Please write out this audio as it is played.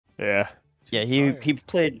Yeah. Yeah, he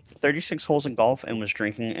played 36 holes in golf and was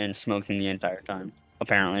drinking and smoking the entire time.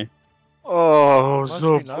 Apparently. Oh, Must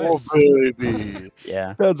so be poor nice. baby.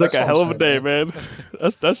 Yeah. Sounds like That's a what hell I'm of a saying, day, man.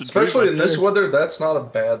 That's a Especially dream in right this there. weather, that's not a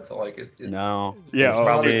bad No. Yeah, It's oh,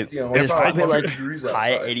 probably, dude. you know, It it's was not probably 100 like degrees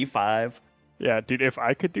high outside. 85. Yeah, dude, if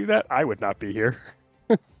I could do that, I would not be here.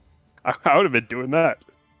 I would have been doing that.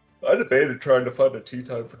 I debated trying to find a tea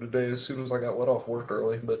time for today as soon as I got let off work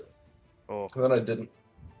early, but Oh, then I didn't.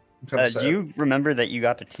 I'm kind of sad. Do you remember that you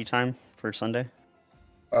got the tea time for Sunday?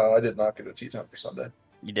 I did not get a tea time for Sunday.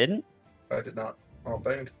 You didn't? I did not. I don't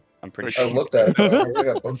think. I'm pretty I sure. looked at it, but I don't think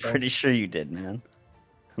I I'm booked pretty one. sure you did, man.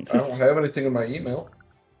 I don't have anything in my email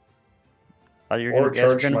Thought you were or gonna, you guys were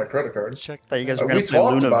charged to gonna, my credit card. Check. thought you guys were We gonna play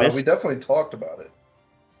talked Luna about it. Vista. We definitely talked about it,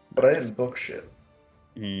 but I didn't book shit.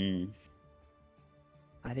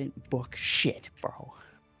 I didn't book shit, bro.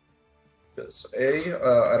 Because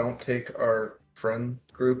I don't take our friend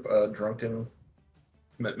group drunken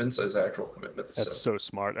commitments as actual commitments. that's so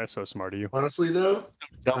smart. That's so smart of you. Honestly, though,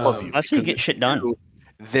 Dumb of you. That's how you because get if shit you done. do,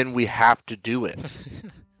 Then we have to do it.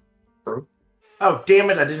 True. oh damn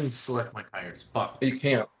it, I didn't select my tires. Fuck. You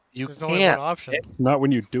can't. You There's only one can't. option. Not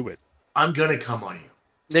when you do it. I'm gonna come on you.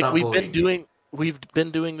 Nick, Stop bullying me. we've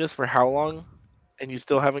been doing this for how long? And you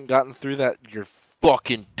still haven't gotten through that, you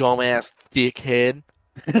fucking dumbass dickhead.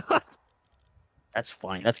 That's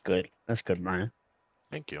fine. That's good. That's good, Brian.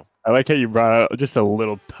 Thank you. I like how you brought out just a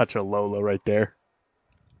little touch of Lola right there.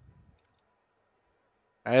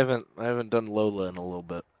 I haven't done Lola in a little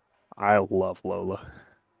bit. I love Lola.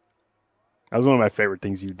 That was one of my favorite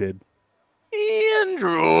things you did.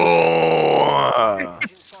 Andrew!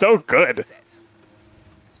 So good.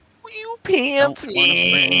 You pants Don't wanna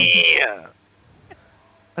me!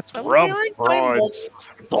 That's I'm rum wearing my bronze.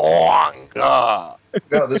 Stronger! God,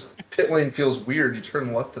 this pit lane feels weird. You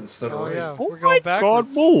turn left instead of Oh right. yeah, Oh we're going my God,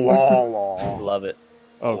 backwards. Lola. Love it.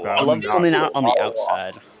 Oh I god, love coming out on the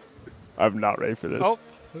outside. I'm not ready for this. Oh,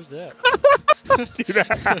 who's that? Dude,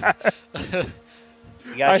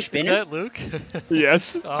 You got a Is spinner? that Luke?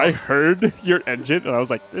 yes, Oh. I heard your engine and I was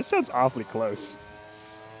like, this sounds awfully close.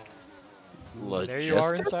 There you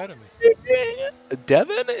are inside of me.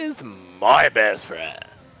 Devin is my best friend.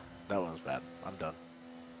 That one was bad. I'm done.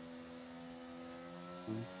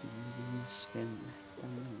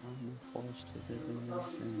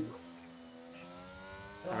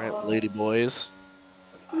 Alright, lady boys.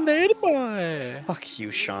 Lady boy. Fuck you,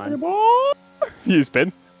 Lady Sean. boy. You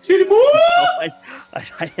spin? Titty boy! Oh,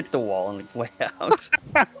 I hit the wall on the way out.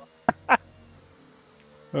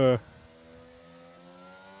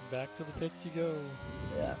 Back to the pits you go.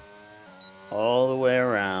 Yeah. All the way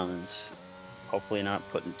around. Hopefully not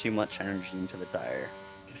putting too much energy into the tire.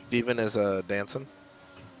 Steven is dancing.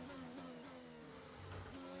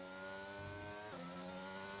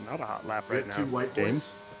 Not a hot lap We right got now. two white James.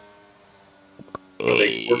 boys. Are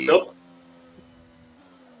they worked up?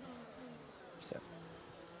 So,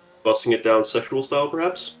 Busting it down sexual style,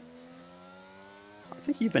 perhaps? I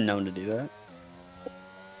think you've been known to do that.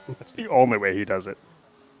 That's the only way he does it.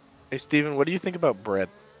 Hey, Steven, what do you think about bread?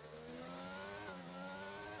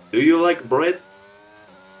 Do you like bread?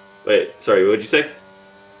 Wait, sorry, what'd you say?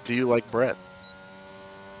 Do you like bread?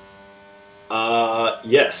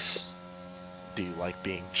 Yes. Do you like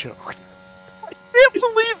being choked? I can't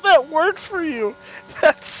believe that works for you.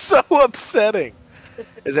 That's so upsetting.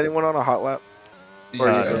 Is anyone on a hot lap? Or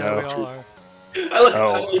Uh, you- no. We all are. I like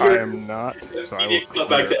Oh, how I you're- am not. So I You will need to cut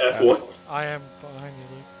back to clear that. F1. I am behind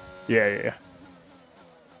you, Luke. Yeah.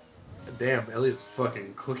 Damn, Elliot's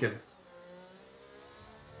fucking cooking.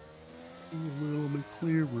 A little bit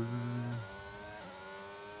clearer.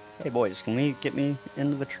 Hey boys, can we get me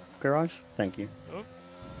into the garage? Thank you. Oh,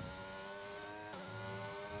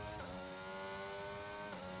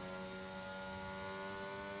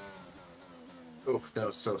 Oof, that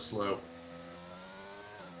was so slow.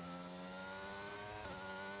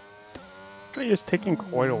 Actually, it's taking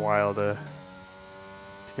quite a while to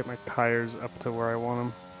get my tires up to where I want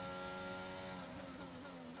them.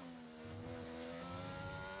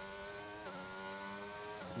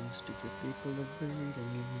 Stupid people of freedom.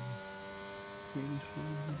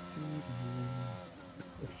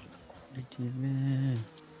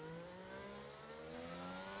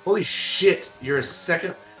 Holy shit, you're a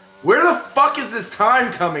second. Where the fuck is this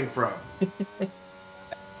time coming from?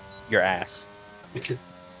 Your ass.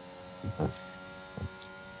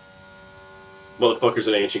 Motherfuckers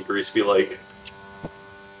in ancient Greece be like,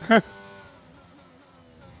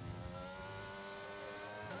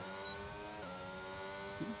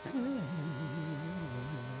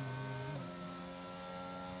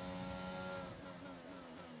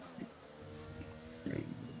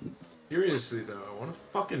 Seriously though, I want to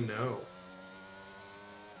fucking know.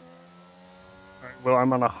 Alright, Will,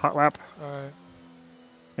 I'm on a hot lap, Alright.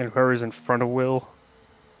 and whoever's in front of Will.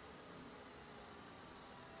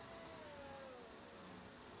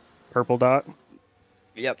 Purple dot.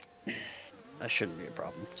 Yep. That shouldn't be a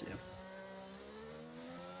problem to you.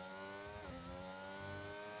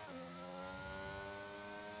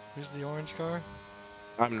 Who's the orange car?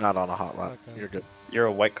 I'm not on a hot lap. Okay. You're good. You're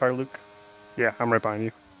a white car, Luke? Yeah, I'm right behind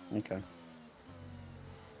you. Okay.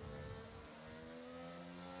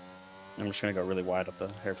 I'm just gonna go really wide up the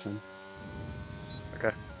hairpin.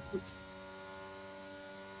 Okay.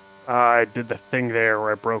 I did the thing there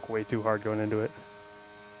where I broke way too hard going into it.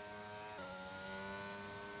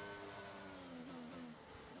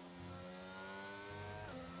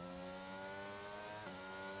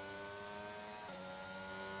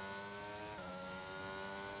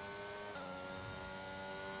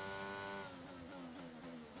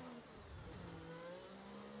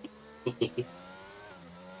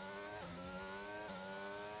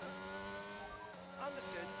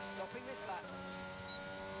 Understood. Stopping this lap.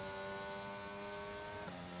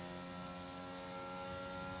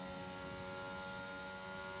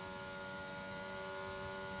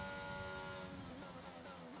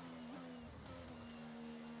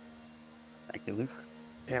 Thank you, Luke.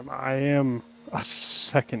 Damn, I am a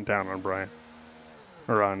second down on Brian.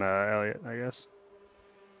 Or on Elliot, I guess.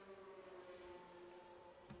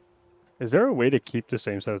 Is there a way to keep the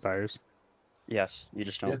same set of tires? Yes, you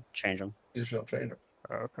just don't Yeah. change them. You just don't change them.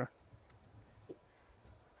 Oh, okay.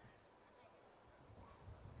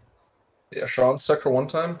 Yeah, Sean's sector 1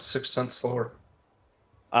 time, 6/10 slower.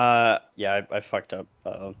 Yeah, I fucked up.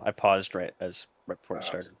 I paused right before it Ah.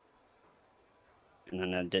 started. And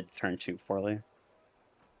then I did turn 2 poorly.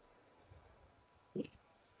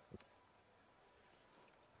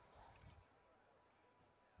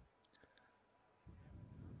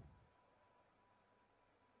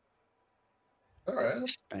 All right,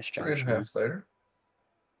 Nice job, 3.5 Sean. there.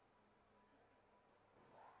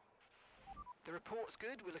 The report's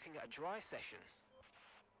good. We're looking at a dry session.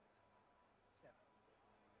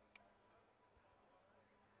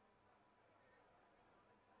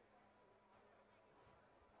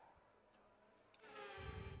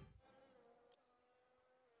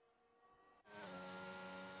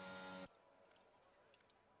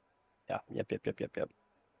 Yeah, yep.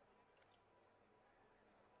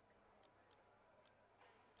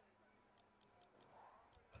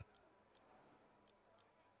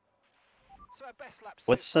 So our best lap so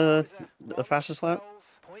What's far is the fastest lap?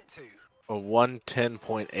 1:12.2. A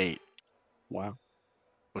 1:10.8, Wow.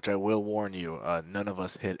 which I will warn you, none of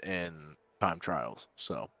us hit in time trials.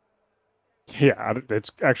 So Yeah,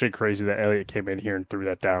 it's actually crazy that Elliot came in here and threw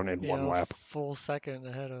that down in one Yeah, lap. full second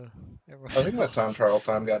ahead of everyone I think my time else. trial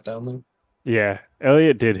time got down then. Yeah,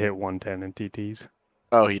 Elliot did hit 110 in TTs.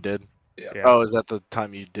 oh, he did. Yeah. Yeah, Oh, is that the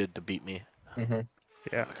time you did to beat me? Mm-hmm.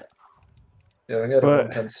 yeah. Yeah, I think I had a But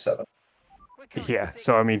 110.7. We're currently yeah, sixth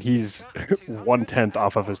so I in mean the speed he's trap, 1/10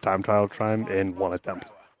 off of his time trial time 200 in one miles per attempt.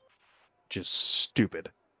 hour. Just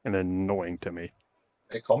stupid and annoying to me.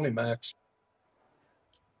 Hey, call me Max.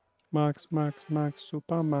 Max,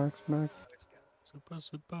 super Max. Super,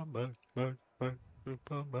 super, Max, Max, Max,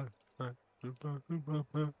 super, Max, Max, super, super,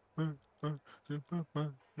 Max, Max, Max, super,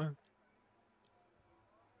 Max, Max.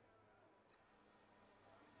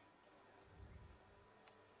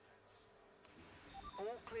 All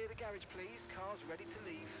clear the garage, please. Cars ready to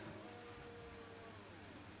leave.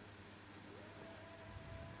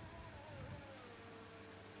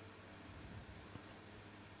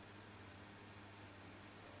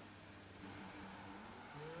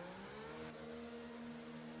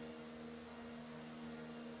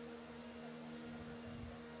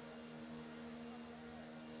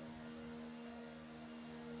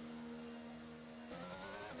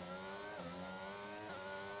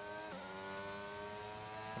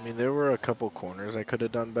 I mean, there were a couple corners I could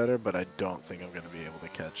have done better, but I don't think I'm going to be able to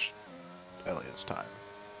catch Elliot's time.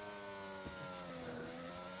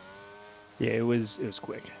 Yeah, it was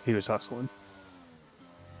quick. He was hustling.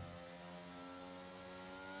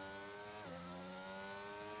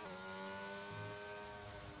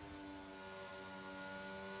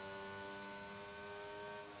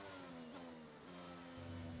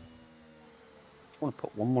 I want to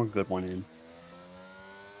put one more good one in.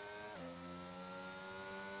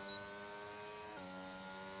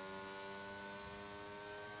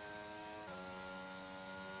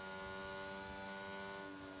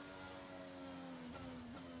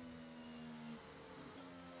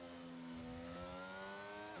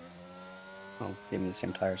 Oh, gave me the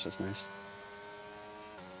same tires. That's nice.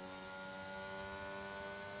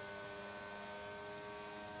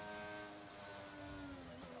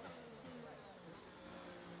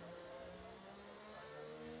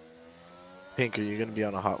 Pink, are you going to be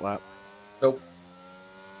on a hot lap? Nope.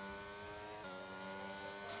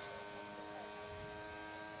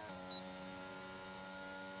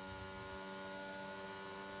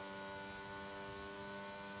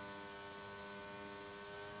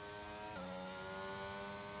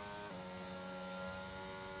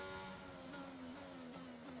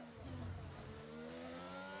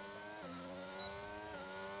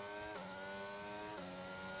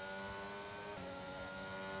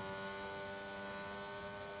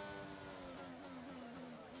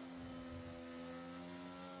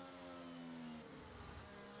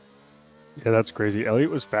 Yeah, that's crazy. Elliot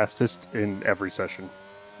was fastest in every session,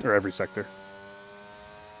 or every sector.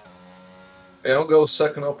 Yeah, I'll go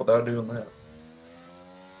second up without doing that.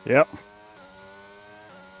 Yep.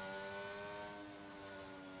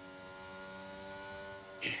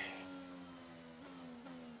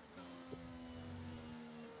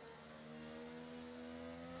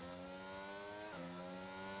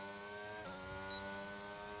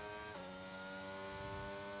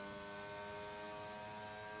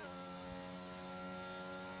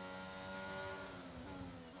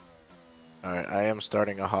 All right, I am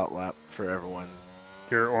starting a hot lap for everyone.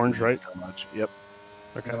 You're orange, right? How much? Yep.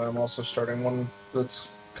 Okay. And I'm also starting one that's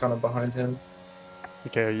kind of behind him.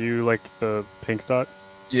 Okay, are you like the pink dot?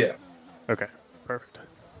 Yeah. Okay, perfect.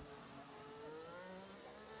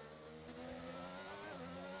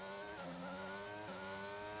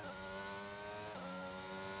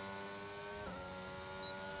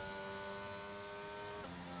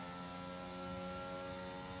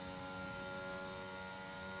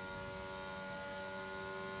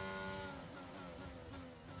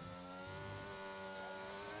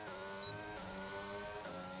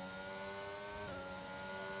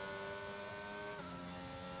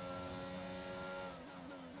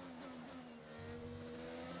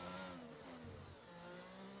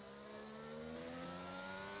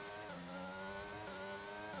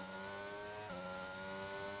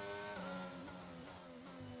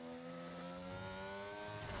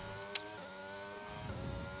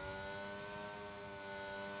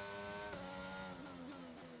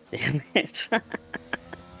 Damn it.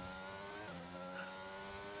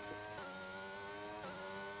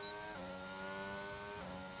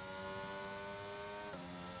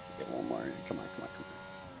 Get one more. Come on, come on, come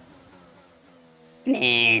on.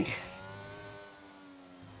 Man.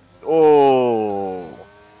 Oh,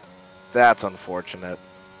 that's unfortunate.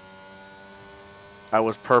 I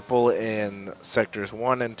was purple in sectors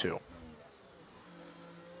 1 and 2.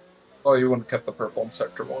 Oh, you wouldn't have kept the purple in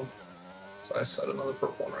sector 1. So I set another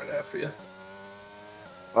purple one right after you.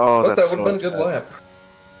 Oh, But that that's would have so been a good upsetting. lap.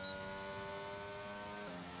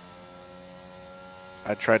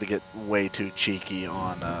 I tried to get way too cheeky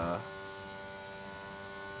on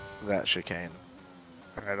that chicane.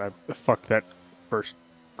 Alright, I fucked that first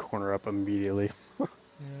corner up immediately. Yeah,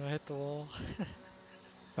 I hit the wall.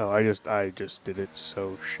 Oh, I just did it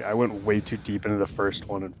so shit. I went way too deep into the first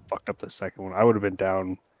one and fucked up the second one. I would have been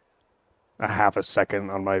down a half a second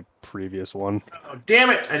on my previous one. Oh, damn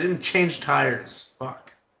it! I didn't change tires.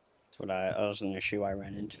 Fuck. That's what that was an issue I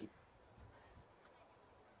ran into.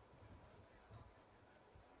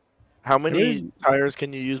 How many Good. tires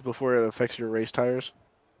can you use before it affects your race tires?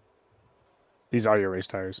 These are your race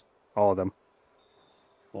tires, all of them.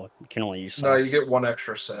 Well, you can only use No, you softs. get one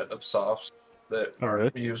extra set of softs that Oh,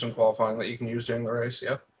 aren't really? used in qualifying that you can use during the race,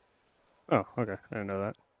 yeah. Oh, okay. I didn't know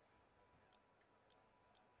that.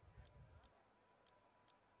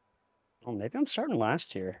 Oh, maybe I'm starting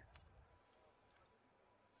last here.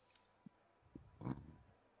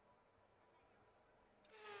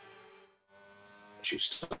 You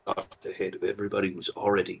start ahead of everybody who's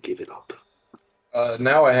already given up.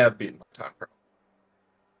 Now I have beaten my time trial.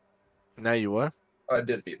 Now you what? I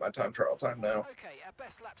did beat my time trial time now. Okay, our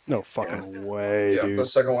best laps No here. fucking Still way, Yeah, dude. the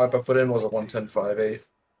second lap I put in was a 1:10.58.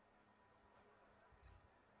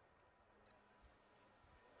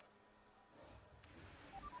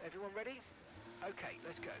 Everyone ready? Okay,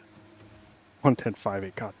 let's go.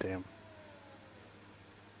 1:10.58. Goddamn.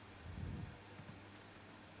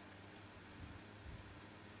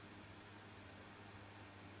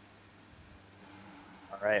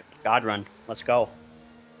 All right, God run. Let's go.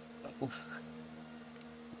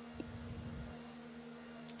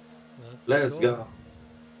 That's the Let's goal. go.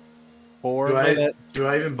 4 Do I minutes. do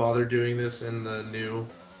I even bother doing this in the new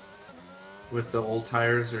with the old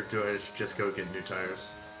tires, or do I just go get new tires?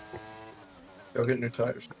 Go get new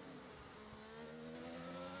tires.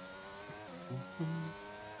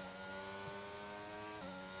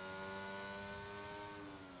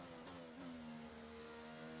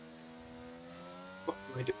 What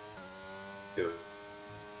do I do?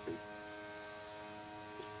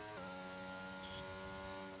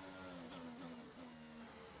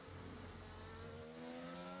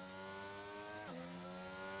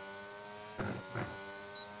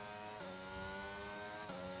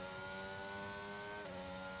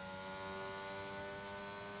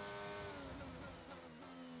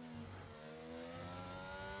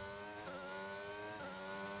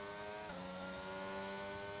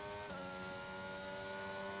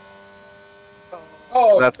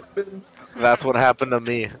 Oh, That's what happened to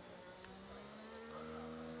me.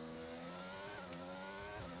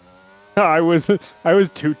 I was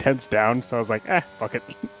 2/10 down, so I was like, fuck it.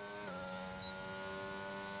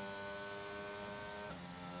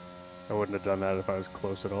 I wouldn't have done that if I was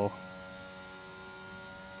close at all.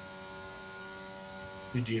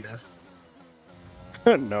 You DNF.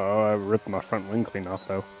 No, I ripped my front wing clean off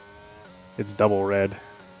though. It's double red.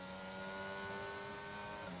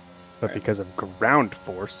 But because of ground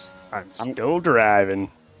force, I'm still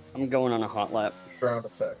driving. I'm going on a hot lap. ground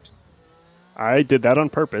effect. I did that on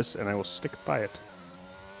purpose, and I will stick by it.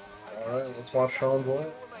 All right, let's watch Sean's lap.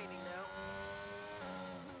 Remaining now.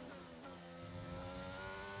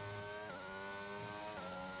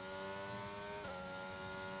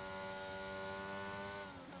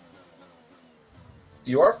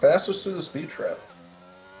 You are fastest through the speed trap.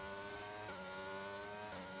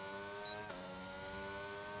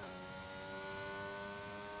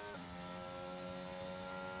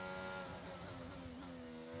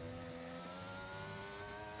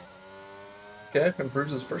 Okay,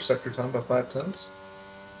 improves his first sector time by 5/10.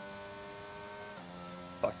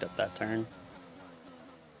 Fucked up that turn.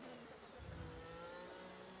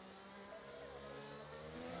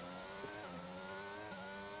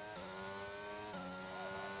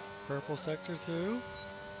 Purple sector 2.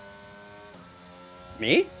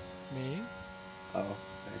 Me? Me. Oh,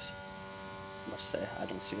 nice. Must say, I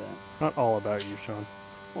don't see that. Not all about you, Sean.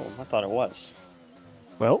 Oh, I thought it was.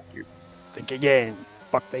 Well, think again.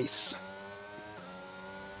 Fuckface.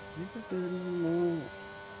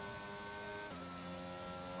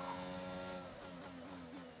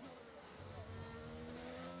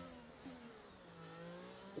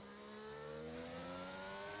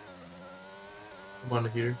 I'm on the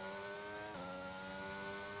heater.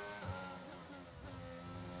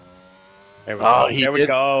 There we Oh, go. he There we did.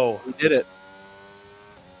 go. We did it.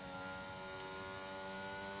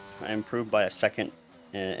 I improved by a second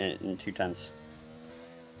in 2/10.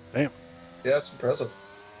 Yeah, it's impressive.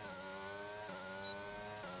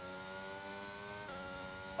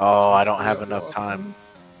 Oh, I don't have enough time.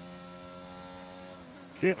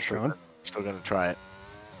 Shit, Sean. Still gonna try it.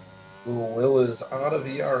 Ooh, Will is out of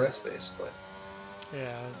ERS basically.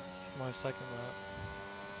 Yeah, it's my second lap.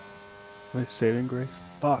 My saving grace.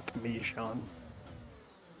 Fuck me, Sean.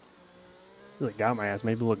 Really got my ass.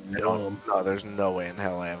 Maybe look dumb. No, there's no way in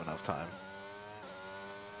hell I have enough time.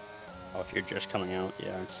 Oh, if you're just coming out,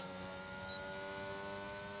 yeah.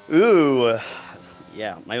 Ooh,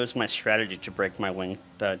 yeah. It was my strategy to break my wing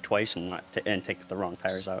twice and not and take the wrong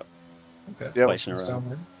tires out Okay, Yep. twice in a it's row. down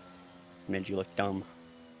there. Made you look dumb.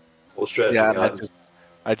 Well, strategy. Yeah, guys.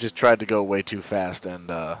 I just tried to go way too fast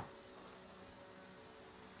and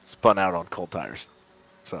spun out on cold tires.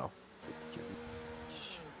 So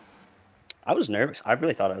I was nervous. I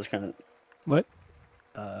really thought I was gonna. What?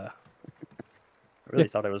 I really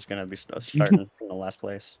thought I was gonna be starting from the last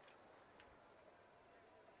place.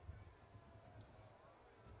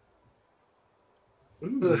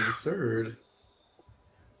 Ooh, third.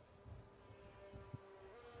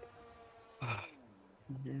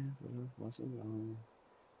 Yeah, wasn't wrong.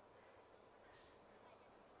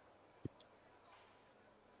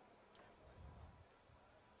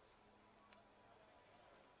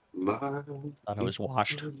 Thought I was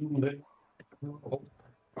washed. 3,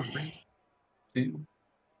 2,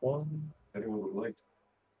 1. Anyone would like.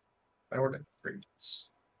 Power deck grades.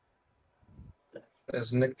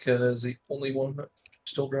 As Nick is the only one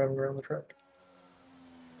still driving around the track.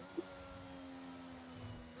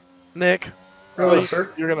 Nick, really, sir?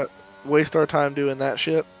 you're gonna waste our time doing that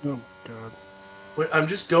shit? Oh god. Wait, I'm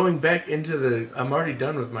just going back into the. I'm already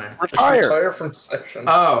done with my. Just Retire. retire from session.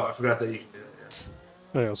 Oh, I forgot that you can do it.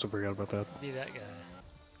 I also forgot about that. Be that guy.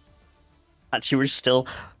 And you were still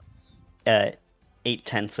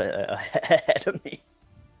 8/10 ahead of me.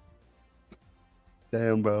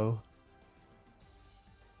 Damn, bro.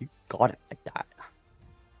 You got it like that.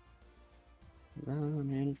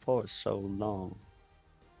 Running for so long.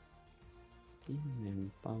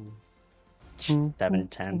 Demon bone.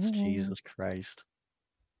 7/10, Jesus Christ.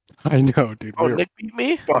 I know, dude. Oh, We're Nick beat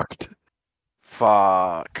me? fucked.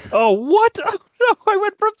 Fuck. Oh, what? Oh, no, I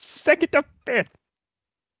went from second to fifth.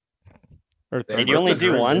 Or They Did third. you only ripped the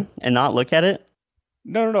do dream, one man. and not look at it?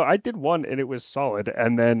 No. I did one and it was solid,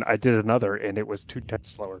 and then I did another and it was 2/10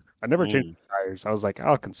 slower. I never changed tires. I was like,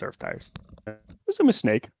 I'll conserve tires. It's a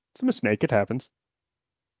mistake. It's a mistake. It happens.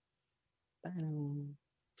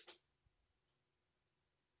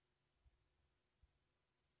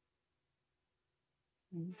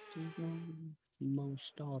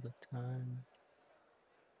 Most all the time.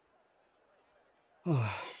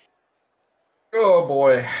 Oh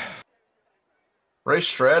boy. Race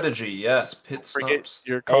strategy, yes. Pit Forget stops.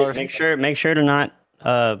 your Hey, car. make sure to not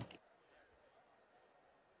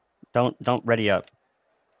don't ready up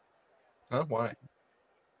Oh, why?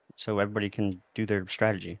 so everybody can do their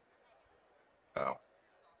strategy, Oh.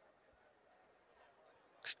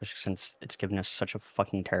 especially since it's given us such a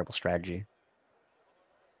fucking terrible strategy.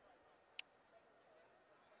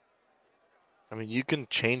 I mean, you can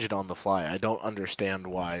change it on the fly. I don't understand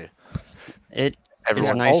why It's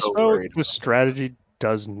everyone's nice. so Also, worried. the strategy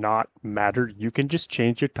does not matter. You can just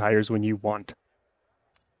change your tires when you want.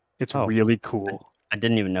 It's Oh. really cool. I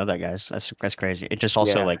didn't even know that, guys. That's crazy. It just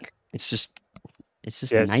also Yeah. like it's just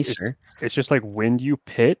Yeah, nicer. It's just like when you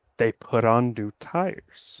pit, they put on new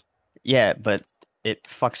tires. Yeah, but it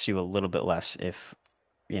fucks you a little bit less if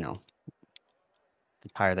the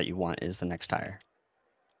tire that you want is the next tire.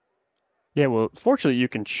 Yeah, well, fortunately, you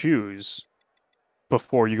can choose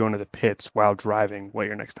before you go into the pits while driving what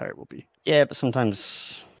your next tire will be. Yeah, but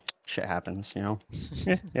sometimes shit happens, Yeah,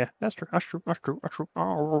 that's true. That's true. That's true. That's true.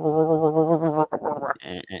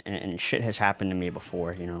 and shit has happened to me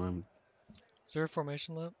before. Is there a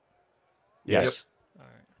formation lap? Yes, All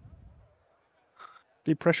right.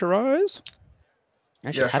 Depressurize.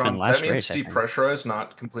 actually Yeah, it happened Sean, that last means race. I think. depressurize,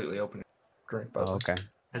 not completely opening drink, by the Oh, way. okay.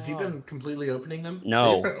 Has he been completely opening them? He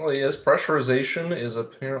No, apparently is. Pressurization is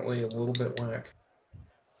apparently a little bit whack.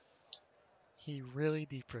 He really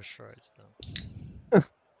depressurized them.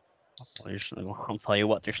 I'll tell you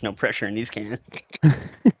what. There's no pressure in these cans.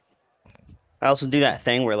 I also do that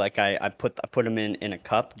thing where like I put them in a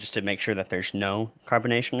cup just to make sure that there's no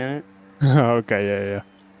carbonation in it. Okay, yeah.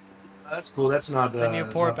 That's cool. That's not, Then you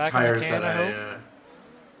pour it not back in the tires can, that I hope?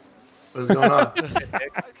 What's going on?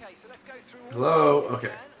 Okay, so let's go through all Hello? the parts Okay. we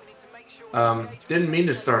can. We need to make sure we engage Didn't with mean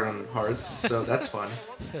to the start on hards, so that's fun. We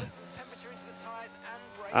want to put some temperature into the tyres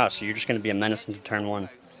and brakes. Ah, so you're just gonna be a menace into turn one.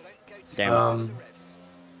 So don't go too Damn. hard with the revs.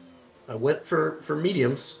 I went for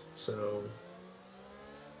mediums, so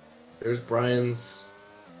there's Brian's.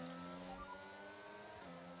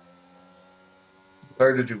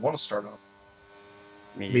 Where did you want to start on?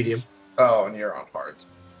 Medium. Oh, and you're on hards.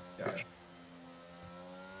 Gotcha.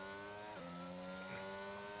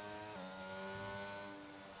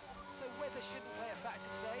 So weather shouldn't play a factor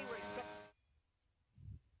today. We're expecting.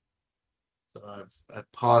 So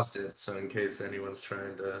I've paused it, so in case anyone's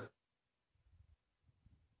trying to.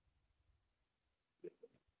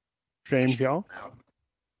 Shame, y'all.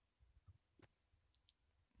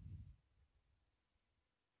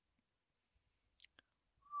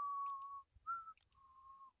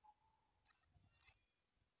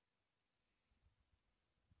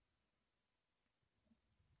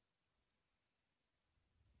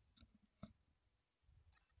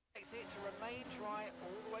 It to remain dry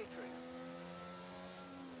all the way through.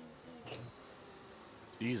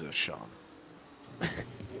 Jesus, Sean.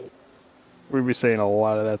 We'll be saying a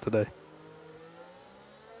lot of that today.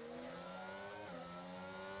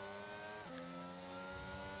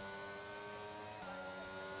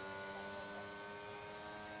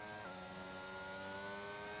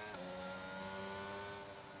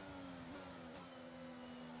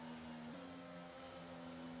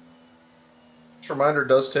 This reminder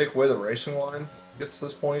does take away the racing line. Gets to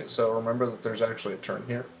this point, so remember that there's actually a turn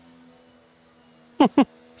here.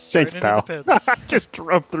 Straight Thanks, into pal. the pits. Just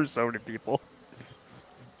drove through so many people.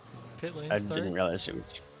 Pit lane I start. didn't realize it was.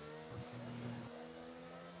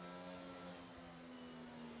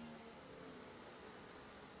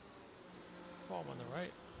 Oh, I'm on the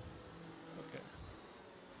right. Okay.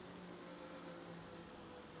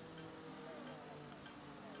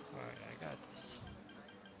 Alright, I got this.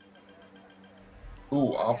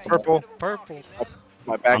 Ooh, Okay, Purple. Purple.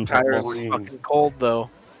 My back I'm tires purple. are fucking cold though.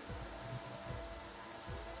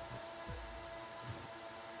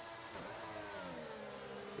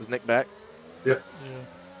 Is Nick back? Yeah. Oh,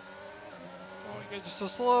 you guys are so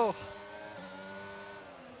slow.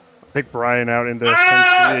 Take Brian out into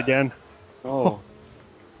turn 3 again. Oh.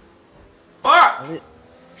 Fuck!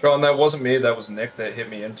 Sean, that wasn't me. That was Nick that hit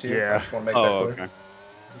me into you. Yeah. I just want to make Oh, that clear. okay.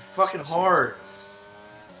 The fucking hards.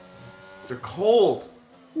 They're cold.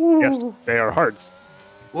 Yes, they are hards.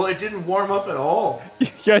 Well, it didn't warm up at all. You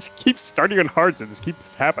guys keep starting on hards and this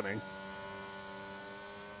keeps happening.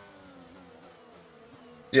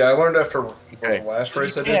 Yeah, I learned after Okay. the last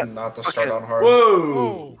race I can't did not to start fucking- on hards.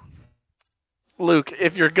 Whoa! Oh. Luke,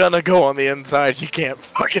 if you're gonna go on the inside, you can't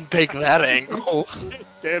fucking take that angle.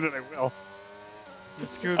 Damn it, I will. You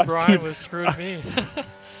screwed Brian, was screwed me.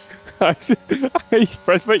 I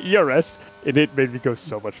pressed my ERS and it made me go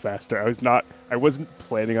so much faster. I wasn't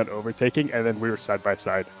planning on overtaking, and then we were side by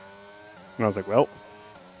side. And I was like, well,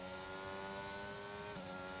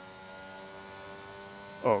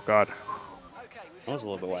 Oh God. Okay, we've That was a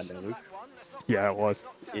held little bit wide position there, on Luke. lap one. Let's not Yeah, panic, it was.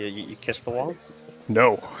 it's not You, terrible. you kissed the wall?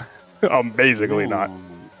 No. Basically not. Ooh.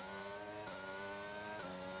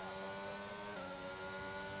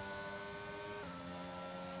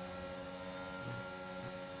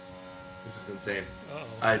 This is insane.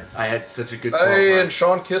 Uh-oh. I had such a good Hey, qualifier. and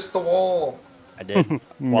Sean kissed the wall. I did. Wall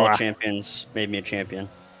Mwah. champions made me a champion.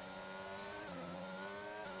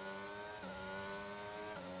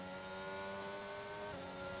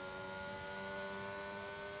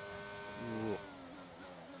 Ooh.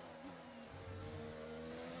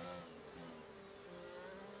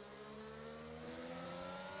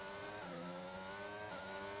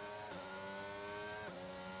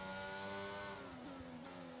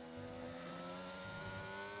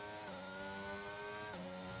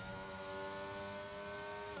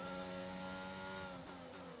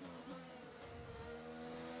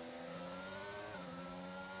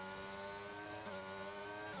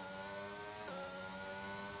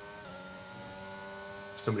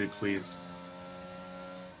 Somebody please.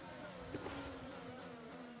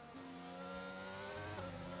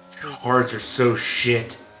 Cards are so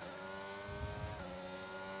shit.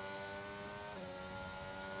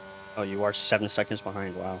 Oh, you are 7 seconds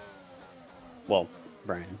behind. Wow. Well,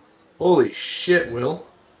 Brian. Holy shit, Will.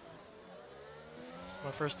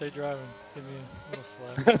 My first day driving. Give me a little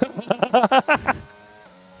slack.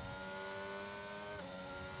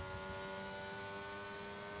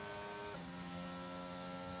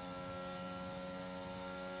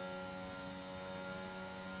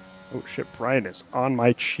 Oh shit, Brian is on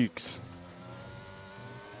my cheeks.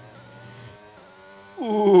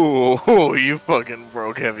 Ooh, you fucking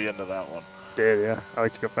broke heavy into that one. Did, yeah. I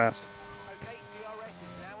like to go fast. Okay, DRS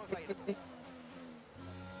is now available.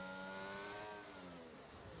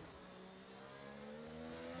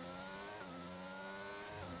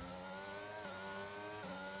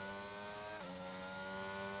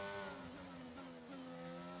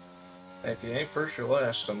 If you ain't first, you're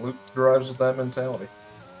last, and Luke drives with that mentality.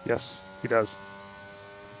 Yes, he does.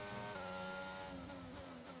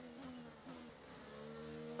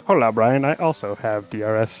 Hola, Brian. I also have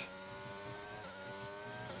DRS.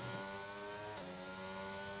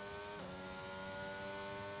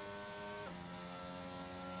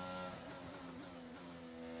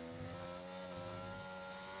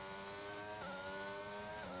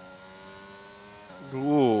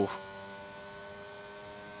 Ooh.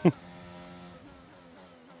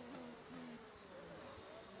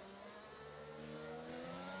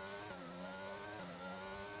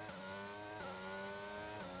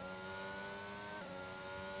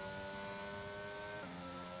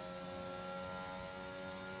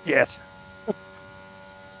 Yes.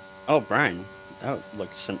 Oh, Brian. That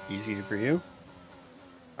looks easy for you.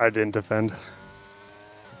 I didn't defend.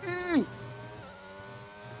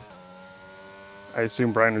 I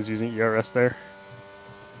assume Brian was using ERS there.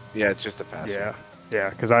 Yeah, it's just a pass. Yeah. Yeah,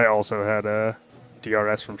 because I also had a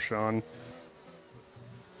DRS from Sean.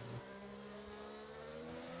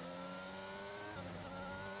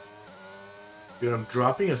 Dude, I'm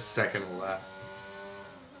dropping a second a lap.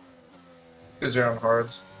 Because you're on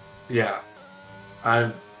hards. Yeah.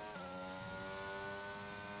 I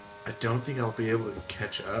don't think I'll be able to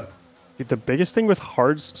catch up. The biggest thing with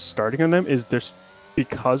hards starting on them is there's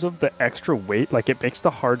because of the extra weight, like it makes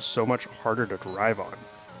the hards so much harder to drive on.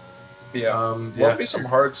 Yeah. Yeah. Love me some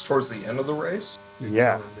hards towards the end of the race.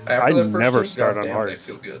 Yeah. After I that first never heat, start on goddamn, they hards.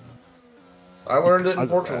 feel good. I learned it in Because of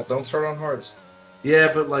Portugal. that. Don't start on hards.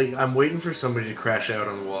 Yeah, but like I'm waiting for somebody to crash out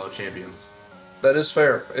on the Wall of Champions. That is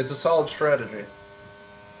fair. It's a solid strategy.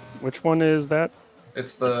 Which one is that?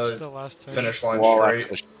 It's It's the the last turn. finish line Wall straight.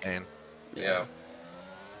 after the chicane. Yeah.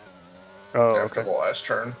 Oh, After okay. the last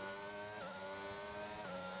turn.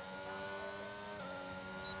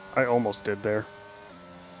 I almost did there.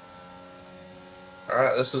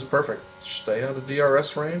 Alright, this is perfect. Stay out of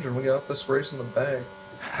DRS range, and we got this race in the bag.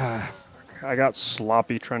 I got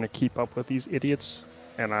sloppy trying to keep up with these idiots,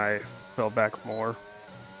 and I fell back more.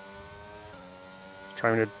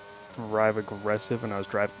 Trying to drive aggressive, and I was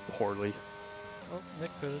driving poorly. Oh,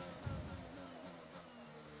 Nick pitted.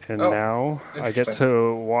 And Oh, now I get interesting.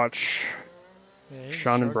 to watch Yeah, he's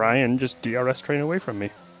Sean and struggling. Brian just DRS train away from me.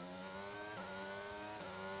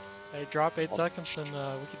 Hey, drop 8 seconds and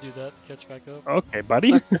we could do that to catch back up. Okay,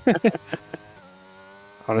 buddy.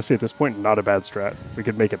 Honestly, at this point, not a bad strat. We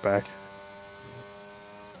could make it back.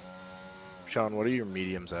 Sean, what are your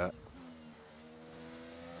mediums at?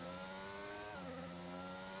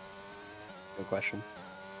 Good question.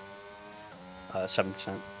 7%.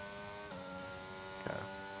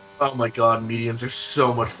 Oh my god, mediums are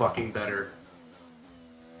so much fucking better.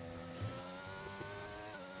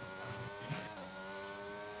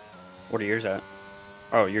 What are yours at?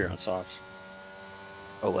 Oh, you're on softs.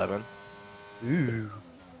 11. Ooh.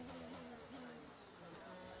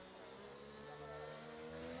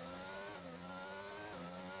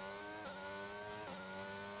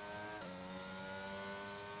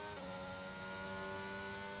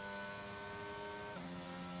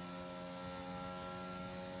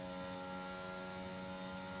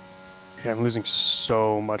 Yeah, I'm losing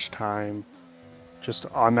so much time. Just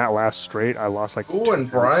on that last straight, I lost like Ooh, 2 and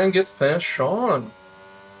tenths. Brian gets past Sean.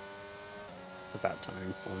 About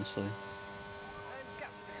time, honestly. And gap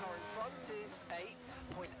to the car in front is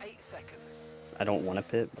 8.8 seconds. I don't want to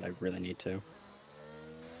pit, but I really need to.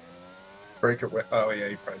 Break your wing. Oh, yeah,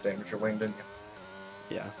 you probably damaged your wing, didn't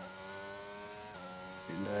you? Yeah.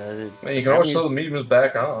 And, Man, you can always apparently- throw the mediums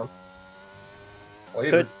back on.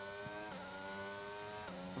 Later. Could.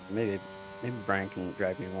 Maybe Brian can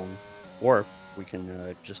drive me home, or we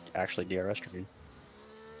can just actually DRS trade.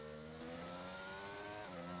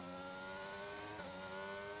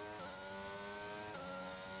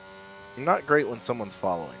 I'm not great when someone's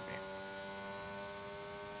following me.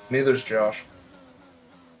 Neither's Josh.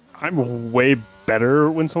 I'm way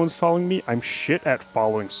better when someone's following me. I'm shit at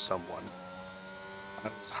following someone. I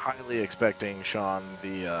was highly expecting Sean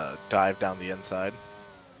the dive down the inside.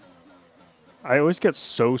 I always get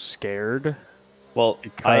so scared Well,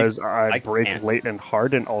 because I I brake can't. late and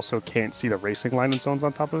hard and also can't see the racing line when someone's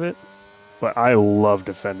on top of it. But I love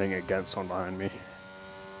defending against someone behind me.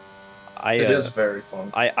 It is very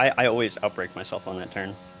fun. I always outbrake myself on that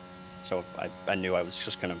turn, so I knew I was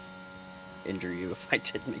just gonna injure you if I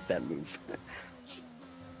did make that move.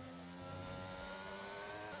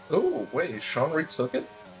 Oh, wait, Sean retook it?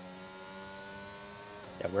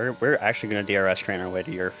 Yeah, we're actually gonna DRS train our way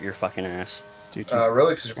to your fucking ass. Dude,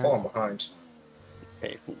 Really? Because you're falling behind.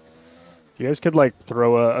 Okay, you guys could like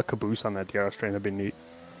throw a caboose on that DRS train. That'd be neat.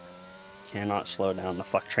 cannot slow down. The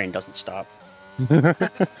fuck train doesn't stop.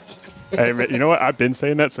 Hey, man, you know what? I've been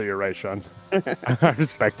saying that, so you're right, Sean. I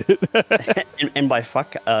respect it. and by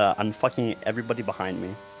fuck, I'm fucking everybody behind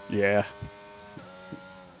me. Yeah.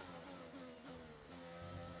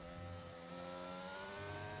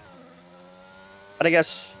 But I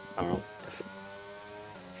guess I don't know if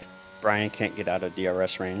Brian can't get out of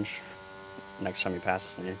DRS range next time he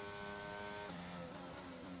passes me.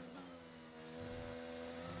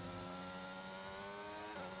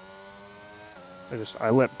 I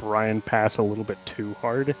let Brian pass a little bit too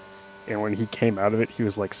hard, and when he came out of it, he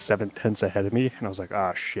was like 7 tenths ahead of me, and I was like,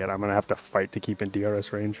 ah, shit, I'm gonna have to fight to keep in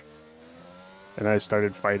DRS range. And I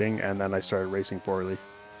started fighting, and then I started racing poorly.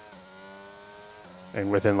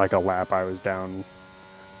 And within like a lap, I was down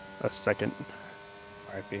a second.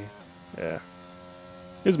 RIP. Yeah.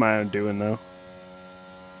 It was my own doing, though.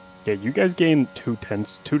 Yeah, you guys gain 2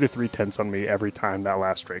 to 3 tenths on me every time that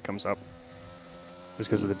last straight comes up. Just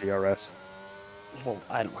because of the DRS. Well,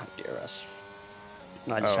 I don't have DRS.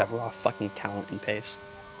 I just Oh. have raw fucking talent and pace.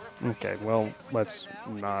 Okay, well, let's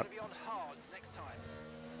not. Be on hards next time.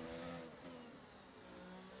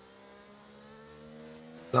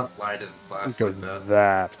 Not light and Go plastic. That.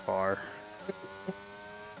 that far.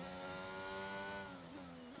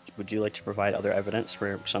 Would you like to provide other evidence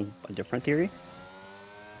for a different theory?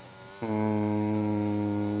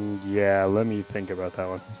 Yeah, let me think about that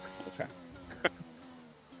one.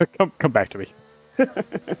 Okay. Come back to me.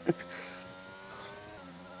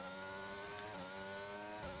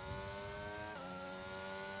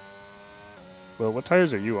 Well, what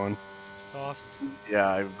tires are you on? Softs.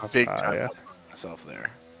 Yeah, I big time yeah. put myself there.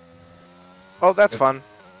 Oh, that's fun.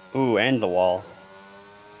 Ooh, and the wall.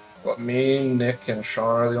 What, me, Nick, and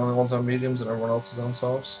Sean are the only ones on mediums, and everyone else is on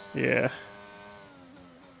softs? Yeah.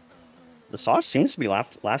 The sauce seems to be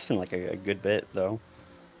lasting like a good bit, though.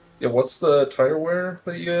 Yeah, what's the tire wear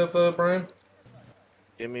that you have, Brian?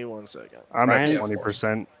 Give me 1 second. I'm Brian? at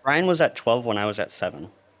 20%. Brian was at 12 when I was at 7.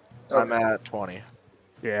 I'm at 20.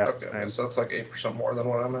 Yeah. Okay, same. so that's like 8% more than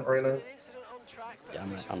what I'm at right now. An incident on track, but Yeah,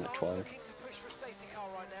 I'm at officials are 12. looking to push for a safety car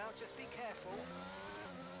right now. Just be careful.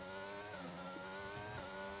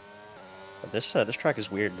 But this track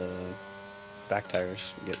is weird. The back tires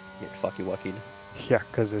get fucky wuckied. Yeah,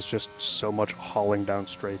 because it's just so much hauling down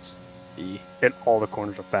straights. E. And all the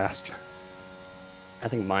corners are fast. I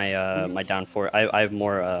think my my downforce. I have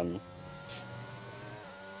more. I'm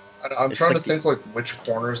It's trying like to think like which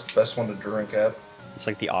corner is the best one to drink at. It's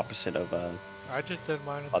like the opposite of I just did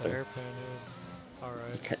mine with Other. the hairpin. It was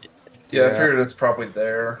alright. Yeah, I Yeah. figured it's probably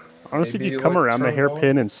there. Honestly, if Maybe, you come like, around the turn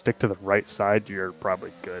hairpin and stick to the right side, you're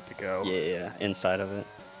probably good to go. yeah inside of it.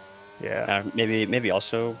 Yeah. Maybe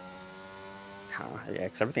also. Yeah,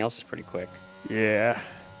 because everything else is pretty quick. Yeah.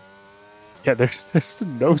 Yeah, there's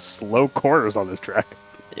no slow corners on this track.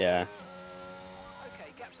 Yeah. Okay,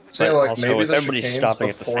 gaps in the Say But like also, maybe if the everybody's chicanes stopping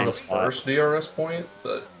at the before same the spot. first DRS point,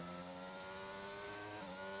 but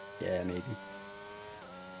Yeah, maybe.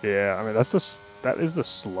 Yeah, I mean that is the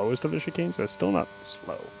slowest of the chicanes, but it's still not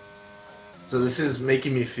slow. So this is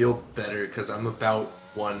making me feel better because I'm about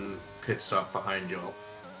one pit stop behind y'all.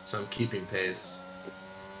 So I'm keeping pace.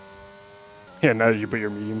 Yeah, now that you put your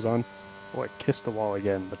mediums on. Oh, I kissed the wall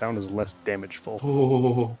again, but that one is less damageful.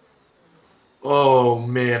 Oh, oh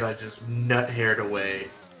man, I just nut haired away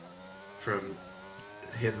from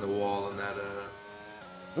hitting the wall in that.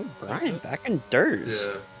 Oh, Brian, back in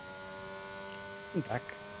Durs. Yeah. Back.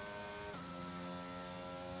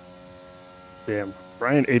 Damn,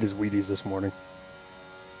 Brian ate his Wheaties this morning.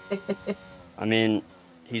 I mean,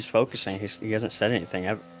 he's focusing. He hasn't said anything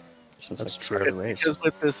ever since That's I true. started the race. Because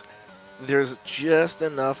with this, there's just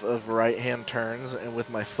enough of right-hand turns, and with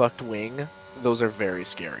my fucked wing, those are very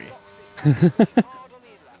scary.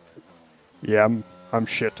 Yeah, I'm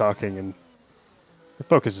shit talking and the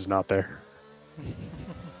focus is not there.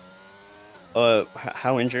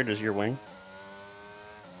 How injured is your wing,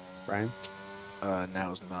 Brian?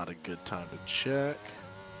 Now's not a good time to check.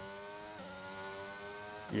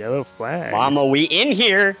 Yellow flag. Mama, we in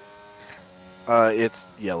here. It's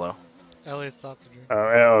yellow. Elliot stopped to drink. Oh,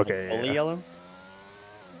 okay. Fully Yeah. yellow?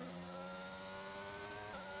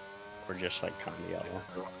 Or just like kind of yellow?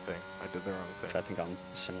 The wrong thing. I did the wrong Which I thing. think I'm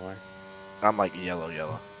similar. I'm like yellow.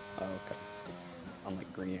 Oh, okay. I'm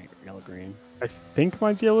like green, yellow, green. I think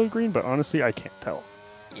mine's yellow green, but honestly, I can't tell.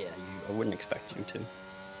 Yeah, I wouldn't expect you to.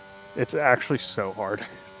 It's actually so hard to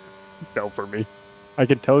tell for me. I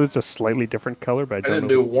can tell it's a slightly different color, but I I don't didn't know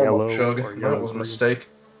do a if it's warm-up yellow chug. or That yellow was a green. mistake.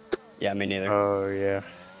 Yeah, me neither. Oh yeah.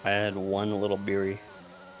 I had one little beery.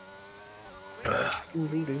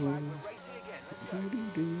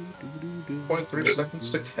 0.3 seconds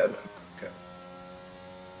to Kevin. Okay.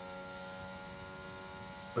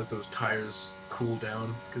 Let those tires cool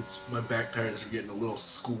down because my back tires are getting a little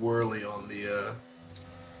squirrely on the.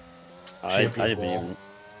 I Champion didn't wall. even.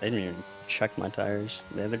 They didn't even check my tires.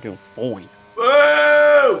 They're doing fine.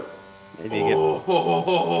 Whoa! Maybe you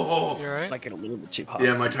Oh! You alright? like it a little bit too hot.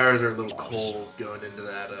 Yeah, my tires are a little cold going into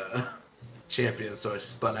that champion, so I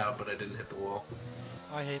spun out, but I didn't hit the wall.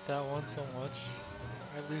 I hate that one so much.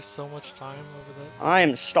 I lose so much time over I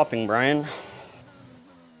am stopping, Brian.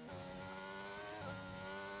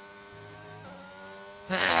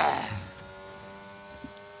 that.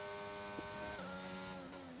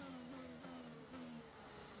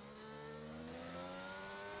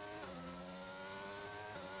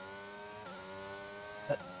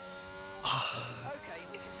 Okay,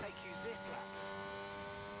 we can take you this lap.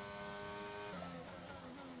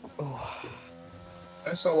 Oh.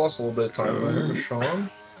 I saw I lost a little bit of time there with Sean.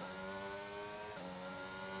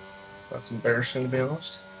 That's embarrassing to be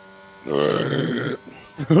honest. That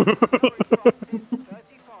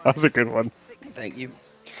was a good one. Thank you.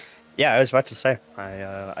 Yeah, I was about to say.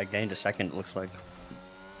 I gained a second. It looks like.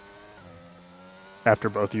 After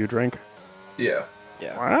both of you drank. Yeah.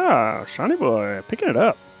 Yeah. Wow, Shawnee boy, picking it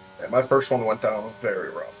up. Yeah, my first one went down very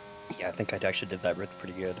rough. Yeah, I think I actually did that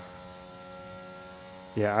pretty good.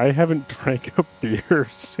 Yeah, I haven't drank a beer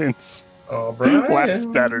since Oh, Brian.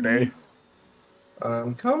 last Saturday.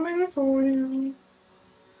 I'm coming for you.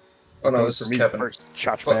 Oh no, this For is me Kevin. first,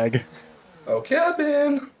 shot Fuck. bag. Oh,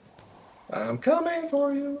 Kevin. I'm coming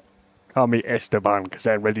for you. Call me Esteban, because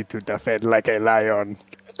I'm ready to defend like a lion.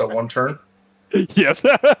 So one turn. Yes.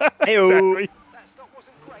 Heyo. Exactly. That stop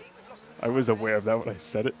wasn't great. We've lost some I was time aware of that when I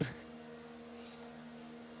said it.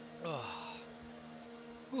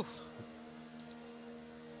 Whew.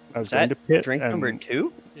 I was Is going that to pit drink and number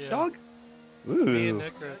 2, Yeah. dog? Me and Ooh.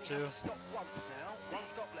 Nick are at 2. there. Stop once now. One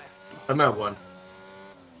stop left. I'm at one.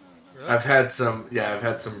 Really? I've had some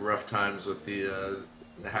rough times with the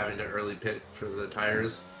having to early pit for the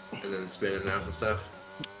tires and then spinning out and stuff.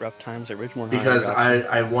 Rough times at Ridgemore High. Because got you.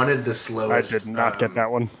 I wanted the I slowest. did not get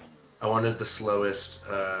that one. I wanted the slowest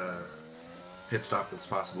pit stop as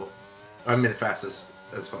possible. I mean, the fastest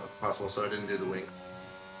as possible, so I didn't do the wing.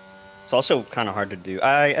 It's also kind of hard to do.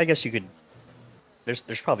 I guess you could.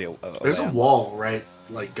 There's probably a There's way a out. wall right,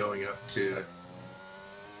 like going up to.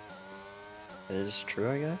 It is true,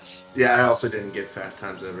 I guess. Yeah, I also didn't get fast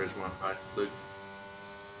times at Ridgemont High. Luke.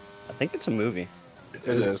 I think it's a movie. It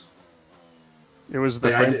is. It was the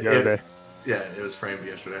Yeah, frame the other day. Yeah, it was framed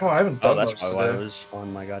yesterday. Oh, I haven't Oh, done that's those probably why I today. was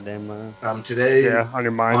on my goddamn. Today, Yeah, on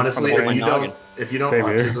your mind. honestly, on if the you brain. noggin. don't Same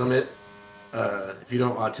here. autism it, if you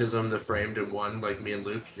don't autism the framed in one like me and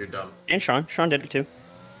Luke, you're dumb. And Sean. Sean did it too.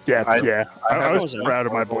 Yeah, I I haven't was proud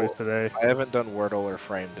of my boys Wordle. today. I haven't done Wordle or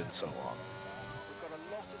Framed in so long.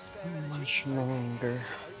 much longer.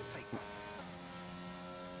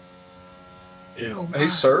 Hey,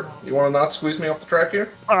 sir, you want to not squeeze me off the track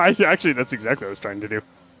here? Actually, that's exactly what I was trying to do.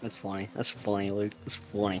 That's funny. That's funny, Luke. That's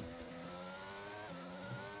funny.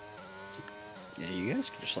 Yeah, you guys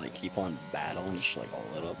can just like keep on battling, just like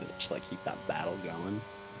a little bit, just like keep that battle going.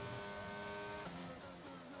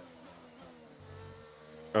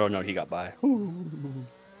 Oh no, he got by. Ooh.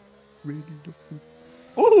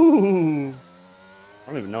 Ooh. I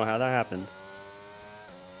don't even know how that happened.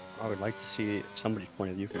 I would like to see somebody's point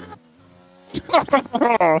of view from it.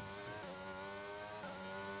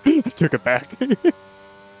 I took it back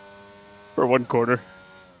for one quarter.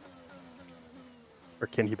 Or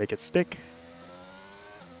can he make it stick?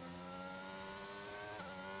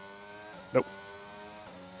 Nope.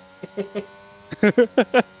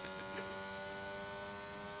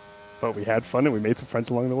 But we had fun and we made some friends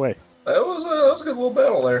along the way. That was a good little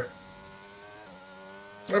battle there.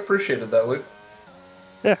 I appreciated that, Luke.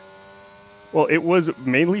 Yeah. Well, it was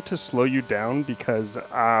mainly to slow you down because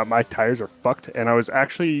my tires are fucked, and I was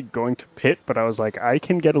actually going to pit, but I was like, I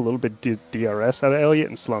can get a little bit DRS out of Elliot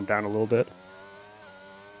and slow him down a little bit.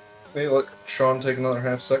 Hey, look, Sean take another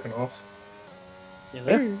half second off.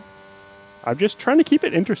 Yeah. I'm just trying to keep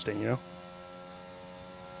it interesting, you know?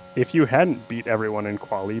 If you hadn't beat everyone in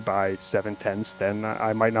quali by 7/10, then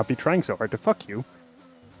I might not be trying so hard to fuck you.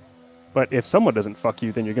 But if someone doesn't fuck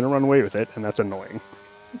you, then you're going to run away with it, and that's annoying.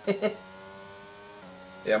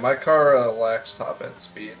 Yeah, my car lacks top end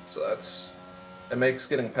speed, so it makes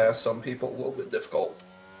getting past some people a little bit difficult.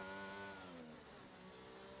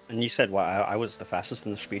 And you said, wow, I was the fastest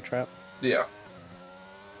in the speed trap? Yeah.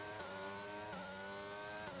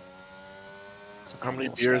 How many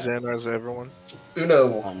beers in is everyone?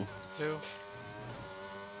 Uno. 2.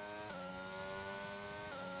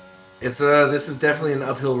 It's this is definitely an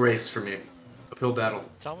uphill race for me. Uphill battle.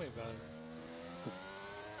 Tell me about it.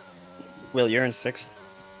 Will, you're in 6th?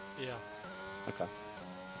 Yeah. Okay.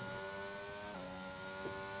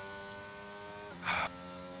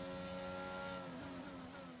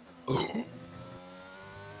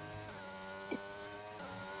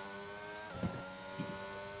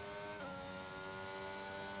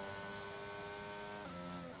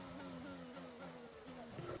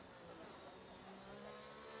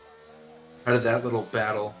 How did that little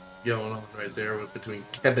battle going on right there between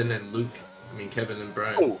Kevin and Luke? I mean, Kevin and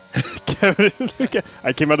Brian. Kevin,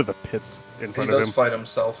 I came out of the pits in He front of does him. fight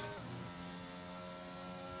himself.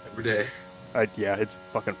 Every day. Yeah, it's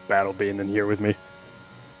fucking battle being in here with me.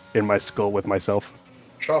 In my skull with myself.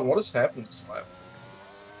 Sean, what has happened this lap?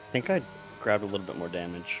 I think I grabbed a little bit more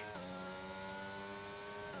damage.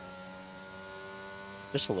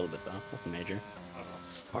 Just a little bit, though. Nothing major.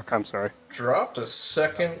 Fuck, I'm sorry. Dropped a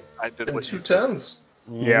second I did and what two you tens.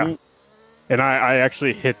 Yeah. And I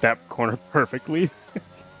actually hit that corner perfectly.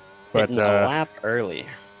 But Hitting a lap early.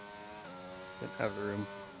 didn't have the room.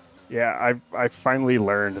 Yeah, I finally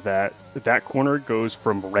learned that that corner goes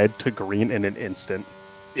from red to green in an instant.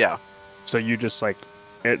 Yeah. So you just like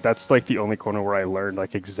that's like the only corner where I learned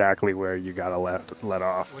like exactly where you gotta let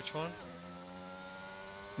off. Which one?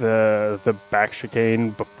 The back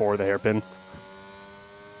chicane before the hairpin.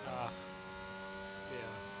 Yeah.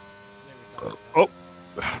 Maybe talk Oh,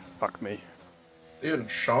 fuck me. Dude, and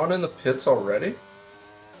Sean in the pits already?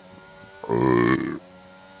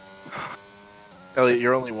 Elliot,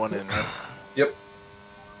 you're only one in, right? Yep.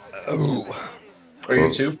 Oh. Are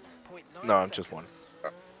you two? No, I'm just one.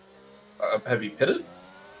 Have you pitted?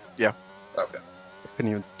 Yeah. Okay. I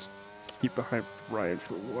couldn't even keep behind Ryan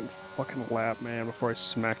for one fucking lap, man, before I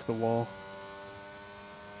smacked the wall.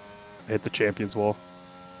 I hit the champions wall.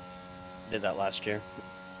 Did that last year.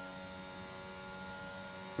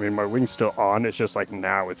 I mean, my wing's still on, it's just like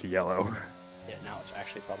now it's yellow. Yeah, now it's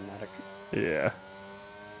actually problematic. Yeah.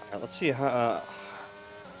 Alright, let's see how,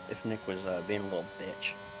 if Nick was being a little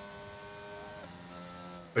bitch.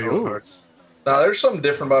 But your Ooh. hearts. Now, there's something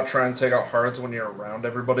different about trying to take out hards when you're around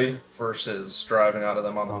everybody versus driving out of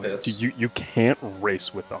them on the pits. Dude, you can't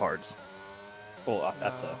race with the hards. Well,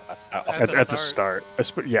 At the start.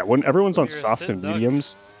 Yeah, when everyone's on You're a softs sit and duck.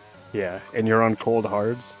 mediums, yeah, and you're on cold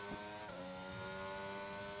hards.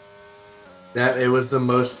 That it was the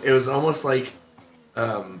most. It was almost like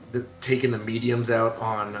taking the mediums out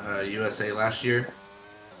on USA last year.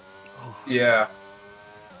 Yeah.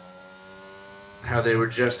 How they were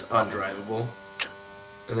just undrivable.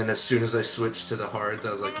 And then as soon as I switched to the hards,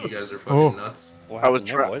 I was like, "You guys are fucking nuts." what I was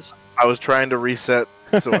happened there, boys? I was trying to reset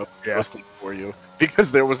so I was Yeah. posting for you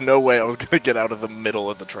because there was no way I was going to get out of the middle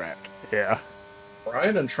of the track. Yeah.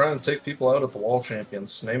 Brian and trying to take people out at the wall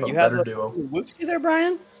champions. Name a You have better a duo. whoopsie there,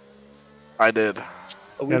 Brian? I did.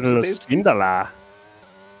 A Got a whoopsie little boopsie. spindala.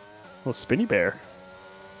 Little spinny bear.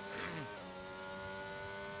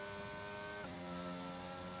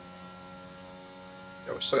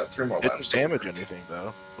 Yeah, we still got 3 more Didn't laps. to damage work. anything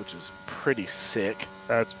though, which is pretty sick.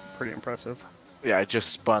 That's pretty impressive. Yeah, I just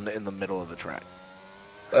spun in the middle of the track.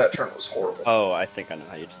 That turn was horrible. Oh, I think I know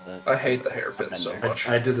how you did that. I hate the hairpin been so there. much.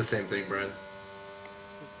 I did the same thing, Brad.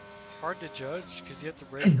 It's hard to judge because you have to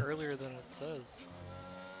brake earlier than it says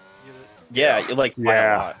to get it. Yeah, you like by a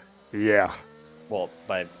Yeah. lot. Yeah. Well,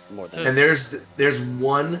 by more than. So- And there's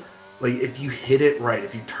one, like, if you hit it right,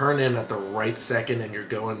 if you turn in at the right second and you're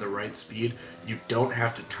going the right speed, you don't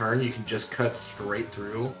have to turn. You can just cut straight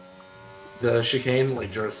through the chicane, like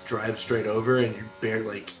just drive straight over, and you're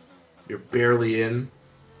barely in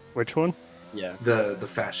Which one? Yeah. the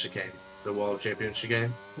fast chicane, the Wall of Champions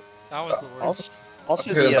chicane. That was the worst.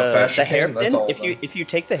 Also, Okay, the fast the chicane, that's hairpin. all If you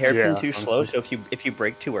take the hairpin Yeah, too slow, honestly. so if you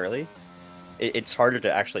brake too early, it's harder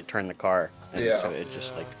to actually turn the car. And Yeah. So it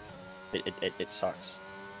just Yeah. like it sucks.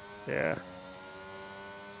 Yeah.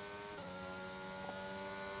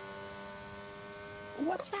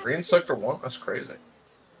 What's that? Green sector 1? That's crazy.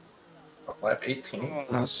 Lap 18?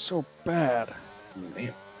 That was so bad.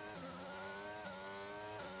 Damn.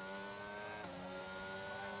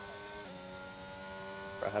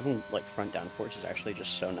 Bro, having like front downforce is actually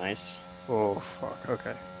just so nice. Oh, fuck.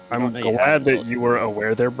 Okay. I I'm don't know you have glad it, that but- you were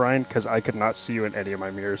aware there, Brian, because I could not see you in any of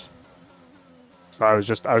my mirrors. So I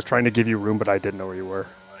was trying to give you room, but I didn't know where you were.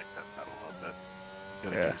 I like that battle a little bit.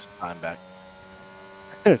 Gonna Yeah. give some time back.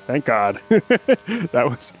 Thank God.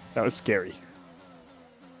 that was scary.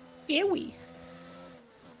 Ewy.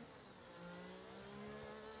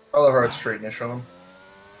 I love how it's straight and Sean.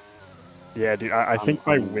 Yeah, dude. I think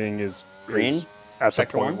my Um, wing is green? at the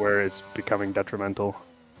Sector point one? where it's becoming detrimental.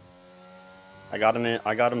 I got him in.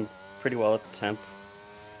 I got him pretty well at the temp.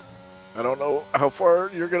 I don't know how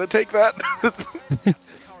far you're gonna take that.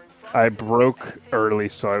 I broke early,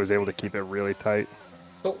 so I was able to keep it really tight.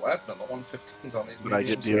 Still lapping on the 115s on these But I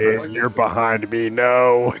get mediums. to- You're behind me.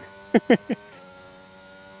 No.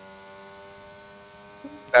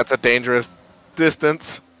 That's a dangerous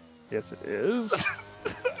distance. Yes, it is.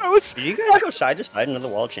 I was. Did you guys go side to side into the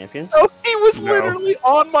Wall of Champions? Oh, he was No. literally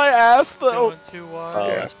on my ass though. Going too Oh, wide.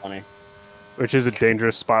 Yeah. that's funny. Which is a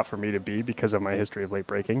dangerous spot for me to be because of my history of late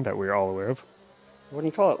breaking that we're all aware of. What do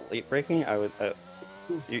you call it? Late braking? I would.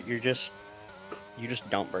 You just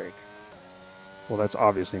don't brake. Well, that's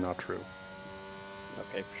obviously not true.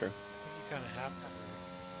 Okay, sure. I think you kind of have to.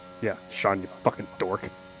 Yeah, Sean, you fucking dork.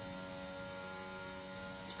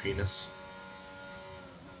 It's penis.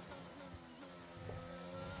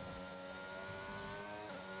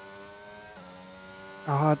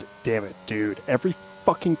 God damn it, dude. Every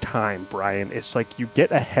fucking time, Brian, it's like you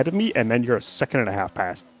get ahead of me and then you're a second and a half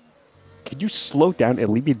past. Could you slow down and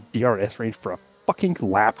leave me DRS range for a fucking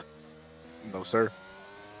lap? No, sir.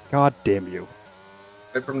 God damn you.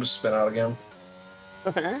 Wait for him to spin out again.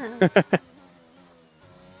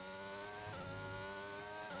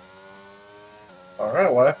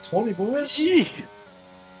 Alright, lap 20, boys.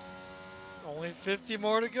 Only 50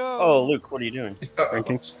 more to go. Oh, Luke, what are you doing?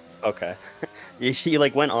 Drinking? Okay. you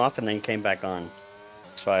like went off and then came back on.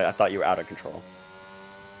 So I thought you were out of control.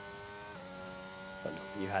 But no,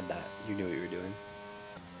 you had that. You knew what you were doing.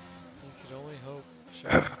 You could only hope.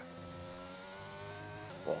 Sure.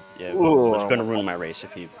 Well, yeah, it Ooh. was going to ruin my race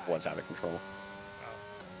if he was out of control.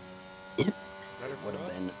 Better Would for have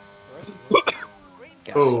us. been. The rest of us.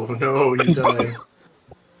 Guess. Oh no, he's dying.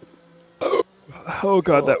 Oh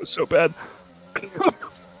god, that was so bad.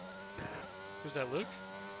 Who's that,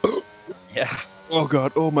 Luke? Yeah. Oh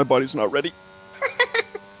god, oh my body's not ready.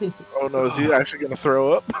 Oh no, is he actually gonna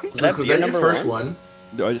throw up? Was that Was beer that your number first one? one?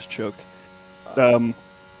 No, I just choked. I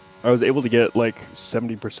was able to get like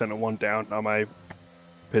 70% of one down on my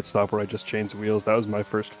pit stop where I just changed wheels. That was my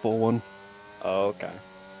first full one. Oh, okay.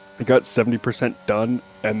 I got 70% done,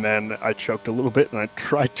 and then I choked a little bit, and I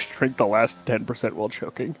tried to drink the last 10% while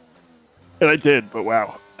choking. And I did, but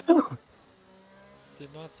wow.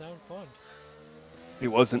 Did not sound fun. It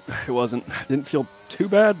wasn't. I didn't feel too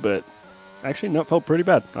bad, but actually, no, it felt pretty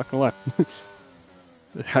bad. Not gonna lie.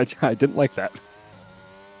 I didn't like that.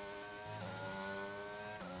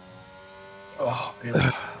 Oh,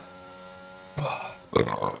 man.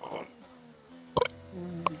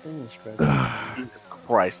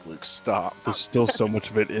 Christ, Luke, stop. There's still so much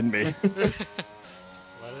of it in me. Let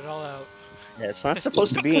it all out. Yeah, it's not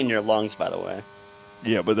supposed to be in your lungs, by the way.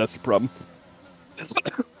 Yeah, but that's the problem.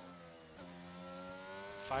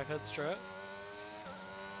 5-head strat.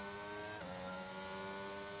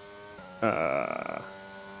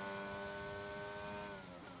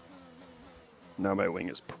 Now my wing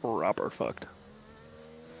is proper fucked.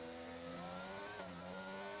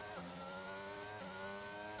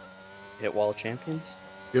 Hit wall of champions.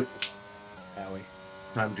 Yep. Howie. It's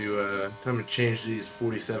time to change these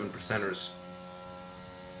 47%ers.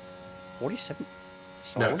 47.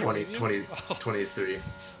 No, Solid. 20, Reviews? 20, Oh. 23.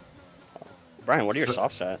 Brian, what are your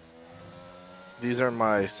softs at? These are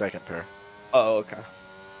my second pair. Oh, okay.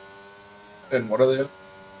 And what are they? Oh,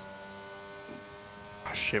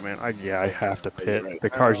 shit, man. I have to pit. right The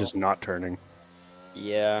car's now. just not turning.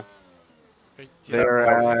 Yeah. Wait, do They're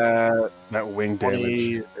at That wing 20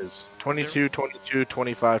 damage is 22, 22,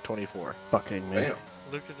 25, 24. fucking me. Damn.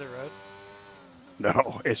 Luke, is it red?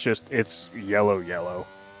 No, it's yellow,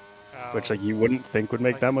 which Oh, like you wouldn't think would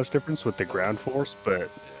make Like, that much difference with the ground noticeable. force, but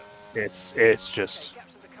yeah. it's just Okay,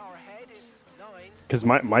 gaps in the car ahead. It's 9. because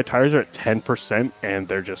my tires are at 10% and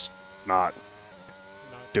they're just not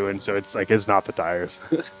Not doing so. It's like it's not the tires.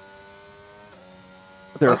 I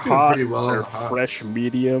They're was doing hot. pretty well on They're the hots. fresh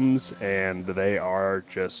mediums, and they are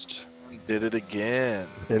just Did it again.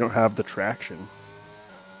 they don't have the traction.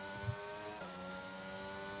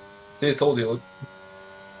 See, I told you. Look.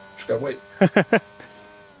 Just gotta wait. Oh, I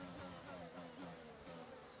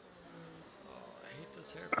hate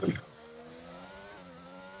this haircut.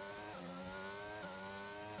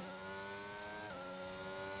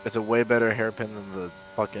 It's a way better hairpin than the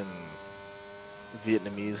fucking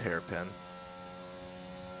Vietnamese hairpin.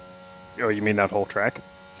 Oh, you mean that whole track?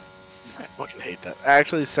 I fucking hate that.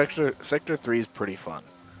 Actually, Sector 3 is pretty fun.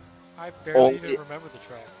 I barely Only- even remember the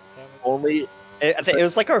track. Only I think it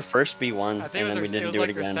was like our first B1, I think and then we it didn't was do like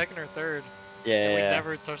it our again. second or third. Yeah, And we yeah.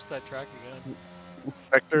 never touched that track again.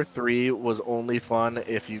 Sector 3 was only fun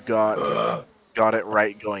if you got it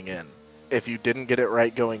right going in. If you didn't get it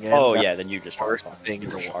right going in, Oh that yeah, then you just are worst fucking, thing in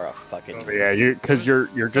the you are a fucking. Yeah, because It you're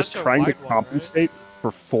was just such a trying to wide one, right? compensate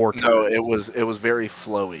for 4 turns. No, it was very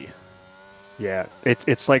flowy. Yeah,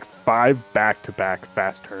 it's like 5 back-to-back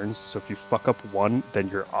fast turns. So if you fuck up one, then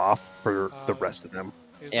you're off for the Oh, rest of them.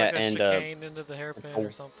 It was Yeah, like a and, chicane into the hairpin oh.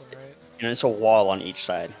 or something, right? And it's a wall on each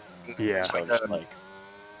side. Yeah. So just like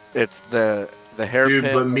It's the hairpin.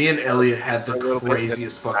 Dude, but me and Elliot had the a little bit in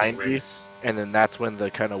craziest the fucking 90s. race. And then that's when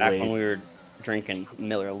the kind of back when wave. we were drinking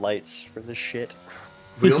Miller Lights for this shit.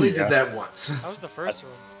 We only Yeah. did that once. That was the first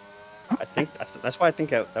one. I think that's why I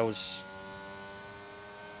think that was.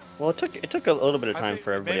 Well, it took a little bit of I time think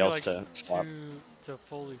for everybody maybe else like to swap. to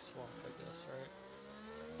fully swap, I guess, right?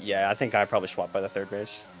 Yeah, I think I probably swapped by the third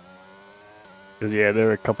race. Because, yeah, there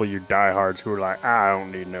are a couple of you diehards who are like, I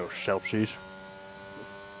don't need no shelf sheets.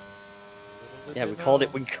 Little did Yeah, they we called know.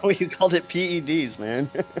 it. We called it PEDs, man.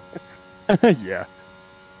 Yeah.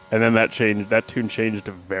 And then that tune changed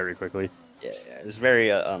very quickly. Yeah, it's very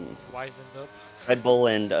Wisened up. Red Bull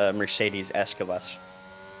and Mercedes-esque of us.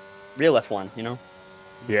 Real F1, you know?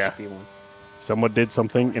 Yeah. Should be one. Someone did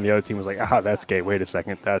something, and the other team was like, that's gay. Wait a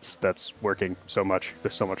second. That's working so much.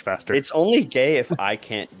 They're so much faster. It's only gay if I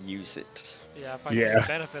can't use it. Yeah, if I Yeah. can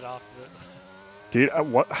benefit off of it. Dude,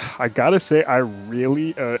 I gotta say, I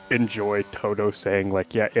really enjoy Toto saying,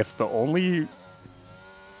 like, yeah, if the only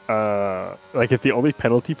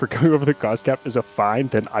penalty for going over the cost cap is a fine,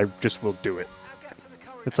 then I just will do it. Now gaps in the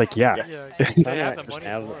car It's like, yeah. Yeah, Why they have not the just money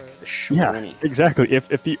have for it. the show Yeah, money? exactly.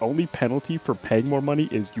 If the only penalty for paying more money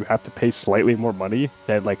is you have to pay slightly more money,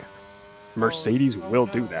 then like Mercedes Oh, will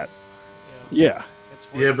no. do that. Yeah, Yeah. it's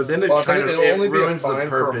Yeah, worth but then it. it Well, I kind think of it'll it only be a ruins the fine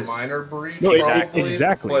for a purpose. minor breach. No, probably,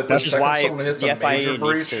 exactly. But That's the just second why someone hits the a major FIA needs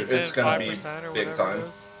breach, to- it's gonna be 5% or big whatever time. it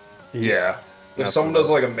is. Yeah. If someone does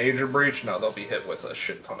like a major breach, no, they'll be hit with a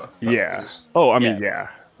shit ton of Yeah. penalties. Oh, I mean, yeah.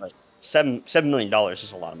 $7 million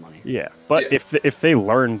is a lot of money. Yeah. But Yeah. if they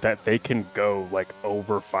learn that they can go like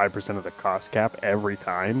over 5% of the cost cap every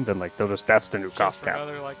time, then like that's the new Just cost for cap.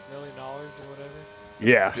 another like $1 million or whatever.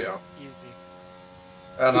 Yeah. Yeah. Easy.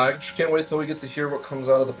 And I just can't wait till we get to hear what comes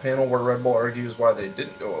out of the panel where Red Bull argues why they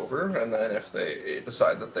didn't go over, and then if they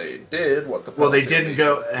decide that they did, what the Well, they penalty didn't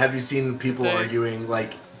will be. go. Have you seen people They- arguing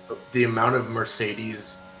like the amount of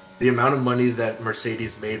the amount of money that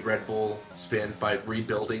Mercedes made Red Bull spend by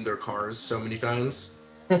rebuilding their cars so many times?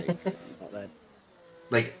 Like, that-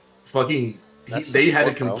 Like fucking, That's they the had to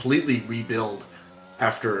sport, bro. completely rebuild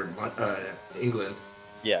after England,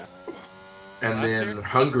 yeah. and Last then year?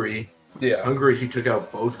 Hungary. Yeah. Hungary, he took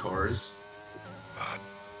out both cars.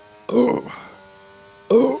 Oh.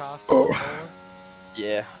 Oh. Toss Oh. it forward.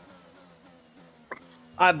 Yeah.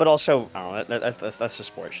 But also, I don't know, that's the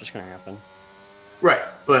sport. It's just gonna happen. Right,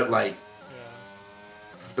 but like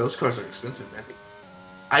Yeah. those cars are expensive, man.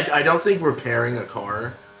 I don't think repairing a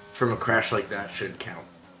car from a crash like that should count.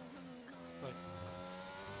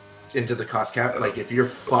 into the cost cap. Like if you're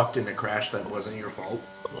fucked in a crash that wasn't your fault.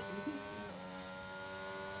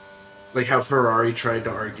 Like how Ferrari tried to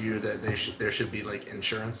argue that there should be like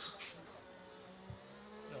insurance.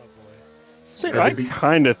 Oh boy. See, That'd I be-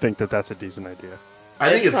 kind of think that that's a decent idea. I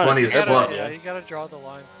think it's not- funny You as gotta, fuck. yeah, you gotta draw the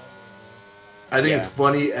line somewhere. I think Yeah. it's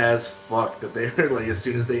funny as fuck that they were like, as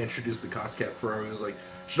soon as they introduced the cost cap, Ferrari was like,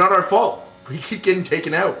 "It's not our fault. We keep getting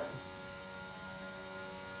taken out."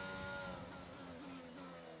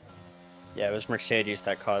 Yeah, it was Mercedes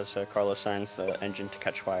that caused Carlos Sainz the engine to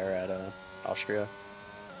catch fire at Austria.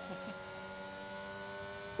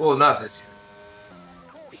 Well, not this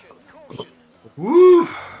Caution, caution. year. Woo!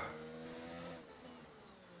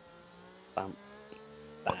 Bam,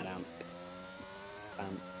 ba-dum,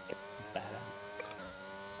 bam, ba-dum,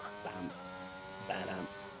 bam, ba-dum.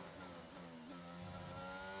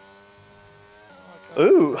 Okay.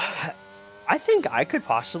 Ooh, I think I could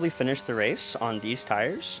possibly finish the race on these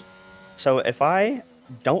tires. So if I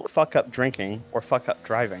don't fuck up drinking or fuck up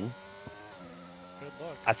driving, Good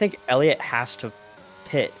luck. I think Elliot has to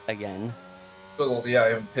pit again Well, yeah, I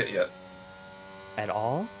haven't pit yet. at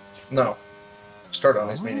all. No. Start on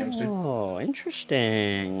these mediums, dude. Oh,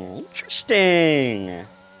 interesting. Interesting.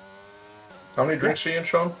 How many drinks are you in,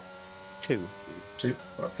 Sean? 2. 2?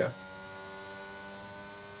 Okay.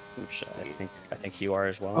 Which I think you are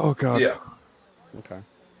as well. Oh god. Yeah. Okay.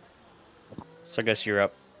 So I guess you're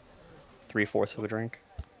up 3/4 of a drink.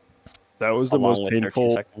 That was the along most with 13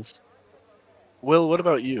 painful. seconds. Will, what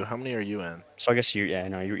about you? How many are you in? So I guess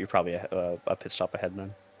you're probably a pit stop ahead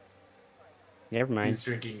then. Never mind. He's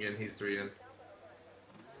drinking in. He's 3 in.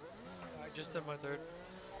 I just did my third.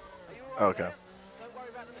 Okay. Don't worry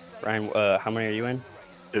about the mistake. Ryan, how many are you in?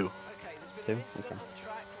 2. Okay, there's been an 2? incident Okay. on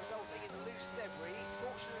track resulting in loose debris.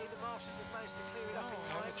 Fortunately, the marshals have managed to clear it up in Oh,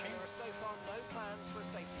 time, have a and there are chance. so far no plans for a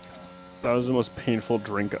safety car. That was the most painful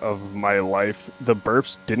drink of my life. The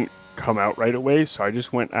burps didn't come out right away, so I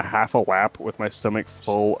just went a half a lap with my stomach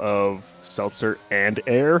full of seltzer and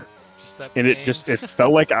air, Just that and it pain. just it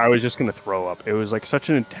felt like I was just gonna throw up. It was like such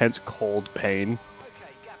an intense cold pain.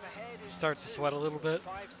 Okay, gap ahead You is start to sweat a little bit.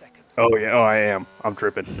 5 seconds. Oh yeah, I am. I'm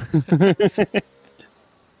dripping.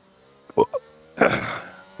 But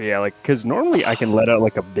yeah, like, because normally I can let out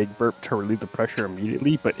like a big burp to relieve the pressure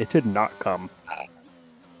immediately, but it did not come.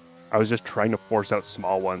 I was just trying to force out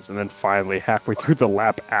small ones, and then finally, halfway through the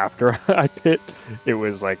lap after I pit, it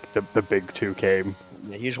was like the big 2 came.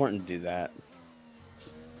 Yeah, he just wanted to do that.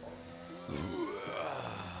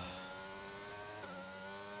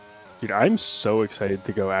 Dude, I'm so excited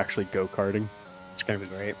to go actually go-karting. It's gonna be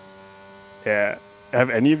great. Yeah. Have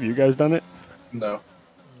any of you guys done it? No.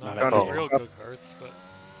 Not Not the at all. real go-karts, but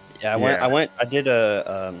Yeah, I did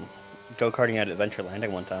a go karting at Adventure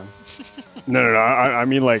Landing one time. No. I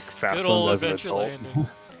mean like fast good old ones as an adventure adult. landing.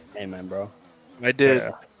 Amen, bro. I did.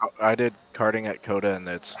 Yeah. I did karting at Coda, and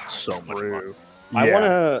it's so much fun. True. I Yeah.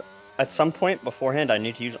 wanna at some point beforehand. I'm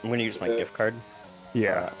gonna use my gift card.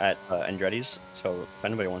 Yeah, At Andretti's. So if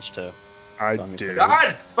anybody wants to, I tell me do. for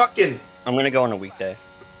God, fucking. I'm gonna go on a weekday.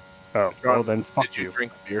 Oh, well then fuck Did you you.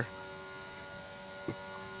 drink beer?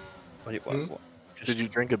 What, just, Did you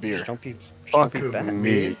drink a beer? Just don't be. Just Fuck don't be bad.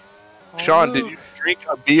 me. Sean, did you drink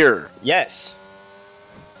a beer? Yes.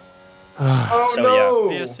 Oh So, no!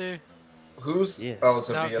 BSC. Who's? Yeah. Oh, it's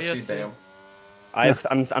a No, BSC. BSC.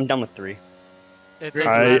 Damn. I'm done with 3. It Drink doesn't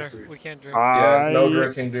I- matter. We can't drink. Yeah, no I-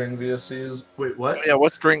 drinking during VSCs. Wait, what? Yeah,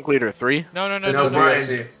 what's drink leader? 3? No, No, It's a Brian,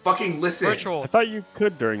 VSC. fucking listen. virtual. I thought you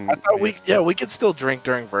could during. I thought we VSC. we could still drink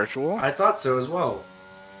during virtual. I thought so as well.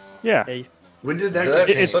 Yeah, Hey, When did that That's get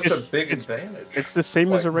It's- such a it's- big it's- advantage. it's the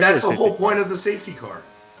same as a regular. That's the safety whole car. point of the safety car.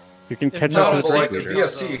 You can It's catch not up No, with but the like safety the car.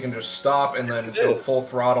 VSC, you can just stop and then go full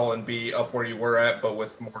throttle and be up where you were at, but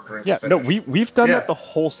with more drinks. Yeah, no, finished. we've done Yeah. that the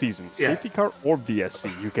whole season. Yeah. Safety car or VSC,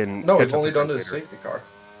 you can. No, catch we've up only with done the it as safety safety car.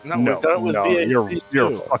 No, No, we've done it with no, VHC you're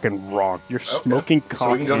too. fucking wrong. You're Okay. smoking So we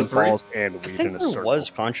coffee can go to and 3? balls and I weed think in a there circle. was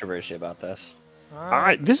controversy about this.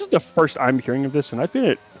 Alright. This is the first I'm hearing of this, and I've been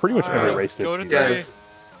at pretty much every Alright, race this go to season. Yeah, Three. it's,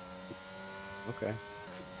 Okay.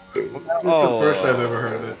 this is the first I've ever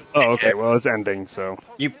heard of it. Oh, okay. Well, it's ending, so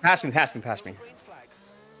You pass me. Green flags.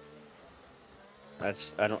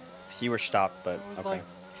 That's I don't. You were stopped, but It was okay. like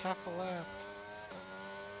half a lap.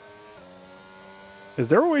 is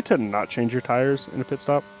there a way to not change your tires in a pit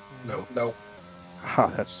stop? No. No. Ha,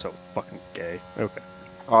 that's so fucking gay. Okay.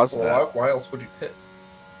 Pause Well, that. why else would you pit?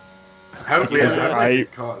 How did that I-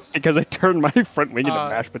 get caused? Because I turned my front wing into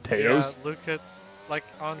mashed potatoes. Yeah, Luke had, like,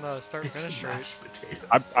 on the start and finish straight. Mashed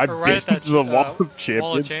potatoes. I've Or right at been that to the wall wall of of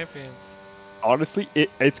champions. champions. Honestly,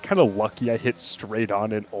 it's kind of lucky I hit straight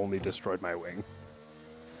on and only destroyed my wing.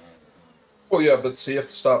 Well, yeah, but see, you have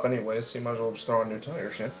to stop anyways, so you might as well just throw on new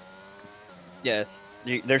tires, yeah?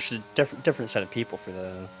 Yeah, there's a different set of people for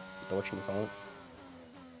the whatchamacallit.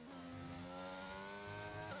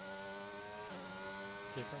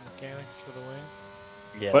 Different mechanics for the win.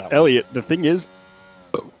 Yeah, But that one. Elliot, the thing is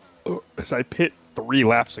I pit 3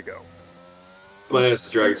 laps ago. My ass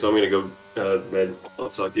is dragging, so I'm gonna go mid. I'll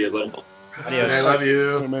talk to you guys later. Adios. I love Oh,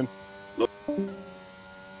 you. man.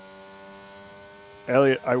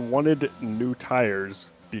 Elliot, I wanted new tires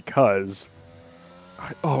because.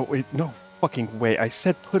 Oh wait, no fucking way! I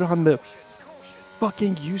said put on the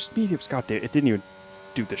fucking used mediums. God damn, it didn't even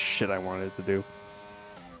do the shit I wanted it to do.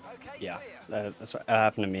 Yeah, that's what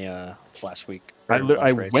happened to me last week. I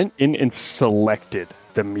last race. went in and selected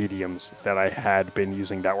the mediums that I had been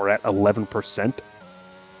using that were at 11%,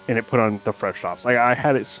 and it put on the fresh tops. I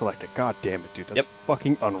had it selected. God damn it, dude! That's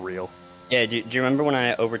fucking unreal. Yeah, do you remember when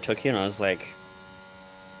I overtook you and I was like,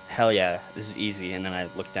 hell yeah, this is easy, and then I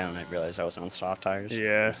looked down and I realized I was on soft tires.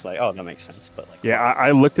 Yeah. It's like, oh, that makes sense, but like. Yeah,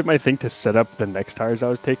 I looked at my thing to set up the next tires I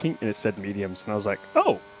was taking, and it said mediums, and I was like,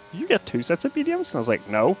 oh, you get 2 sets of mediums? And I was like,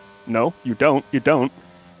 no, you don't.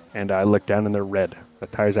 And I looked down and they're red. The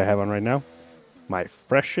tires I have on right now, my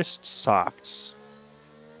freshest softs.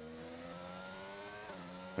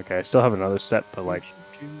 Okay, I still have another set, but like,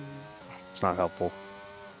 it's not helpful.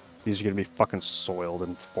 These are gonna be fucking soiled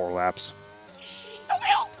in 4 laps.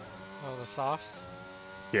 Oh, the softs?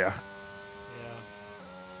 Yeah. Yeah.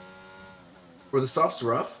 Were the softs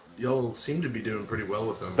rough? Y'all seem to be doing pretty well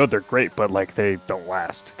with them. No, they're great, but like they don't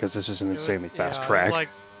last because this is an It was- insanely fast yeah, It track. was like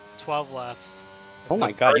 12 laps. Oh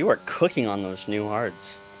my god, you are cooking on those new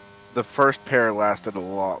hards. The first pair lasted a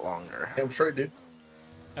lot longer. Damn straight, dude.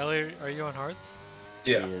 Ellie, are you on hards?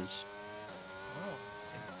 Yeah. He is.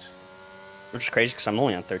 Oh. Which is crazy because I'm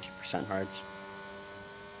only on 13% hards.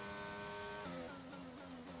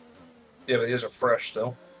 Yeah, but these are fresh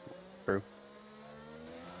still. True.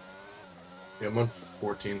 Yeah, I'm on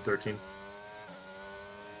 14, 13.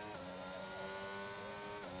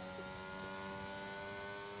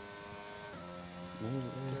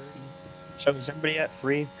 So is everybody at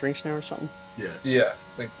 3 drinks now or something? Yeah. Yeah,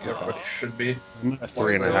 I think everybody should be. I'm at Well,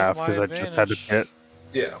 3.5 that was my because I just had to advantage. pit.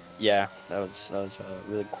 Yeah. Yeah, that was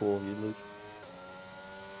really cool of you, Luke.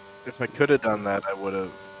 If I could have done that, I would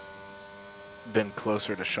have been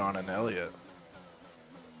closer to Sean and Elliot.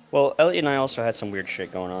 Well, Elliot and I also had some weird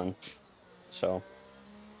shit going on, so.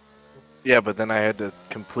 Yeah, but then I had to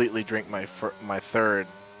completely drink my third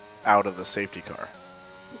out of the safety car.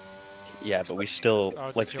 Yeah, but we still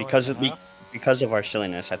Oh, like did you only because have? of our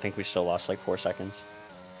silliness. I think we still lost like 4 seconds.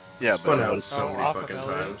 Yeah, Spun but out so Oh, many off of fucking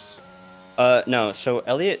Elliot? times. No. So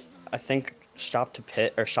Elliot, I think stopped to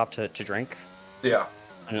pit or stopped to drink, Yeah.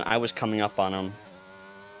 and I was coming up on him.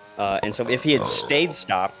 And so if he had stayed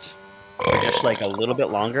stopped for just like a little bit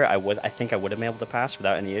longer, I think I would have been able to pass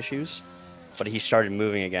without any issues. But he started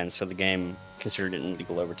moving again, so the game considered it an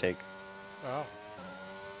illegal overtake. Oh.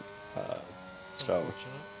 That's So-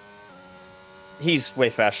 unfortunate. He's way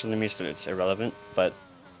faster than me, so it's irrelevant. But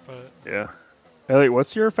But Yeah. Elliot,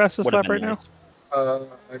 what's your fastest would have lap right been now? nice.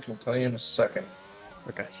 I can tell you in a second.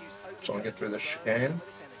 Okay. So I'll get through this chicane.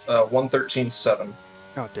 113.7.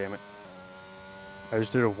 God damn it. I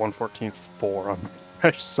just did a 114.4 on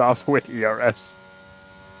fresh softs with ERS.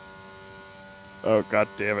 Oh god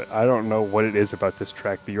damn it. I don't know what it is about this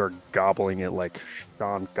track, but you are gobbling it like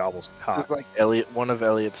Sean gobbles this cock. is like one of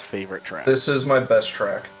Elliot's favorite tracks. This is my best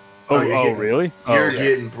track. Oh, you're getting- really? You're Oh,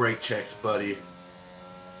 getting brake checked, buddy.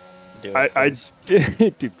 Do it, I please.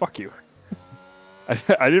 dude, fuck you.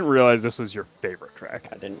 I didn't realize this was your favorite track.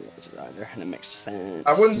 I didn't realize it either, and it makes sense.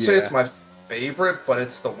 I wouldn't say Yeah. it's my favorite, but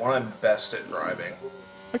it's the one I'm best at driving.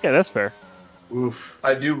 Okay, that's fair. Oof.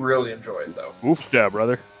 I do really enjoy it though. Oof, yeah,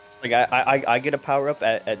 brother. Like I get a power up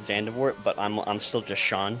at Zandvoort, but I'm still just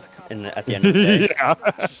Sean at the end of the day. Yeah.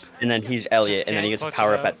 And then he's Elliot, and then he gets a can't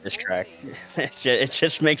power punch up it at this track. it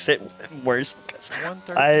just makes it worse because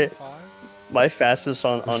 113.5? my fastest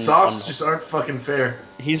on Softs just aren't fucking fair.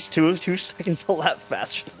 he's two seconds a lap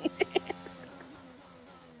faster than me.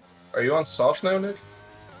 Are you on softs now, Nick?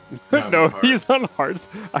 No, No, I'm on he's hards. on hards.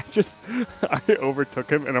 I overtook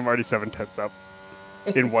him and I'm already 7/10 up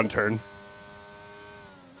in one turn.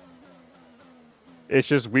 It's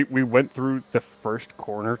just we went through the first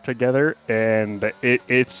corner together and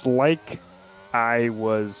it's like I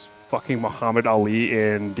was fucking Muhammad Ali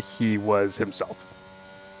and he was himself.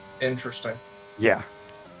 Interesting. Yeah.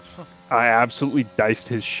 I absolutely diced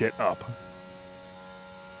his shit up.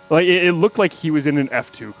 Like it looked like he was in an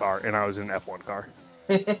F2 car and I was in an F1 car.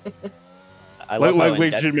 I love how Like in-depth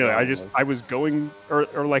legitimately, Ron was. I was going or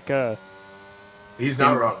like He's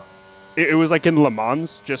not In- wrong. It was like in Le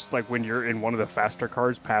Mans, just like when you're in one of the faster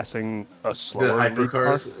cars passing a The slower lead car.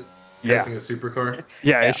 hypercars Yeah. passing a supercar.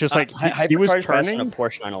 Yeah, it's just like he was hypercars passing a turning.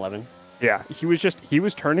 Porsche 911. Yeah, he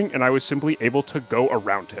was turning, and I was simply able to go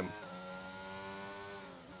around him.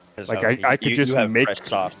 Like I could just you have make fresh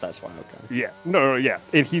softs, that's why. Okay. Yeah, no, yeah,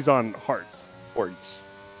 and he's on hards. Words.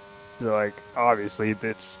 So like obviously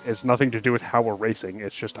it's nothing to do with how we're racing.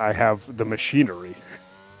 It's just I have the machinery.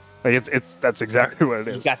 Like that's exactly what it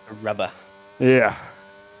is. You got the rubber. Yeah.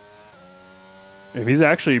 And he's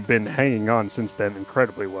actually been hanging on since then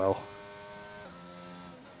incredibly well.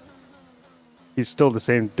 He's still the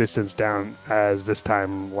same distance down as this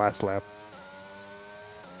time last lap,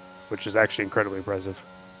 which is actually incredibly impressive.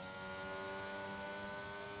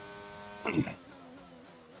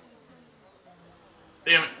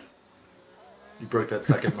 Damn it! You broke that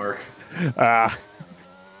second mark.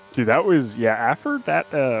 Dude, that was, yeah, after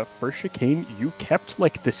that first chicane, you kept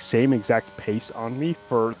like the same exact pace on me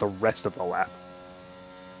for the rest of the lap.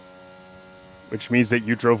 Which means that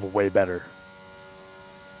you drove way better.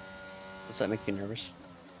 Does that make you nervous?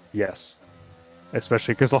 Yes.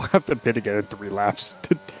 Especially because I'll have to pit again in 3 laps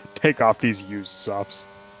to take off these used softs.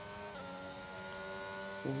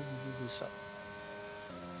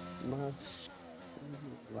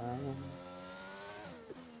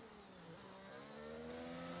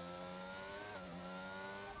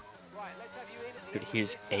 Dude,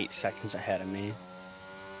 he's 8 seconds ahead of me.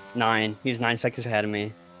 9. He's 9 seconds ahead of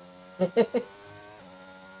me.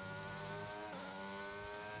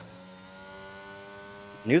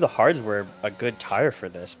 Knew the hards were a good tire for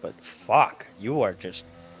this, but fuck, you are just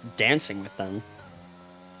dancing with them.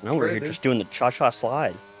 No, we're here just doing the cha-cha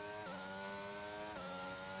slide.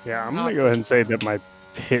 Yeah, I'm gonna go ahead and say that my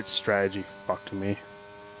pit strategy fucked me.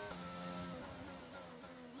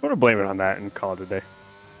 I'm gonna blame it on that and call it a day.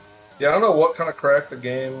 Yeah, I don't know what kind of crack the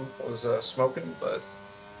game was smoking, but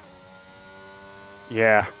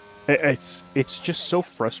Yeah, it's just so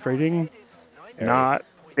frustrating.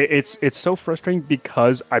 It's so frustrating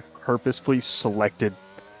because I purposefully selected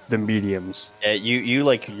the mediums. Yeah, you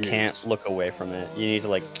like can't look away from it. You need to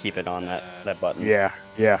like keep it on that button. Yeah,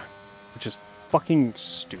 which is fucking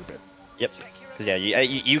stupid. Yep. Because yeah,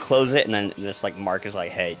 you close it and then this like mark is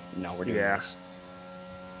like, hey, no, we're doing this.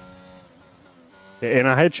 And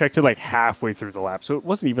I had checked it like halfway through the lap, so it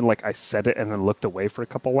wasn't even like I set it and then looked away for a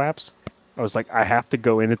couple laps. I was like, I have to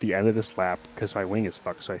go in at the end of this lap because my wing is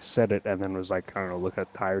fucked. So I set it and then was like, I don't know, look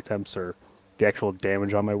at tire temps or the actual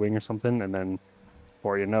damage on my wing or something. And then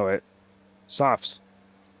before you know it, softs.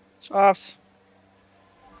 Softs.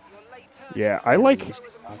 Yeah, I like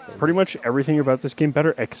pretty much everything about this game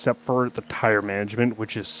better except for the tire management,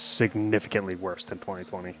 which is significantly worse than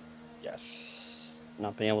 2020. Yes.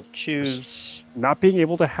 Not being able to choose. Not being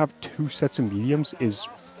able to have 2 sets of mediums is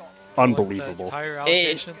unbelievable. Like tire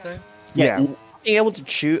allocation thing? Yeah. Being able to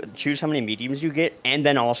choose how many mediums you get, and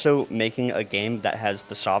then also making a game that has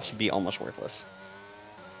the softs be almost worthless.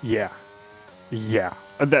 Yeah.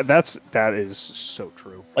 That is so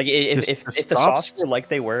true. Like if the softs were like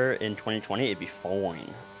they were in 2020, it'd be fine.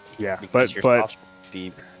 Yeah, because your softs would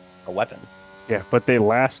be a weapon. Yeah, but they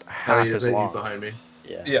last half as You long. behind me.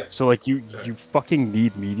 Yeah. So like you fucking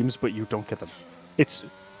need mediums, but you don't get them. It's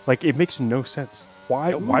like it makes no sense.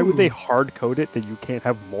 Why would they hard code it that you can't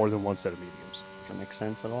have more than 1 set of mediums? Doesn't make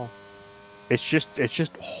sense at all. It's just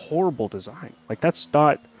horrible design. Like that's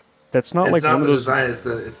not It's like not one the of those. design.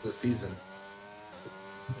 It's the season.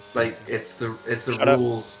 Like it's the Shut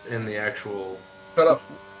rules in the actual. shut up.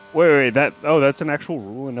 Wait, that's an actual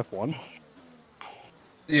rule in F1.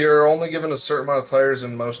 You're only given a certain amount of tires,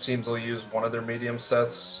 and most teams will use one of their medium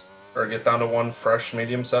sets or get down to 1 fresh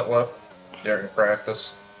medium set left during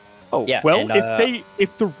practice. Oh, Yeah, well, and,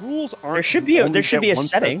 if the rules aren't, There should be only a get 1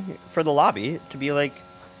 set- setting for the lobby to be like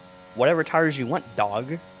whatever tires you want,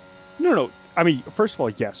 dog. No. I mean, first of all,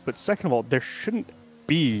 yes, but second of all, there shouldn't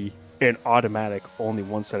be an automatic only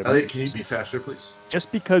 1 set of mediums. Can you be faster, please? Just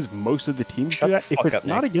because most of the teams Shut do the that, if fuck it's up,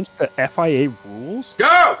 not Nick. against the FIA rules,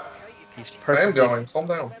 Go! He's I am perfectly. going. Calm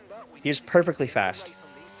down. He's perfectly fast.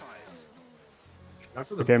 Not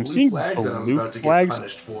for the Okay, I'm blue seeing flag that I'm blue about to flags. get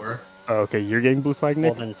punished for. oh, okay, you're getting blue flag,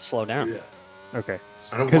 Nick. Well, then slow down. Yeah. Okay,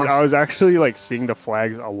 I don't because want I was actually like seeing the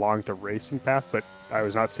flags along the racing path, but I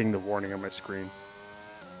was not seeing the warning on my screen.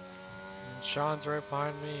 And Sean's right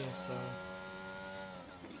behind me, so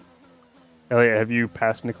Elliot, have you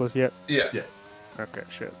passed Nicholas yet? Yeah. Okay,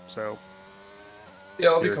 shit. So, Yeah,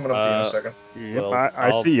 I'll be Here. coming up to you in a second. yep, Well, I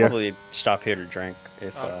I'll see you. probably stop here to drink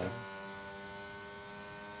okay.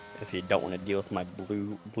 if you don't want to deal with my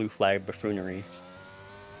blue flag buffoonery.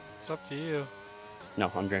 It's up to you.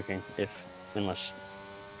 No, I'm drinking. Unless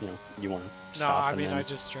you want to No, stop. I and mean then I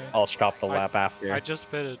just drank. I'll stop the lap after. I just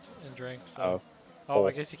pitted and drank. So. Oh. Oh, I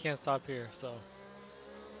Oh. guess you can't stop here. So.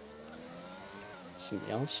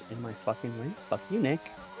 Somebody else in my fucking way. Fuck you, Nick.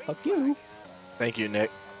 Fuck you. Thank you,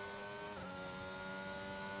 Nick.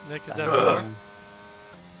 Nick, is that four?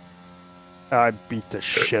 I beat the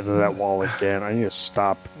shit out of that wall again. I need to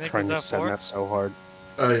stop Nick, trying is to that send 4? that so hard.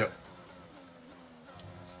 Oh yeah.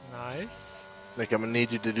 Nice. Nick, I'm gonna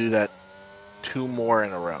need you to do that 2 more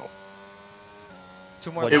in a row.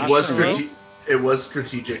 2 more. It laps was in a row? it was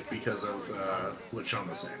strategic because of what Sean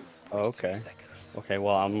was saying. Oh, okay. Okay,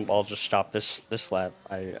 well, I'll just stop this lap.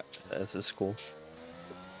 This is cool.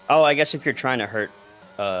 Oh, I guess if you're trying to hurt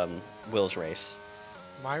Will's race,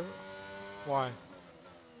 Why?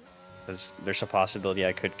 because there's a possibility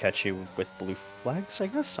I could catch you with blue flags. I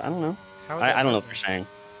guess I don't know. How would that I don't know hurt what you're saying.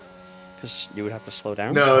 Because you would have to slow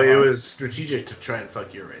down. No, it was strategic to try and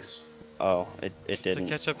fuck your race. Oh, it To didn't.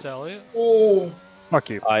 catch up to Elliot? Oh, Fuck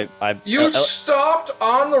you. you stopped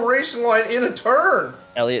on the racing line in a turn.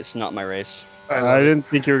 Elliot's not my race. I didn't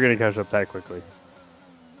think you were going to catch up that quickly.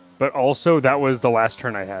 But also, that was the last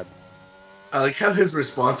turn I had. I like how his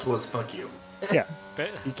response was "fuck you." Yeah.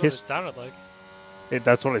 That's what it kissed- sounded like.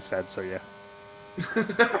 That's what I said, so yeah.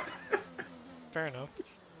 Fair enough.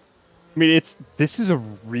 I mean, this is a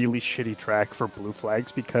really shitty track for blue flags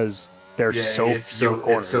because there's so few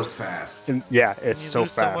corners. It's so fast. And yeah, it's And you so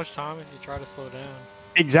lose fast. so much time if you try to slow down.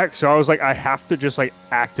 Exactly. So I was like, I have to just like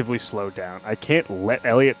actively slow down. I can't let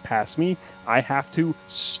Elliot pass me. I have to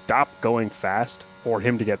stop going fast for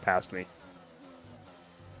him to get past me.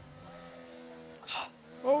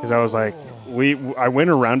 Because I was like, I went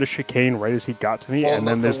around a chicane right as he got to me, Well, and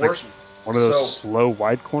then there's like one of those slow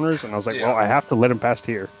wide corners, and I was like, well, I have to let him past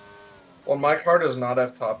here. Well, my car does not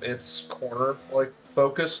have top. It's corner like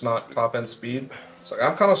focus, not top end speed. So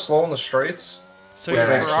I'm kind of slow in the straights. So which you're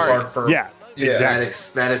makes it Ferrari. hard for Yeah, That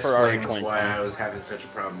exactly. explains why I was having such a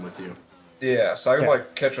problem with you. Yeah, so I can Yeah.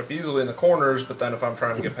 like catch up easily in the corners, but then if I'm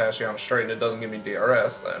trying to get past you on a straight and it doesn't give me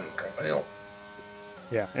DRS, then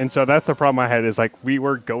Yeah, and so that's the problem I had is like we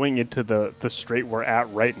were going into the straight we're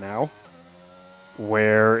at right now,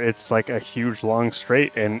 where it's like a huge long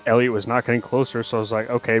straight, and Elliot was not getting closer, so I was like,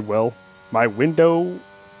 okay, well, my window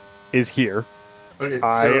is here. Okay,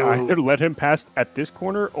 I so could let him pass at this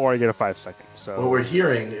corner, or I get a 5 second. So what we're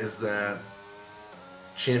hearing is that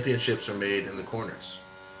championships are made in the corners.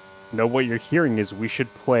 no, what you're hearing is we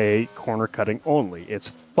should play corner cutting only.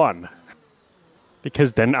 It's fun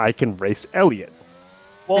because then I can race Elliot.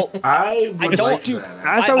 Well, I would don't like do- that.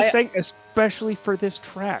 As I was I- saying, especially for this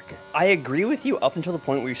track. I agree with you up until the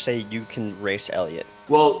point where you say you can race Elliot.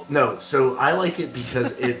 Well, no. So I like it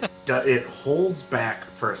because it holds back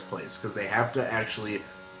first place because they have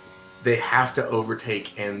to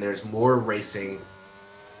overtake, and there's more racing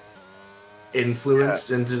introduced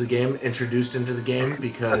into the game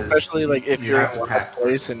because Especially like if you you're have in to pass last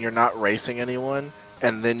place and you're not racing anyone,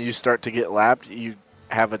 and then you start to get lapped, you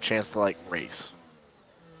have a chance to like race.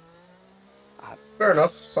 fair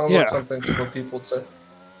enough. Sounds Yeah. like something some people would say.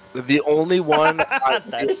 The only one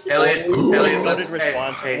That's Elliot, goated let's-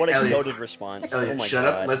 response. hey, What a Elliot. goated response. Elliot, oh my shut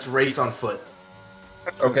god. up. Let's race on foot.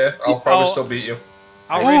 Okay, I'll probably Oh. still beat you.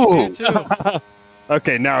 I'll race you too.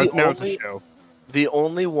 Okay, now The it's only- a show. the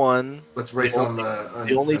only one Let's race The on the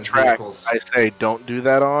the only on track vehicles. I say don't do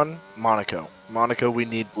that on Monaco. Monaco, we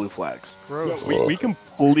need blue flags. Gross. We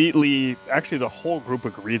completely, actually, the whole group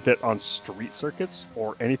agreed that on street circuits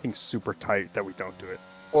or anything super tight that we don't do it.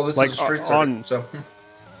 Well, this Like, is a street on- circuit, so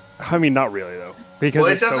I mean, not really though, because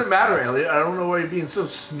Well, it it's so doesn't matter, fast. Elliot. I don't know why you're being so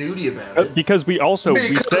snooty about it. Because we also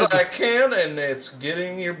because said I can, and it's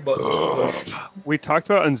getting your buttons pushed. we talked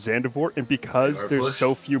about on Zandvoort, and because They are there's pushed.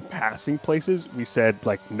 so few passing places, we said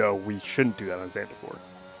like, no, we shouldn't do that on Zandvoort.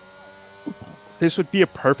 This would be a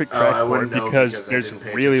perfect Oh, track I for it wouldn't know because because I there's didn't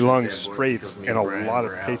pay really attention to long Zandvoort straights because me and and a Brian lot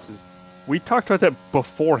were of out. paces. We talked about that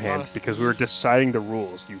beforehand Lot of because we were speed. deciding the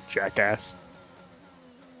rules. You jackass.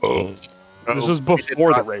 Oh, This was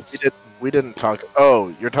before the race. We didn't talk.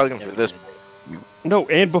 Oh, you're talking for this. No,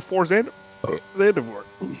 and before Zandvoort.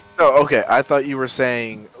 Oh, okay. I thought you were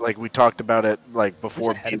saying like we talked about it like Who's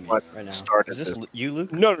before ahead of me P1 right now? started. Is this this. you,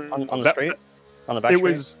 Luke? No, On the that- straight? On the back It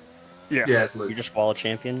straight? was, yeah. Yeah, it's Luke. You're just wall of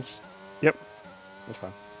champions? Yep. That's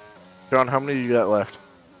fine. John, how many you got left?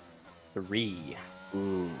 3.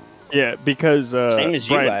 Ooh, Yeah, because Same as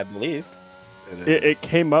you, Brian, I believe. it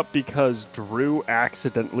came up because Drew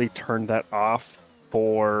accidentally turned that off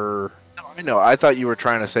for. I know. I thought you were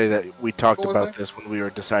trying to say that we talked What was about that? this when we were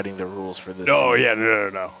deciding the rules for this. No, season. yeah,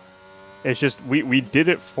 no. It's just we did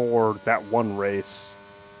it for that one race.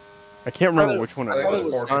 I can't remember which one I it think it was.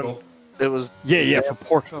 was Portugal. It was. Yeah, for The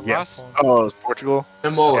Portugal. last Yes. one. Oh, it was Portugal.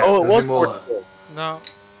 Imola. Oh, it was Imola. Portugal. No,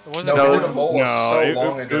 it wasn't. No, No, we it did was- Imola so it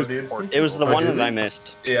long was ago, dude. Portugal. It was the Oh, one did that I it?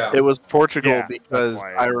 missed. Yeah. It was Portugal Yeah, because that's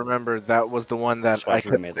why I remember that was the one that That's why I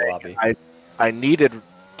Drew could made the lobby. I needed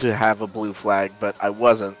to have a blue flag, but I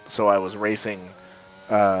wasn't, so I was racing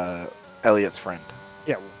Elliot's friend.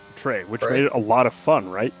 Yeah, Trey, which Trey? made it a lot of fun,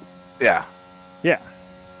 right? Yeah. Yeah.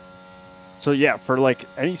 So yeah, for like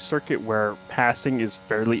any circuit where passing is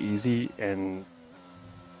fairly easy and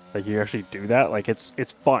like you actually do that, like it's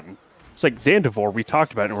fun. It's like Zandvoort, we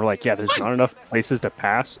talked about it and we're like, yeah, there's not enough places to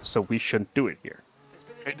pass, so we shouldn't do it here.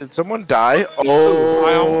 Hey, did someone die?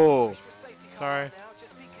 Oh. Sorry.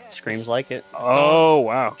 Screams like it. Oh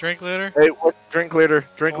wow. Drink leader. Hey, what's drink leader?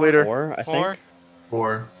 Drink leader. 4, I Four. think.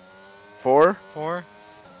 4. 4. 4.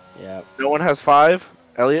 Yeah. No one has 5.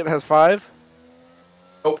 Elliot has 5.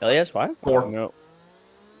 Elias, what? 4. No.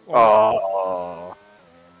 Oh.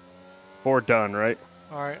 4 done, right?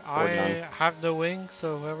 All right. Four I done. have no wing,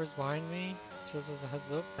 so whoever's behind me, just as a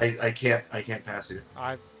heads up. I can't pass you.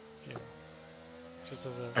 Yeah, just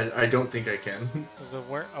as a I don't think I can. as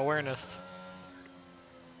awareness.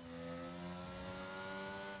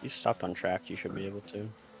 You stopped on track. You should be able to.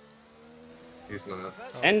 He's not.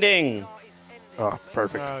 Ending. Oh,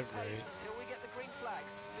 perfect. Oh great.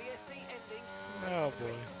 Oh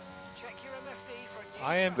boy.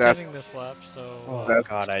 I am That's- getting this lap, so Oh That's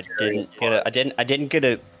God, I scary didn't as get fuck. a. I didn't get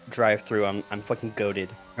a drive through. I'm fucking goaded.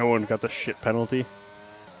 No one got the shit penalty.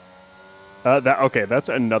 That's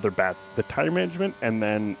another bad. The tire management and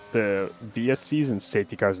then the VSCs and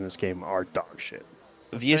safety cars in this game are dog shit.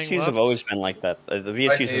 VSCs have left? always been like that. The I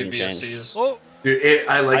VSCs hate hasn't changed. VSCs. oh, Dude,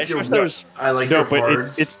 I I like just your wish there was- I like No, your but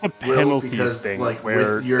hards. it's the Will, penalties because, thing like,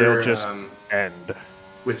 where with your they'll just end.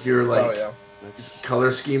 with your like Oh yeah. That's- color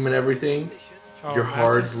scheme and everything, oh, your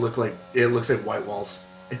hards matches? look like white walls.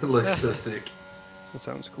 It looks so sick. That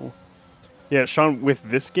sounds cool. Yeah, Sean, with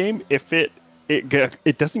this game, if it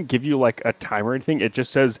doesn't give you like a time or anything, it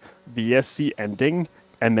just says VSC ending,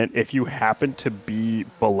 and then if you happen to be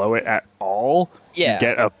below it at all, Yeah. you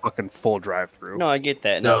get a fucking full drive-through. No, I get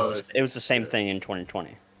that. No, No, it was the same thing in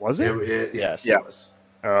 2020. Was it? Yes. It was.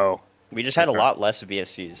 Oh, We just had a Okay. lot less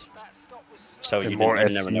VSCs, so and you more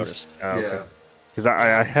never SCs? noticed. Oh, Yeah. okay. Because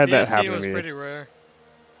I had that VSC happen was to me pretty rare.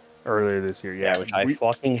 earlier this year. Yeah, Yeah, which I we-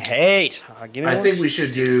 fucking hate. Give me I more think we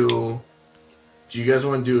should do. Do you guys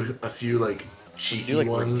want to do a few like cheeky like,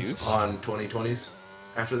 ones reduce? on 2020s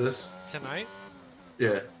after this? Tonight?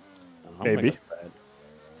 Yeah. Oh, Maybe. my God.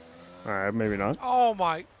 all right, maybe not. Oh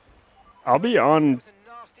my! I'll be on.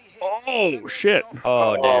 Oh shit!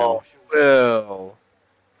 Oh damn, Well.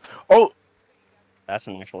 Oh, that's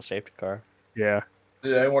an actual safety car. Yeah,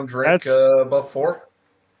 Did anyone drink That's- above 4?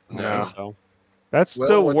 No. So that's Will,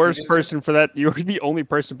 the what'd you worst get to? person for that. You're the only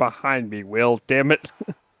person behind me. Will, damn it!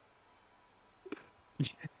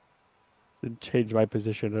 Didn't change my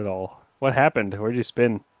position at all. What happened? Where'd you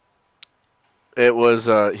spin? it was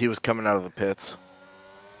he was coming out of the pits.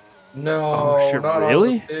 No, Oh, shit, not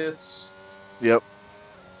really? on the pits. Yep.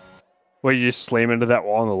 Wait, you just slam into that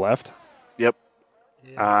wall on the left? Yep.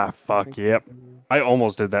 Yeah. Ah, fuck, yep. I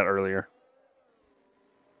almost did that earlier.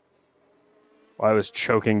 While I was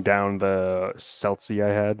choking down the Celsi I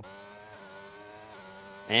had.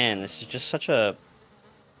 man, this is just such a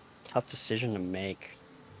tough decision to make.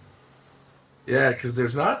 Yeah, because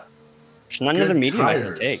there's not There's not good another medium I can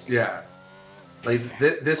tires. take. Yeah. Like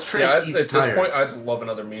this track Yeah, at eats this tires. point, I'd love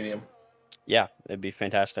another medium. Yeah, it'd be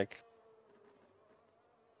fantastic.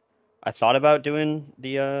 I thought about doing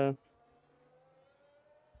the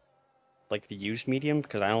like the used medium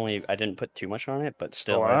because I didn't put too much on it, but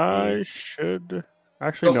still, Oh, I'd I should.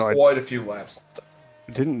 Actually, Still no, quite a few laps.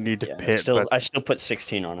 I didn't need be, to yeah, pit. still, But I still put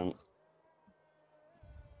 16 on it.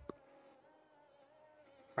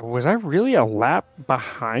 was I really a lap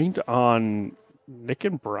behind on Nick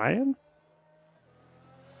and Brian?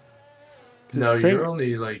 'Cause No, it's saying- you're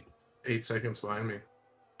only like 8 seconds behind me.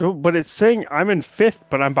 No, but it's saying I'm in 5th,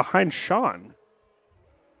 but I'm behind Sean.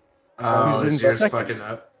 Oh, He's in you're second. fucking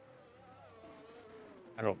up.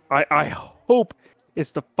 I hope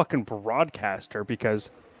it's the fucking broadcaster because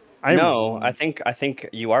No, I think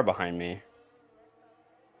you are behind me.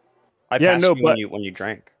 I Yeah, passed no, you but- when you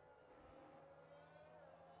drank.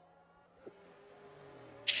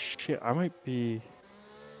 shit. I might be.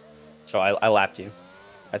 So I lapped you,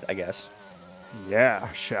 I guess.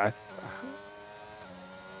 Yeah, shit.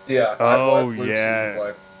 Yeah. Oh, I'd like yeah.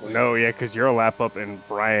 Lucy, like, No, yeah, because you're a lap up and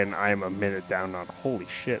Brian, I am a minute down on. Holy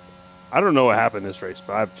shit. I don't know what happened this race,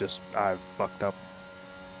 but I've fucked up.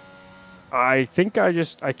 I think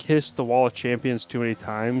I kissed the wall of champions too many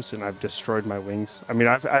times, and I've destroyed my wings. I mean,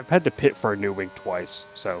 I've had to pit for a new wing twice,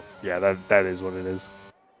 so yeah, that is what it is.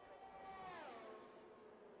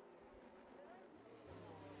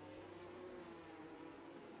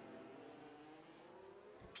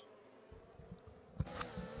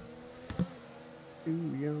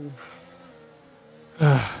 Too young.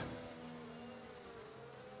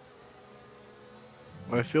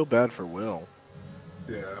 I feel bad for Will.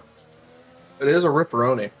 Yeah. It is a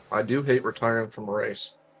ripperoni. I do hate retiring from a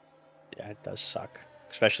race. Yeah, it does suck,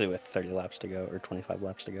 especially with 30 laps to go or 25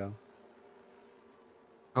 laps to go.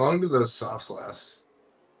 How long do those softs last?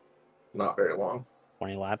 Not very long.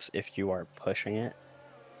 20 laps if you are pushing it.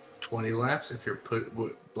 20 laps if you're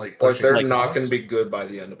Like pushing they're the not softs? going to be good by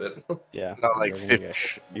the end of it. Yeah, Not like you're gonna be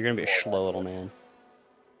 50. you're gonna be a slow little man.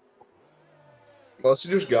 Unless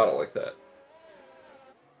you just got it like that.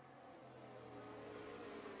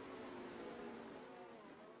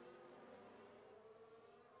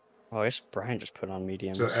 Oh, I guess Brian just put on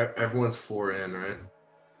mediums. So everyone's 4 in, right?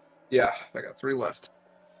 Yeah, I got 3 left.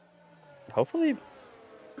 Hopefully,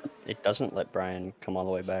 it doesn't let Brian come all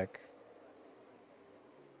the way back.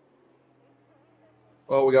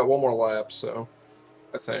 Well, we got 1 more lap, so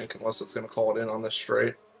I think, unless it's going to call it in on this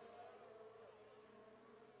straight.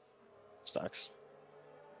 Sucks.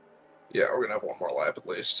 Yeah, we're going to have 1 more lap at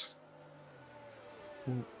least.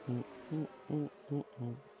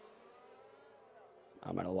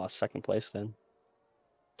 I might have lost second place then.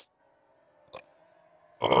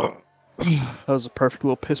 That was a perfect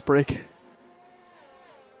little piss break.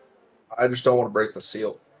 I just don't want to break the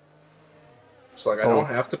seal. It's like I don't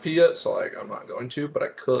have to pee it, so like I'm not going to, but I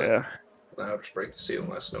could. Yeah. Then I'll just break the seal,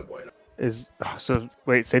 and that's no bueno. So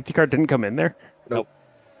wait, safety car didn't come in there? Nope.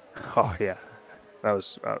 Oh yeah, that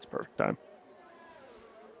was perfect time.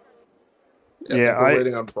 Yeah, I think we're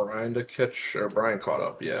waiting on Brian to catch, or Brian caught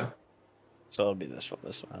up. Yeah. So it'll be this one.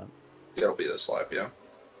 Yeah, it'll be this lap. Yeah.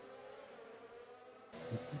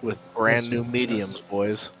 With brand new mediums,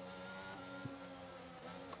 boys.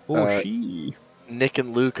 Oh, Nick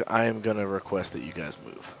and Luke, I am gonna request that you guys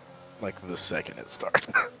move, like the second it starts.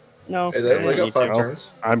 No, Hey, they got 5 turns.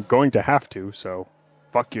 I'm going to have to, so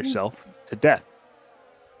fuck yourself to death,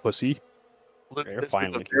 pussy. Luke, You're this fine,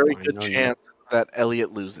 is a Luke, you're very fine. good No, you're chance that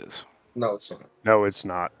Elliot loses. No, it's not. No, it's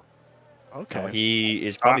not. Okay. No, he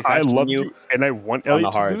is probably I faster love than you you, and I want on the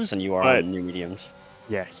Elliot to hards lose, than you are but on new mediums.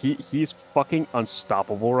 yeah, he's fucking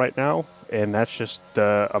unstoppable right now, and that's just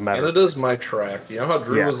a matter. Canada's my track. You know how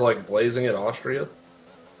Drew Yeah. was like blazing at Austria,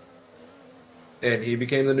 and he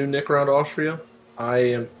became the new Nick around Austria. I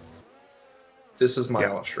am. This is my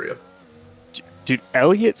Austria. Dude,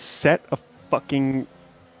 Elliot set a fucking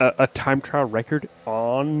a time trial record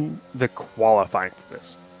on the qualifying for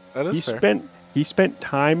this. That is fair. He spent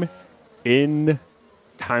time in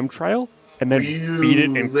time trial and then beat it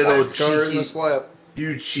in little Fifth car in cheeky, this lap.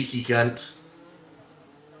 you cheeky cunt.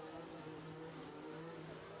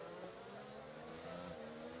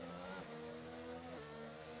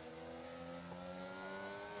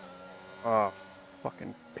 Oh,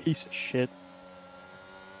 fucking piece of shit.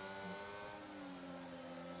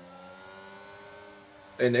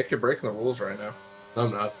 Hey Nick, you're breaking the rules right now. No,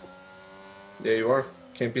 I'm not. Yeah, you are.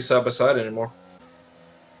 Can't be side by side anymore.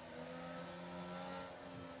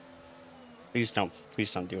 Please don't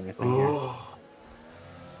do anything here. Oh,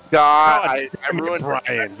 God, I damn it, ruined Brian,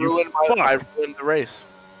 I you ruined the race.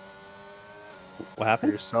 What For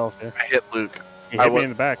happened? yourself, yeah. I hit Luke. He I hit me wa- in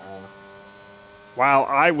the back. While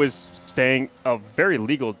I was staying a very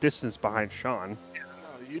legal distance behind Sean. No,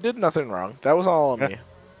 you did nothing wrong. That was all on me.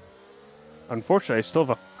 Unfortunately, I still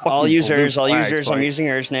have a I'll fucking use blue yours. I'll use flag, yours. so I'm using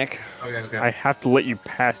yours, Nick. okay. I have to let you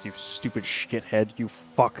pass, you stupid shithead. You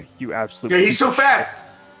fuck. You absolute. Yeah, he's piece so of shit. fast.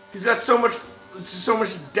 He's got so much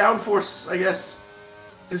downforce. I guess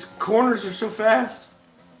his corners are so fast.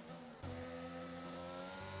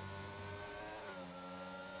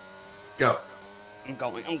 Go. I'm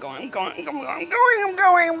going.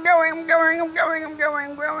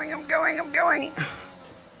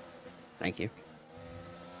 Thank you.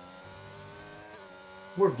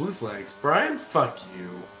 More blue flags, Brian. Fuck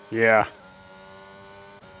you. Yeah.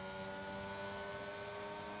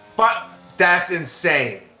 But that's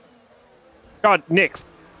insane. God, Nick.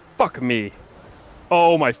 Fuck me.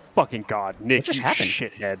 Oh my fucking god, Nick. just you happened?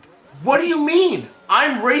 shithead. What do you mean?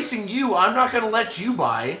 I'm racing you. I'm not gonna let you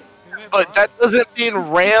by. But that doesn't mean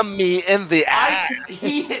ram me in the ass.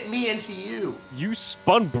 He hit me into you. You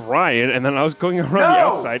spun Brian, and then I was going around the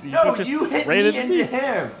No, outside. And no, just you hit ran me into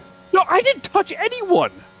him. No, I didn't touch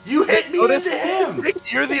anyone. You hit me Notice- into him. Nick,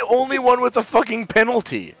 you're the only one with the fucking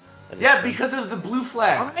penalty. Yeah, because of the blue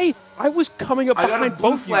flags. I was coming up I got a behind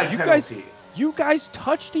blue both you. flag penalty. You guys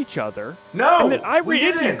touched each other. No, and then I we ran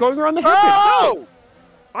into you didn't. going around the hairpin. No!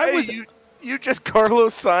 I was. You just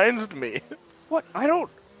Carlos Sainz'd me. What? I don't.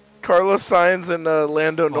 Carlos Sainz and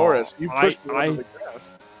Lando Norris. You pushed me into the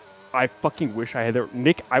grass. I fucking wish I had that.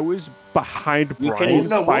 Nick, I was behind You Brian.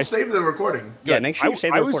 No, we'll save the recording. Yeah, make sure you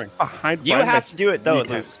save the I recording. was behind You Brian have by to do it though,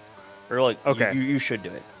 3 Luke. times. Or like, Okay. you should do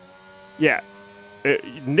it. Yeah.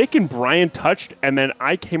 Nick and Brian touched, and then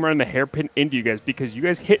I came around the hairpin into you guys because you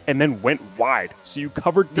guys hit and then went wide. So you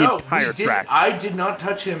covered the entire track. I did not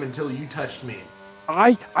touch him until you touched me.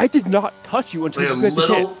 I did not touch you until you guys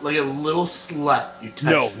hit. Like a little slut. You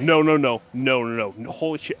touched me. No.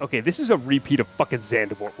 Holy shit. Okay, this is a repeat of fucking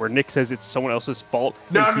Zandvoort where Nick says it's someone else's fault.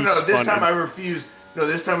 No. This time I refuse. No,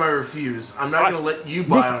 this time I refuse. I'm not going to let you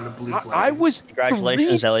buy on a blue flag. I was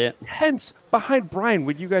Congratulations, Elliot. Hence behind Brian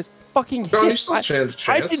when you guys fucking No, hit. you still chance.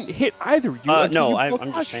 I didn't hit either of you. No, you I'm both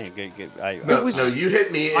just touched. saying. Good. No, you hit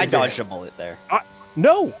me. I dodged a bullet there.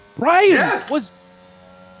 No, Brian Yes! was.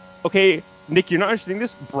 Okay, Nick, you're not understanding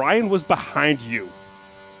this. Brian was behind you.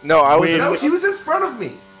 No, I was. No, he was in front of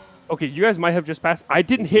me. Okay, you guys might have just passed. I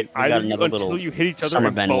didn't hit We got either of you another until little you hit each other. summer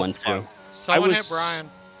and bend both one, spun. too. Someone was- hit Brian.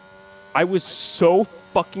 I was so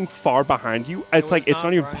fucking far behind you. It's was like it's not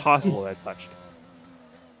not even Brian's possible that I touched.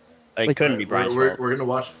 It Like, couldn't be Brian's We're fault. going to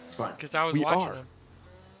watch it. It's fine. Because I was We watching are. him.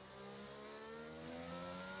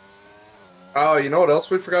 Oh, you know what else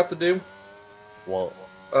we forgot to do? Well,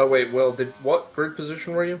 Wait, Will, what grid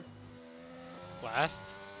position were you? Last.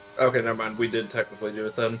 Okay, never mind. We did technically do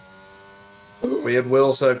it then. We had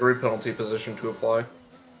Will's grid penalty position to apply.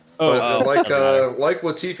 Oh, But okay. like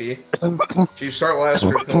Latifi, if you start last,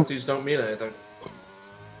 grid penalties don't mean anything.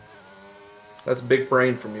 That's big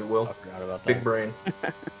brain from you, I Will. forgot about that. Big brain.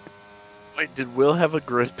 Wait, did Will have a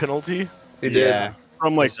grid penalty? He Yeah.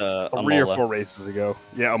 from like It's, a 3 or mola. 4 races ago.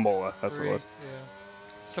 Yeah, a mola. That's what Three, it was. Yeah.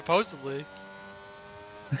 Supposedly.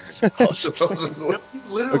 did. Supposedly.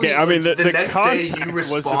 Literally, Okay, I mean the next day contact you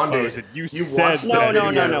was responded. supposed. You You said watched that.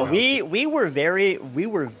 No. video. We were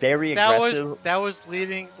very aggressive. That was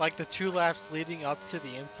leading, like the 2 laps leading up to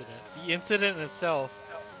the incident. The incident itself,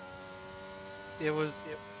 it was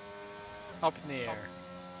up in the air.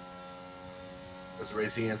 Was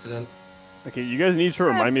racing incident. Okay, you guys need to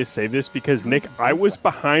remind me to say this because Nick, I was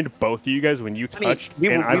behind both of you guys when you I mean, touched,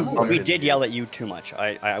 and I bumped we into did you. yell at you too much.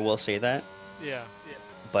 I will say that. Yeah.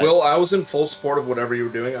 But Will, I was in full support of whatever you were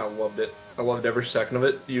doing. I loved it. I loved every second of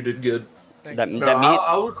it. You did good. Thanks. That- No, that mean-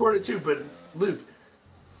 I'll record it too. But Luke,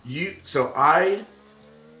 so I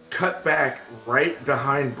cut back right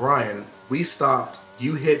behind Brian. We stopped.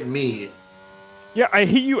 You hit me. Yeah, I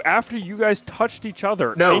hit you after you guys touched each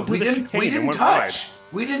other. No, into we the didn't. chicane We and didn't went touch.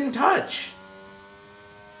 We didn't touch.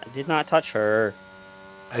 I did not touch her.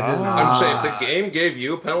 I did Oh. not. I'm saying if the game gave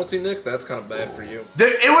you a penalty, Nick, that's kind of bad for you.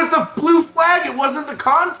 It was the blue flag. It wasn't the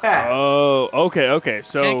contact. Oh, okay.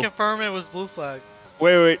 So Can't confirm it was blue flag.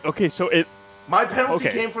 wait. Okay, so it. My penalty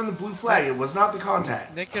Okay. came from the blue flag. It was not the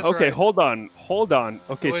contact. Nick is Okay, right. hold on.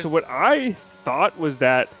 Okay, It so was- what I thought was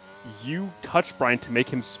that you touched Brian to make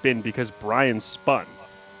him spin because Brian spun.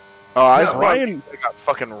 Oh, I No, Brian, got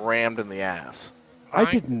fucking rammed in the ass. I Brian-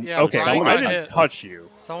 didn't. yeah, Okay, Brian I got didn't hit. touch you.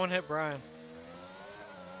 Someone hit Brian.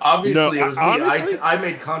 Obviously, No, it was me. honestly- I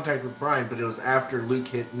made contact with Brian, but it was after Luke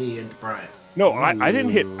hit me into Brian. No, I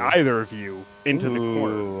didn't hit Ooh. either of you into the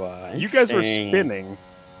corner. Ooh, You guys were interesting. spinning.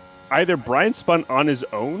 Either Brian spun on his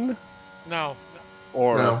own, No.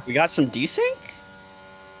 or No. We got some desync?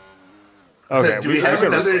 okay. Do we have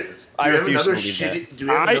another? Do I we have refuse to another believe shitty? Do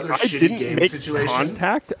we have I another shitty didn't game make situation?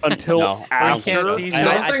 contact until No, I don't after. think so. see And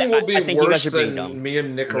I- Nothing I will be think you guys worse are being than dumb. me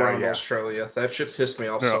and Nick No, around yeah. Australia. That shit pissed me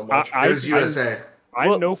off No, so much. It was USA. I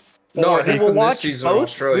Well, know. No, for it a- happened We will this watch season in both.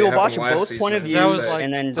 Australia. We will It watch happened last both point of season. That views was like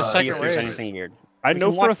and then the see second if there's race. anything weird. I We know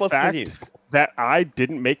can for watch a both point of fact views. that I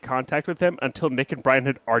didn't make contact with them until Nick and Brian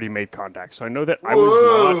had already made contact. So I know that I was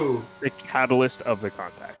not Whoa! the catalyst of the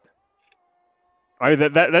contact.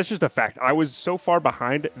 That's just a fact. I was so far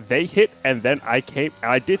behind. They hit, and then I came.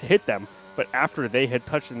 I did hit them, but after they had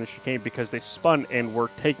touched in the chicane because they spun and were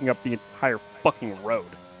taking up the entire fucking road.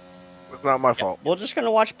 It's not my fault. We're just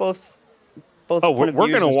gonna watch both. Oh, point we're of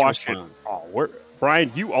views gonna and see watch what's it. going on. Oh,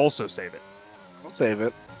 Brian, you also save it. I'll save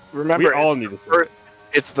it. Remember, We all it's need the to save it. first.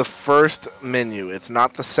 It's the first menu. It's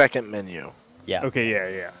not the second menu. Yeah. Okay,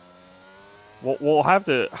 yeah. We'll have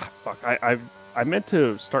to. Fuck, I meant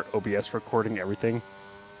to start OBS recording everything.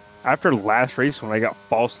 After last race, when I got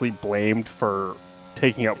falsely blamed for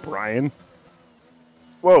taking out Brian,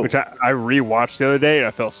 Whoa! which I rewatched the other day, and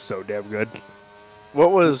I felt so damn good.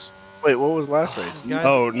 What was Wait, what was last race? You guys-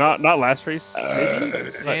 Oh, not last race.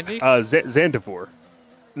 Maybe? Zandy? Zandivore.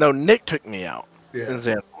 No, Nick took me out Yeah. in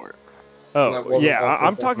Zandvoort. That Oh, wasn't yeah. one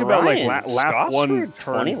I'm for talking about like Ryan, lap Scots one, were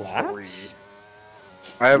turn 20 3. laps?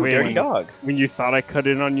 I have Wait, Dirty dog. When you thought I cut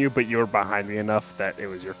in on you, but you were behind me enough that it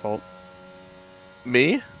was your fault.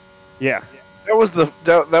 me. Yeah. That was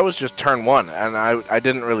that was just turn 1, and I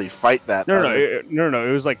didn't really fight that. No, other- no.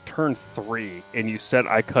 It was like turn 3, and you said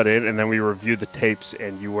I cut in, and then we reviewed the tapes,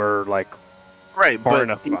 and you were like right, far but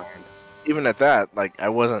enough behind. even at that, like I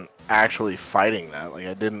wasn't actually fighting that. Like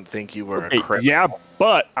I didn't think you were Okay, a criminal. yeah,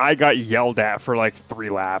 but I got yelled at for like 3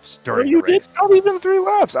 laps Well, during you the race. did not even 3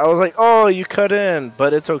 laps. I was like, "Oh, you cut in,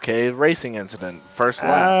 but it's okay. Racing incident, first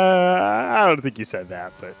lap." I don't think you said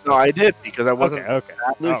that, but No, I did because I wasn't. okay.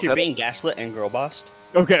 Luke, Oh. you're being gaslit and girl bossed.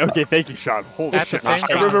 Okay. Thank you, Sean. Holy At the shit! same I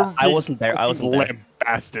time. remember I being wasn't there. I wasn't there.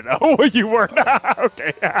 lambasted. Oh, you were not.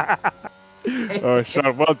 Okay. Oh,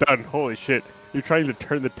 Sean, well done. Holy shit! You're trying to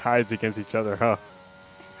turn the tides against each other, huh?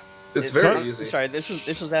 It's very easy. Sorry, this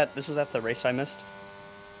was at the race I missed.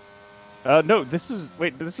 No, this is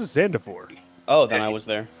Zandivore. Oh, then I was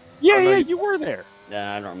there. Yeah, Oh, no, yeah, you- you were there.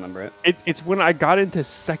 Yeah, I don't remember it. It's when I got into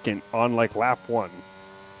second on like lap 1.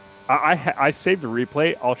 I saved the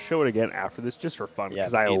replay. I'll show it again after this just for fun Yeah,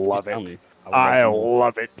 because I please love tell it. me. I would love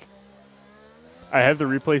love it. I have the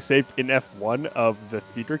replay saved in F1 of the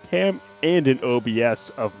theater cam and in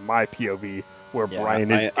OBS of my POV where Yeah,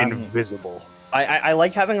 Brian is I'm- invisible. to know. I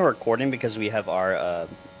like having a recording because we have our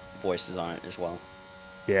voices on it as well.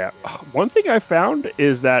 Yeah. One thing I found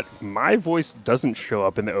is that my voice doesn't show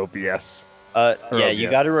up in the OBS. Yeah, you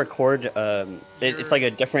OBS. got to record. It's like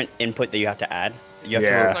a different input that you have to add. You have Yeah.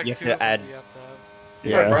 There's to, like you have 2 to of them add. you have to have.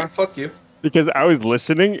 Yeah, Brian, fuck you. Because I was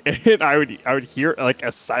listening and I would hear like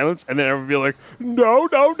a silence and then I would be like, no,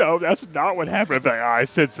 that's not what happened. I'd be like, "Ah, I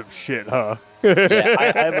said some shit, huh? Yeah,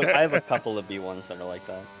 I have a couple of B1s that are like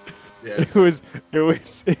that. Yes.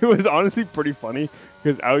 It was honestly pretty funny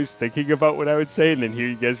because I was thinking about what I would say and then hear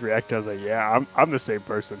you guys react. I was like, yeah, I'm the same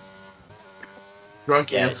person.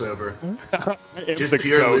 Drunk Yeah. and sober. I am Just the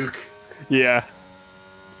pure goat. Luke. Yeah.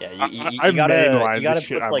 Yeah, I you gotta mainline the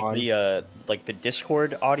shit put I'm like on. the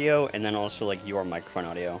Discord audio and then also like your microphone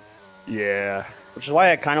audio, Yeah. which is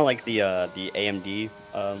why I kind of like the AMD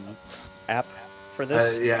app for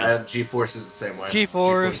this. Yeah, GeForce is the same way.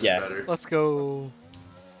 GeForce. is Yeah. better. Let's go.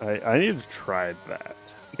 I need to try that.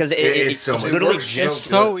 because It's so much- literally it works just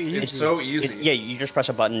so good. easy. It's so easy. yeah, you just press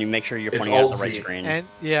a button, you make sure you're It's pointing at the Alt right Z. screen. And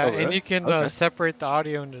yeah, Oh, and really? you can Okay. separate the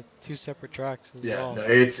audio into 2 separate tracks as Yeah, well. no,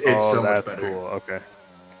 it's Oh, so much that's better. cool. Okay.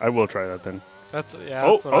 I will try that then. That's what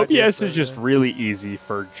I do OBS for is just the- really easy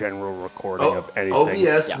for general recording of anything.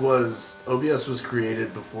 OBS Yeah. was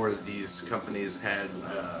created before these companies had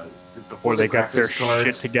Before they got their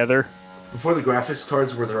shit together. Before the graphics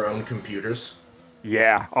cards were their own computers.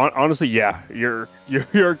 Yeah, honestly, yeah, you're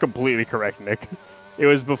completely correct, Nick. It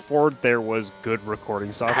was before there was good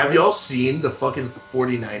recording software. Have y'all seen the fucking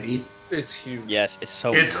 4090? It's huge. Yes, it's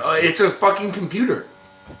so. It's a fucking computer.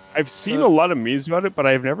 I've seen a lot of memes about it, but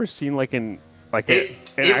I've never seen like an It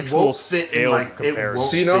actual won't fit in scaled my- it comparison.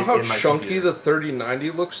 won't So you know fit how in my chunky computer. the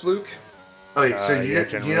 3090 looks, Luke? Okay, so yeah, you know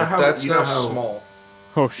generally. how That's you know now how small.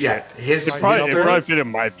 Oh shit! yeah his It probably 30 fit in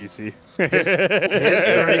my PC. his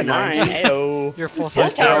 3090 Heyo. Your full Full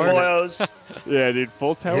size tower tower. boys. Yeah, dude,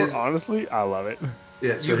 full tower. His- Honestly, I love it.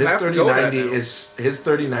 Yeah, so You his have to go that 3090 now. his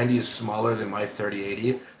 3090 is smaller than my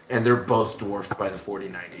 3080, and they're both dwarfed by the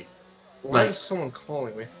 4090 Why Like- is someone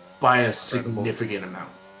calling me? by a significant amount.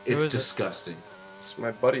 Who It's is it? disgusting. It's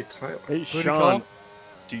my buddy Tyler. Hey, Booty Sean, call?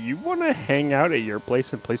 do you want to hang out at your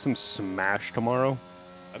place and play some Smash tomorrow?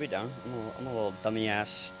 I'll be down. I'm a little dummy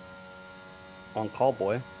ass on call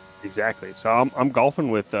boy. Exactly. So I'm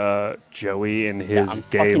golfing with Joey and his I'm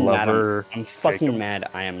gay fucking mad lover. I'm fucking Jacob. mad.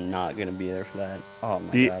 I am not gonna be there for that. Oh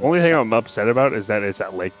my The god. only it thing sucks. I'm upset about is that it's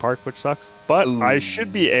at Lake Park, which sucks. But I Ooh.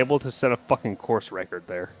 should be able to set a fucking course record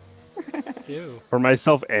there Ew. for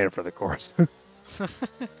myself and for the course.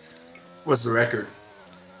 What's the record?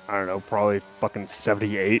 I don't know, probably fucking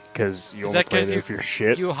 78 because you Is only that play 'cause there if you're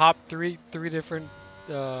shit. You hop three different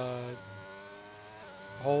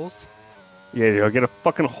holes. Yeah, dude, I'll get a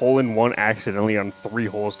fucking hole in one accidentally on 3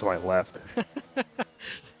 holes to my left.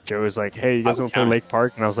 Joe was like, "Hey, you guys would want to play count. Lake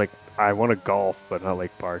Park?" And I was like, "I want to golf, but not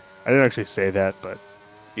Lake Park." I didn't actually say that, but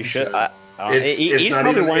You You should. should. He's not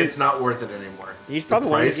probably even. one. It's not worth it anymore. He's The probably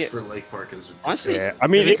one to price get- for Lake Park is Honestly, yeah, I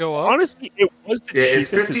mean, Did it go up? honestly, it was the yeah, it's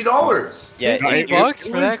cheapest. $50. Yeah, No, it- $50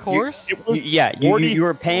 for was- that course? It was yeah, you 40 you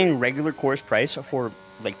were paying regular course price for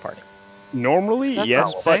Lake Park. normally, That's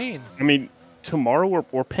yes, but insane. I mean, tomorrow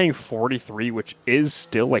we're paying 43, which is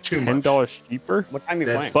still like Too $10 cheaper. What time are you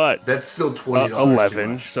playing? But That's still $20 too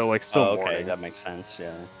 11, much. so like still Oh, okay, morning. that makes sense.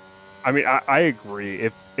 Yeah. I mean, I agree.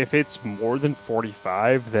 If it's more than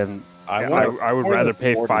 45, then I would more rather than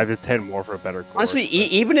pay 40. 5 to 10 more for a better course. Honestly, but-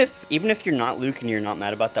 even if you're not Luke and you're not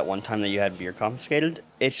mad about that one time that you had beer confiscated,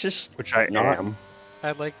 it's just which I not- am.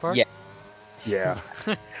 At Lake Park? Yeah. Yeah.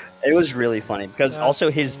 It was really funny because That's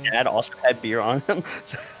also his funny. dad also had beer on him.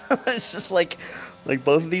 So it's just like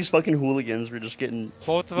both of these fucking hooligans were just getting.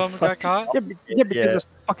 Both of them got caught? Yeah, because Yeah. it's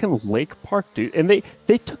fucking Lake Park, dude. And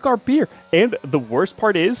they took our beer. And the worst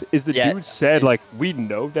part is the Yeah. dude said, like, we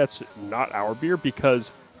know that's not our beer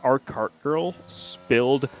because our cart girl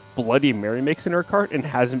spilled Bloody Mary mix in her cart and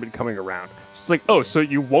hasn't been coming around. It's like, oh, so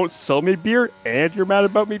you won't sell me beer and you're mad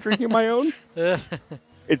about me drinking my own?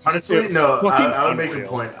 It's Honestly, no. fucking I would make a unreal.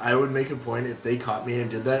 point. I would make a point if they caught me and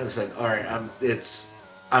did that. It was like, all right,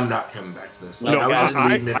 I'm not coming back to this. Like, No, I would guys, just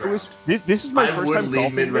leave mid round. This is my I first would time leave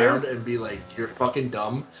golfing mid there. round and be like, you're fucking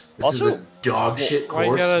dumb. This is Also- a dog shit Why you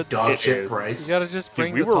course, gotta- dog It shit is. price. You gotta just Dude,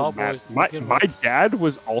 bring we the were tall mad. boys. to My begin my with. dad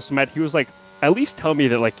was also mad. He was like, at least tell me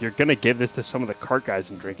that like you're gonna give this to some of the cart guys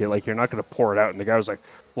and drink it. Like you're not gonna pour it out. And the guy was like,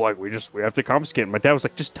 well, like we have to confiscate it. My dad was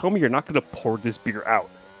like, just tell me you're not gonna pour this beer out.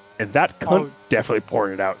 And that cunt Oh. definitely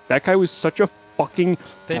poured it out. That guy was such a fucking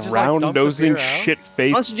They just, like, dumped the round-nosing, beer out?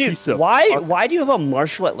 shit-faced Honestly, dude, piece of why fuck. do you have a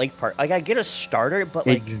Marshall at Lake Park? Like, I get a starter, but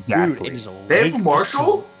like, Exactly. dude, it is a They Lake have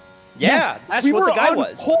Marshall? Yeah, that's we what were the guy on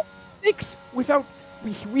was. hole 6 without.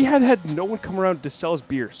 We had no one come around to sell us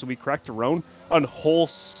beer, so we cracked our own on hole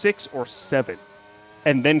 6 or 7,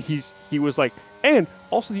 and then he was like, and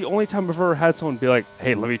also the only time I've ever had someone be like,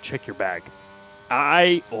 hey, let me check your bag.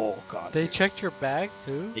 Oh god. They checked your bag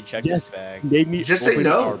too? They checked Yes. his bag. Made me Just say open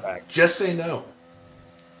no. our bag. Just say no.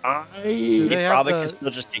 Do they They have probably the- can still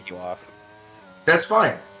just take you off. That's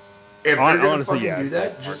fine. If they're gonna Honestly, fucking yeah, do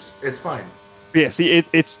that, that's just it's fine. Yeah, see,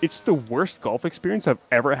 it's the worst golf experience I've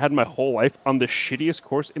ever had in my whole life on the shittiest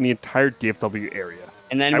course in the entire DFW area.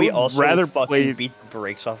 And then I we would also rather fucking play- beat the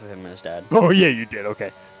brakes off of him and his dad. Oh yeah, you did.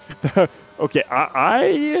 Okay,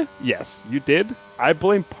 okay. Yes, you did. I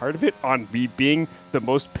blame part of it on me being the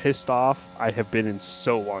most pissed off I have been in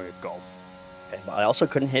so long at golf. Okay, but I also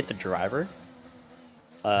couldn't hit the driver.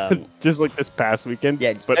 Just like this past weekend.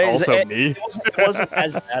 Yeah, but also me. It wasn't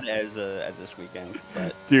as bad as this weekend.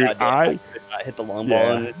 But Dude, I hit the long ball,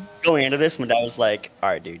 Yeah. and going into this, my dad was like, "All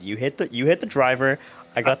right, dude, you hit the driver.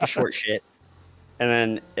 I got the short shit." And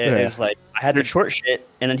then it's like I had the short shit,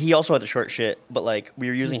 and then he also had the short shit, but like we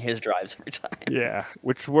were using his drives every time. Yeah,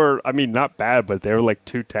 which were, I mean, not bad, but they were like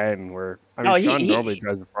 210. Where I mean, No, Sean normally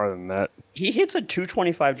drives it farther than that. He hits a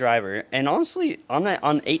 225 driver, and honestly,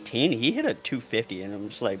 on 18, he hit a 250, and I'm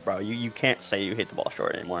just like, bro, you can't say you hit the ball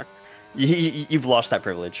short anymore. You've lost that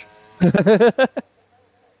privilege.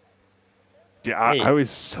 Yeah, Hey, I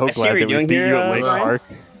was so I see glad what that you're we doing beat here, you at Lake Ryan. Park.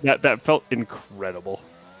 That felt incredible.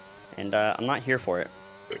 And I'm not here for it.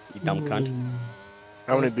 You dumb cunt.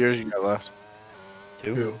 How many beers you got left?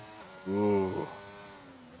 Two. Ooh.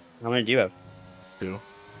 How many do you have? 2.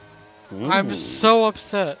 I'm Ooh. so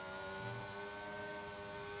upset.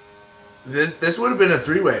 This would have been a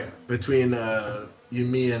 3-way between you,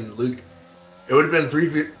 me, and Luke. It would have been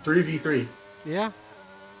 3v3. Yeah.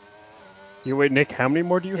 You wait, Nick. How many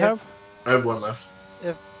more do you Yep. have? I have one left.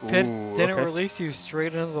 If Pitt Ooh, didn't okay. release you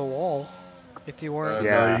straight into the wall, if you weren't.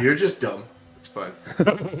 Yeah. No, you're just dumb. It's fine.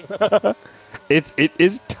 It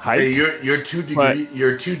is tight. Hey, your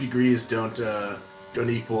 2 degrees don't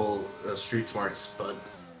equal street smarts, bud.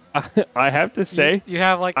 I have to say, You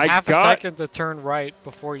have like I half a got- second to turn right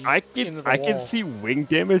before you I into the can wall. see wing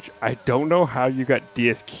damage. I don't know how you got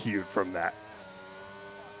DSQ'd from that.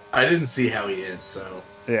 I didn't see how he hit, so.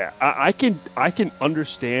 Yeah, I can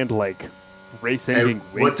understand like race Hey, ending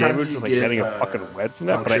wing what time damage do you and like get, getting a fucking wed from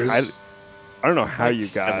that, but I punctures? don't know how Like you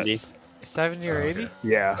got 70. 70 or Oh, 80? okay.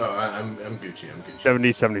 yeah Oh, I'm Gucci. I'm Gucci.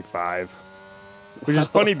 70 75, which is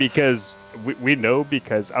funny because we know,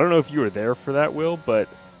 because I don't know if you were there for that, Will, but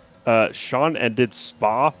Sean ended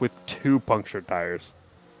Spa with 2 punctured tires.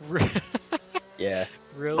 Yeah.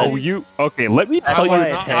 Really? Oh, you okay? Let me That's tell you was why.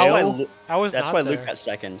 a not- That's why. tale. I was That's not why there. Luke got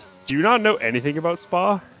second. Do you not know anything about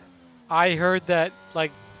Spa? I heard that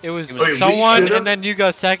like it was Wait, we someone should've- and then you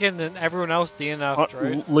got second and everyone else DNF'd, right?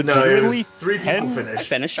 No, it Legitimately, was 3 people 10 I finished.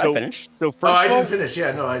 finished. So- I finished. So first Oh, I of all, didn't finish.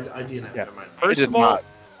 Yeah, no, I DNF'd. Yeah. Never mind. First did of all, not.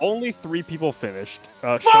 only 3 people finished.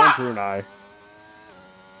 Sean, Drew, and I.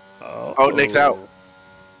 Oh, Nick's out.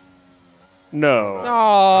 No.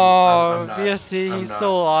 No, I'm not. VSC, I'm he's not.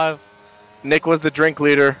 still alive. Nick was the drink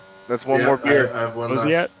leader. That's one Yeah, more beer. I have one Was left.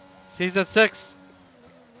 he at? He's at 6.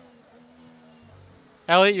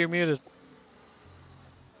 Elliot, you're muted.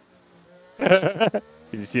 Did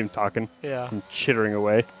you see him talking? Yeah. Him chittering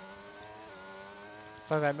away.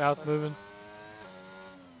 Saw that mouth moving.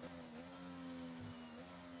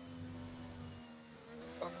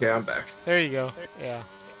 Okay, I'm back. There you go. Yeah.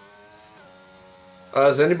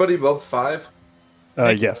 Is anybody above 5?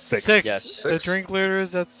 Yes, 6. Six. Yes. The 6? drink leader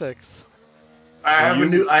is at 6. I have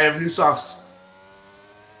new softs.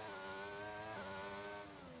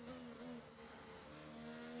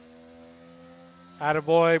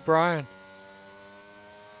 Attaboy, Brian.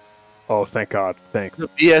 Oh, thank God. Thank.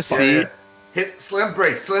 BSC. Hit slam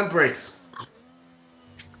brakes. Slam brakes.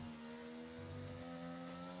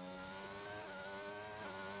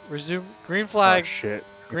 Resume. Green Oh, flag. shit.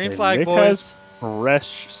 Green Okay, flag, Nick boys. has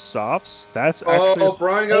fresh softs. That's actually Oh,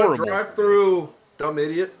 Brian got a horrible. drive-through. Dumb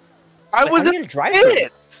idiot. I Wait, was how do in you the get a drive-thru?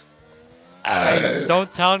 pit. Hey,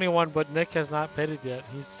 don't tell anyone, but Nick has not pitted yet.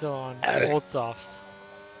 He's still on old softs.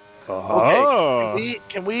 Oh. Okay,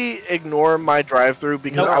 can we ignore my drive-through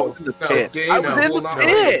because I was in the No, pit? game I was in will the not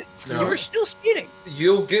pit. No. You were still speeding.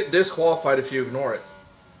 You'll get disqualified if you ignore it.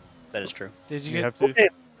 That is true. Did you You get? have to. Okay.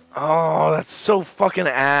 Oh, that's so fucking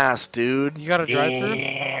ass, dude. You got a drive-through?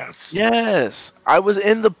 Yes, I was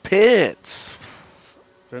in the pits.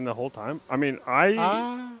 During the whole time. I mean,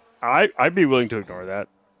 Ah. I'd be willing to ignore that.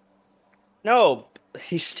 No,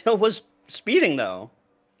 he still was speeding though.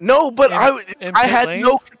 No, but In- in I pit had lane?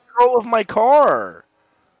 no control of my car.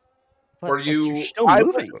 But Were like, you you're still I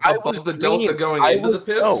moving? I above was the delta green. going I into was- the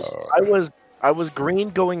pits? No, I was green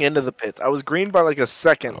going into the pits. I was green by like a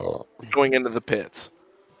second going into the pits.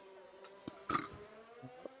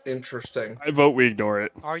 Interesting. I vote we ignore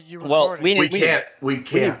it. Are you Well, recording? We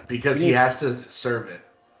can't because he has to serve it.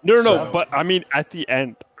 No, So- but I mean, at the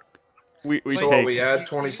end, we So take. we add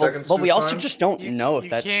 20 seconds But to we his also time? just don't know if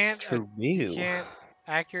that's can't, true. You can't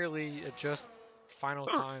accurately adjust final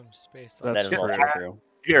times based on That's That is true. also true.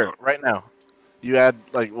 Here, right now, you had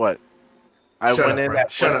like what? I Shut went up, in Brian.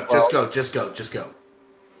 at Shut up. 112. Just go.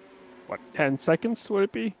 What, 10 seconds would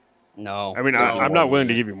it be? No. I mean, No. I'm not willing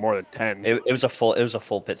to give you more than 10. It was a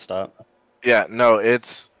full pit stop. Yeah, no,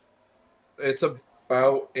 it's It's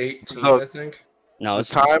about 18, No. I think. No, the it's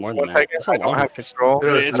time. more than 1 that. second. It's a I don't longer have pit stop. control.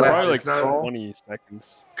 No, it's less. probably like It's not 20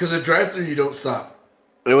 seconds. because a drive-through you don't stop.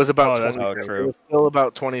 It was about Oh, that's 20 seconds. true. It was still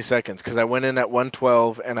about 20 seconds because I went in at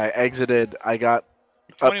 112 and I exited. I got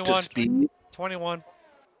up 21. to speed. 21.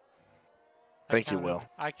 I Thank you, counted. Will.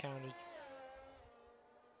 I counted.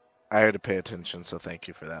 I had to pay attention, so thank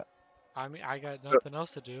you for that. I mean, I got nothing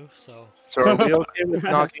else to do, so. So are we okay with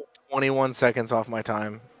knocking 21 seconds off my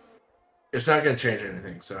time? It's not going to change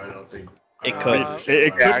anything, so I don't think. It I could. don't understand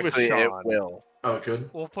It why. could with Actually, it Sean. will. Oh, it could.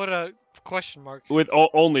 We'll put a question mark. With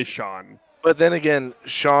only Sean. But then again,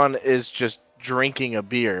 Sean is just drinking a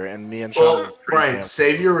beer, and me and Sean. are Well, drinking Brian, a-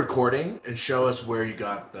 save your recording and show us where you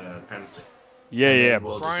got the penalty. Yeah, And then yeah.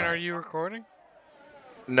 we'll Brian, decide. are you recording?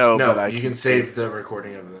 No, No, but I you can save the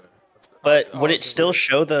recording of the. But Oh, would it okay. still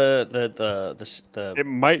show the It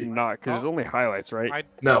might not, because it's only highlights, right? I,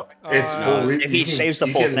 No, it's Uh, full. if he you can- saves the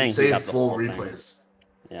you full can thing, he Save got the full whole thing. replays.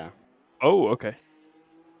 Yeah. Oh, okay.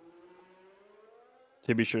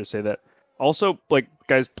 To be sure to say that. Also, like,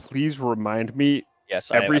 guys, please remind me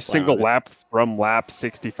Yes. every I plan single on it. lap from lap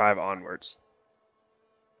 65 onwards.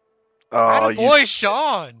 Oh, you Attaboy,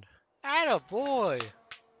 Sean! Attaboy!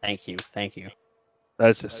 Thank you. Thank you.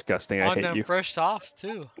 That's disgusting. I On hate them you. fresh softs,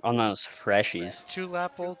 too. On those freshies.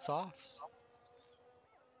 2-lap old softs.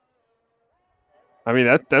 I mean,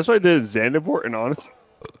 that's what I did at Zandvoort, and honestly,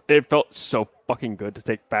 it felt so fucking good to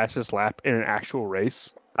take fastest lap in an actual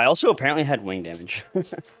race. I also apparently had wing damage,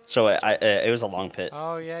 so it was a long pit.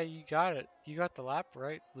 Oh, yeah, you got it. You got the lap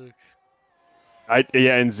right, Luke.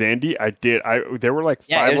 Yeah, in Zandy, I did. There were like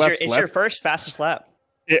Yeah, 5 it's laps your left. first fastest lap.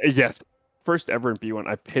 Yes, first ever in B1.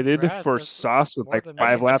 I pitted Congrats, for that's sauce with more like than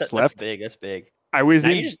 5 me. laps That's left. big. That's big. I was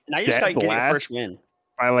Now in you just got dead to get your last first win.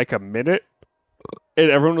 by like a minute, and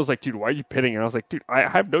everyone was like, "Dude, why are you pitting?" And I was like, "Dude, I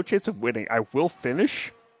have no chance of winning. I will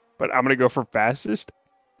finish, but I'm gonna go for fastest,"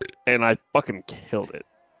 and I fucking killed it.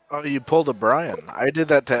 Oh, you pulled a Brian. I did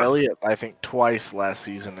that to Elliot, I think, twice last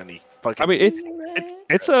season, and he fucking. I mean,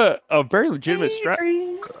 it's a very legitimate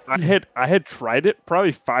strat. I had tried it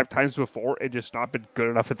probably 5 times before and just not been good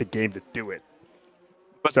enough at the game to do it.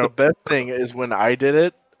 But So- the best thing is when I did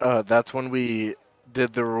it. That's when we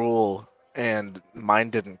did the rule, and mine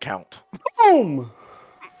didn't count. Boom!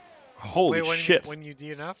 Holy Wait, when shit! when you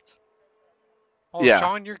DNF'd? Oh, Yeah.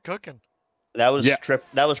 Sean, you're cooking. That was Yeah.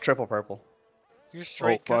 That was triple purple. You're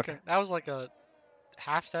straight fuck. cooking. That was like a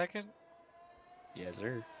half second. Yes,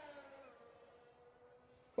 sir.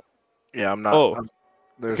 Yeah, I'm not. Oh.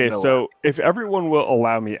 There's Okay, no so if everyone will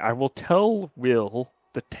allow me, I will tell Will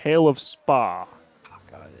the Tale of Spa. Oh,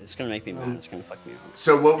 God, it's gonna make me mad. It's gonna fuck me up.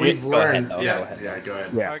 So what we've Go ahead, learned, though, yeah, go ahead. yeah, go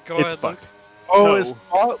ahead. Yeah, Alright, go it's ahead, Luke. fucked. Oh, No.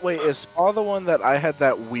 is Spa the one that I had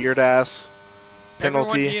that weird ass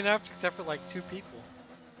penalty? Everyone DNF'd except for like 2 people.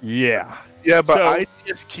 Yeah. Yeah, but So- I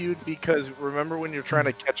DSQ'd because remember when you're trying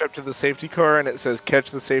to catch up to the safety car and it says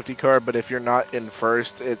catch the safety car, but if you're not in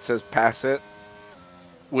first, it says pass it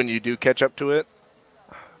when you do catch up to it?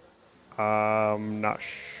 Not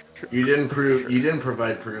sure. You didn't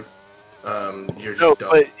provide proof. You're just No, dumb.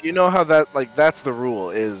 but you know how that's the rule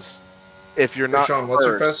is if you're not Sean, first, what's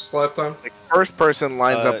your fastest lap time? the first person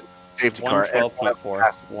lines up the safety car. and 112.4.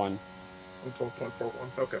 pass it. 1. 12.41.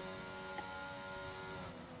 Okay.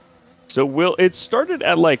 So it started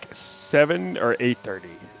at like 7 or 8:30.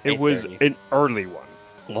 It was 8:30. an early one.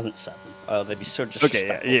 It wasn't 7. Oh, they'd be so Okay,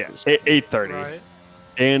 disrespectful. yeah, 8:30. Right.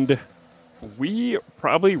 And we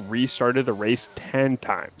probably restarted the race 10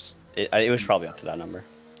 times. It was probably up to that number.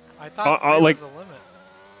 I thought 3 like- was the limit.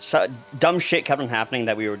 So dumb shit kept on happening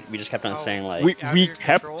that we just kept on Oh. saying like We Out of your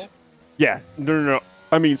kept control? Yeah, no.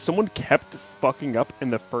 I mean, someone kept fucking up in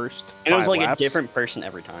the first it was 5 like laps. a different person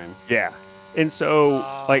every time. Yeah. And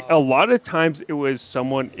so like a lot of times it was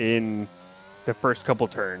someone in the first couple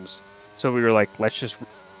turns. So we were like, let's just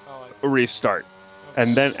Oh, restart.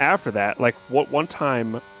 And then after that, like one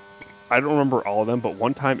time, I don't remember all of them, but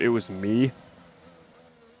one time it was me.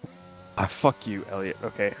 Fuck you, Elliot.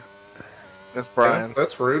 Okay. That's Brian. Yeah,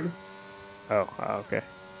 that's rude. Oh, okay.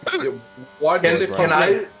 Yeah, why'd you say Can fuck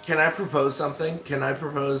me? I propose something? Can I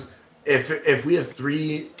propose if we have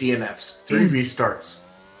 3 DNFs, 3 restarts,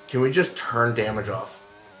 can we just turn damage off?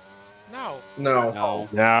 no. No. No.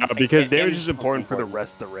 Nah, because damage damage is is important for the important.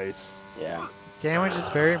 rest of the race. Yeah. Damage is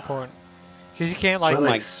very important. Because you can't, like, But, my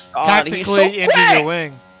like, God, tactically he's so injure quick! your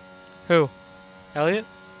wing. Who? Elliot?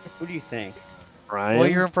 Who do you think? Ryan? Well,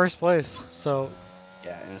 you're in first place, so...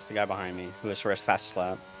 Yeah, and it's the guy behind me who has the fastest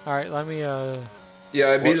lap. Alright, let me, Yeah,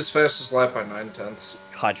 I beat his fastest lap by 9/10.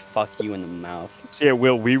 God, fuck you in the mouth. So yeah,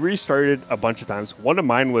 Will, we restarted a bunch of times. One of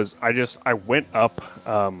mine was I went up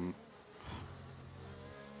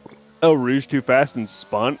El Rouge too fast and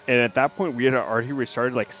spun, and at that point we had already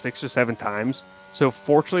restarted like 6 or 7 times. So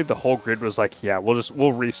fortunately the whole grid was like, yeah,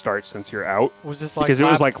 we'll restart since you're out. was this, like, Because it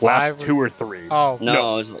was like lap 5 or- 2 or 3. Oh,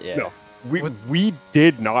 No, it was, yeah. no. We What- we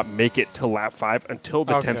did not make it to lap 5 until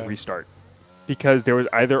the 10th Okay. restart. Because there was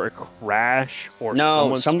either a crash or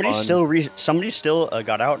No, someone somebody still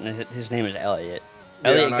got out, and his name is Elliot. Yeah,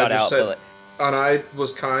 Elliot and I got just out, said- but And I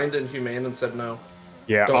was kind and humane and said no.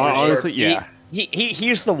 Yeah, Don't restart. honestly, yeah.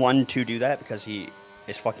 he's the one to do that because he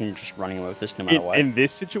is fucking just running away with this no matter what. In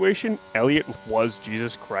this situation, Elliot was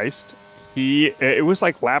Jesus Christ. It was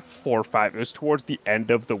like lap 4 or 5. It was towards the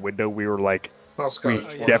end of the window. We were like, Well, we Scott just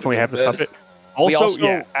wanted definitely go have to bed. stop it. We Also, also-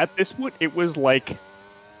 yeah, at this point, it was like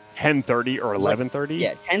 10:30 or 11:30.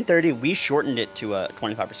 Yeah, 10:30. We shortened it to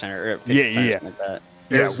 25% or 50%. Yeah. Something like that.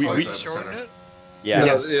 Yeah, It's we- 25%. shorten it? Yeah.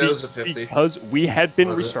 Yeah, Yes, it was a 50. Because we had been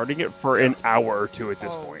Was it? restarting it for an hour or 2 at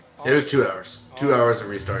this Oh, point. It was 2 hours. 2 hours of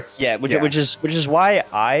restarts. Yeah, which is why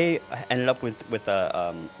I ended up with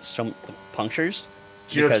some punctures.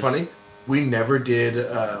 Do you know what's because- funny? We never did.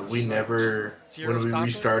 We never Zero when we stopping?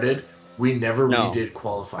 restarted. We never No. redid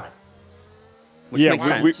qualifying. Which Yeah,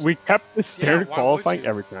 makes we sense. kept the standard why would qualifying you?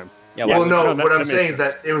 every time. Yeah, Yeah, Well, no. no, that- what I'm that makes saying is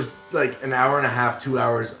sense. that it was like an hour and a half, 2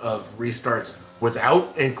 hours of restarts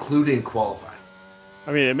without including qualifying.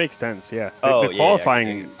 I mean, it makes sense. Yeah, Oh, the yeah,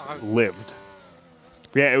 qualifying yeah. lived.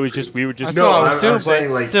 Yeah, it was just we would just That's No, what I was I'm assuming, saying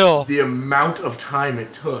but like still. the amount of time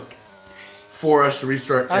it took for us to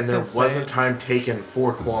restart, and there That's wasn't insane. time taken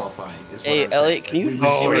for qualifying. Is what Hey, I'm Elliot, saying. can you Like, do we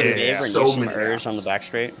Oh, me a restarted yeah, favor yeah. and so use some many ERS on the times. back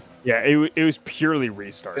straight? yeah. It was purely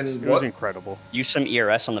restarts. And It was what? incredible. Use some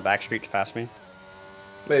ERS on the back straight to pass me.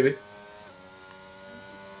 Maybe.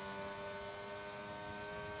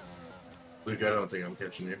 Luke, I don't think I'm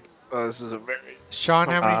catching you. This is a very... Sean,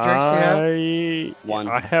 how many drinks do you have? One.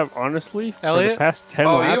 I have honestly for the Elliot? past 10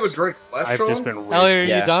 Oh, laps. you have a drink left, I've Sean? just been racing. Elliot, are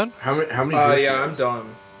Yeah. you done? How many? How many? drinks do Yeah, you I'm have?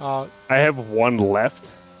 done. I have 1 left.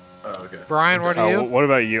 Oh, okay. Brian, what are you? What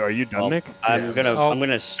about you? Are you done, Well, Nick? I'm Yeah. gonna Oh, I'm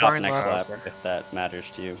gonna stop Brian next left. lap if that matters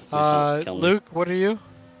to you. Please don't kill me. Luke, what are you?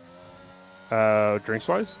 Drinks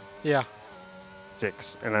wise, Yeah.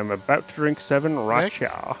 6, and I'm about to drink 7 Nick?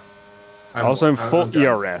 Racha. Also, I'm full done.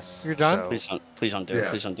 ERS. You're done? so Please don't do it. Yeah.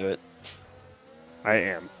 Please don't do it. I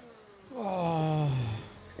am. Oh.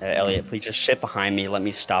 Yeah, Elliot, please just sit behind me. Let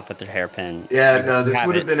me stop at the hairpin. Yeah, You no, this have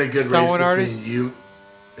would have it. been a good race Someone between artist? you.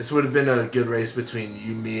 This would have been a good race between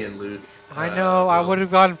you, me, and Luke. I know, I Will. would have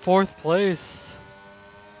gotten 4th place.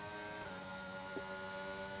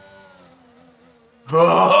 Oh,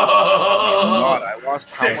 God, I lost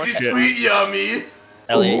how sexy, much? sweet, yummy.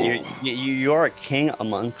 Elliot, you're a king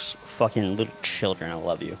amongst fucking little children. I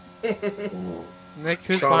love you. Nick,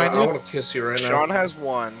 who's Sean, behind I you? want to kiss you right Sean now. has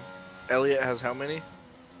 1. Elliot has how many?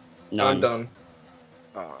 None. I'm done.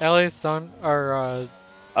 Elliot's done. Or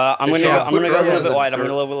I'm gonna Sean, go. I'm quit gonna go a driving little in bit the wide. I'm dirt.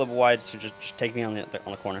 gonna go a little bit wide. So just take me on the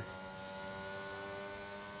corner.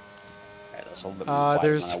 Alright, that's a little bit wider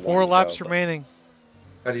there's than I 4 wanted to laps go, but- remaining.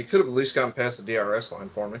 God, you could have at least gotten past the DRS line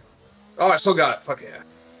for me. Oh, I still got it. Fuck yeah.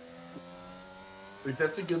 Wait,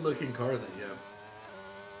 that's a good-looking car that you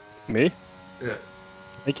have. Me? Yeah.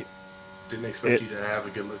 Thank you. Didn't expect you to have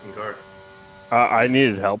a good-looking car. I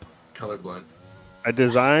needed help. Colorblind. I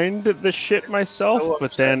designed the shit myself, So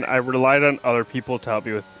but then I relied on other people to help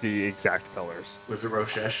me with the exact colors. Was it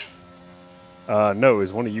Roshesh? No, it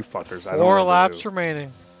was one of you fuckers. I don't 4 remember laps who.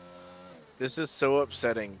 remaining. This is so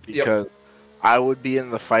upsetting because I would be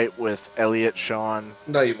in the fight with Elliot, Sean,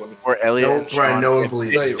 No, you wouldn't. or Elliot No, and Brian, Sean. no one if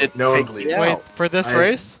believes Nick you. didn't No one take believes me you. Wait, out. for this I-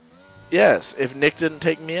 race? Yes, if Nick didn't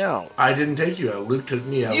take me out. I didn't take you out. Luke took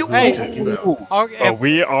me out. You- Luke Hey. took you out. Okay, Oh,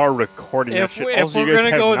 we are recording that if shit. we- if Also, you we're guys gonna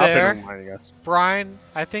have go not been there- reminding us. Brian,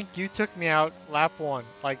 I think you took me out lap 1,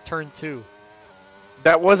 like turn 2.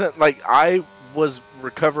 That wasn't like I was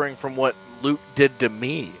recovering from what Luke did to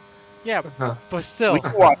me. Yeah, Huh. but still. We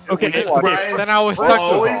can watch it. Okay, We can watch it. Brian, Then I was we're stuck with-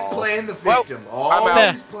 always playing the Well, victim. I'm out.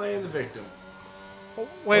 Always playing the victim.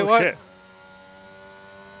 Wait, Oh, what? shit.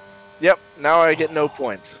 Yep, now I get no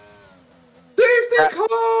points. Safety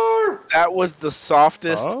car! That was the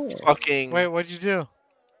softest Oh. fucking. Wait, what'd you do?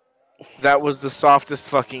 That was the softest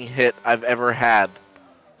fucking hit I've ever had.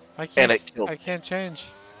 I can't. And it killed. I can't change.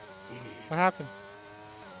 What happened?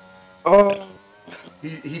 Oh.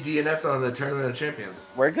 He DNF'd on the Tournament of Champions.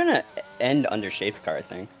 We're gonna end under safety car, I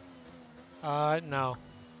think. No.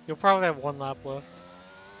 You'll probably have 1 lap left.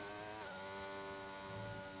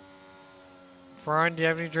 Brian, do you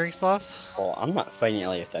have any drinks left? Well, I'm not fighting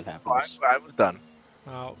Elliot if that happens. I was done.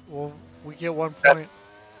 Well, we get 1 point.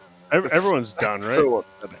 Everyone's done, right? So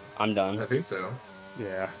upsetting. I'm I done. think so.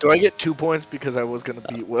 Yeah. Do I get 2 points because I was gonna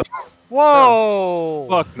beat Will? Whoa!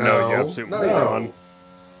 Fuck no, you No, absolute no. moron.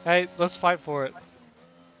 Hey, let's fight for it.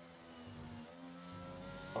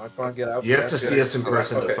 I can't get out. You have to see us in Okay,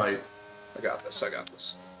 person to okay. fight. I got this. I got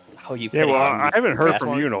this. Oh, you Yeah, pity well, me. I haven't heard That's from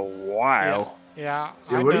why- you in a while. Yeah,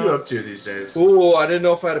 Yeah, I what know. are you up to these days? Ooh, I didn't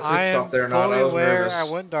know if I had a pit I am stop there or not. fully I was aware nervous. I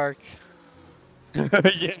went dark. Yeah,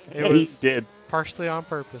 It was he did. partially on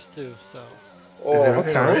purpose too. So Oh, Is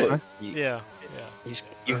everything okay. alright? yeah.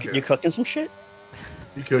 Okay. You cooking some shit?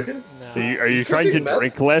 You cooking? No. So are you You trying to cooking meth?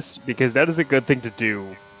 drink less? Because that is a good thing to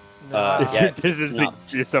do. Nah. If yeah, you're distancing no.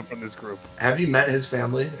 yourself from this group. Have you met his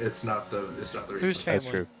family? It's not the reason. Whose That's family?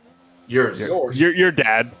 true. Yours. Yours. Your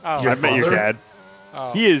dad. Oh, Your I met your father? dad.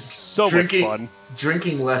 oh. He is so Drinking- much fun.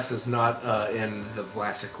 Drinking less is not in the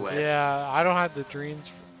Vlasic way. Yeah, I don't have the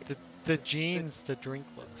genes to drink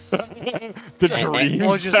less. The Hey, dreams.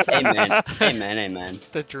 We'll just Amen. Amen. Amen.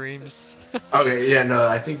 the dreams. Okay, yeah, no,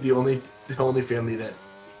 I think the only family that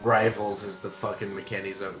rivals is the fucking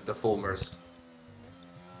McKennies, the Fulmers.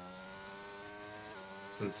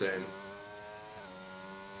 It's insane.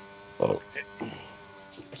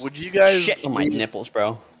 Would you guys? Shit on my nipples,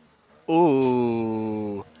 bro.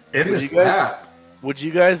 Ooh. In Would this you guys- lap, Would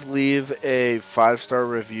you guys leave a 5-star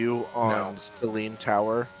review on No. Celine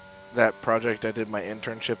Tower, that project I did my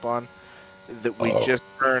internship on? That we just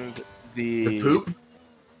earned the poop,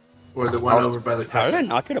 or the one I'll- over by the How did I crescent.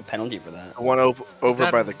 not get a penalty for that? the one over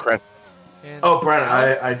that- by the crest. And Oh, Brian,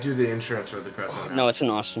 Dallas? I do the insurance for the crescent. No, it's in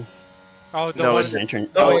Austin. Oh, the No, one. It's an intern.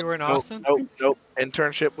 Oh, you were in Austin? Nope.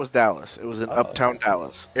 Internship was Dallas. It was in Uptown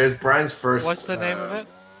Dallas. It was Brian's first. What's the name of it?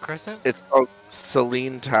 Crescent? It's called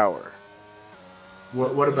Celine Tower.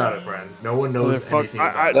 What about it, Brian? No one knows Motherfucker, anything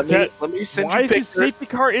about Let it. me send Why you is the pictures. safety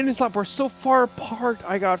car in his lap? We're so far apart.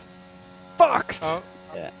 I got fucked. Oh.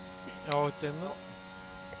 Yeah. Oh, it's in the.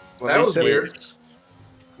 Let That me was send, weird.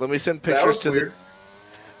 Let me send That pictures was to weird. the.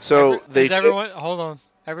 So they. Is everyone? Hold on.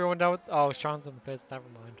 Everyone done with? Oh, Sean's in the pits. Never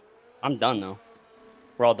mind. I'm done though.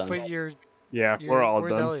 We're all done. But you're. Yeah, we're all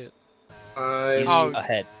where's done. Elliot? I'm Oh.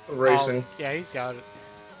 Ahead. racing. Oh, yeah, he's got it.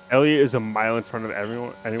 Elliot is a mile in front of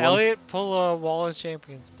anyone. Elliot, pull a Wallace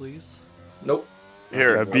Champions, please. Nope.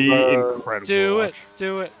 Here. That'd be incredible. Do Watch. it.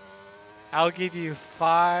 Do it. I'll give you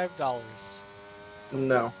 $5.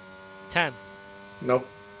 No. 10. Nope.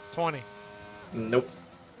 20. Nope.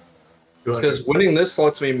 Go ahead. Because winning this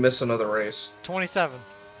lets me miss another race. 27.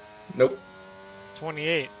 Nope.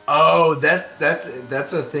 28. Oh,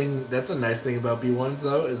 that's a thing. That's a nice thing about B1s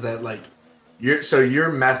though, is that like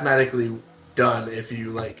you're mathematically done if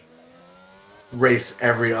you like race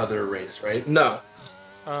every other race, right? No.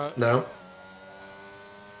 No.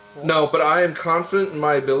 No, but I am confident in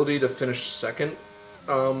my ability to finish second.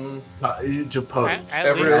 To podium.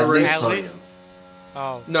 Every other race. At least.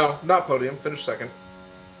 Oh. No, not podium. Finish second.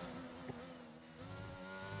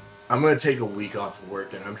 I'm gonna take a week off of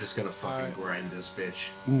work and I'm just gonna fucking Alright. grind this bitch.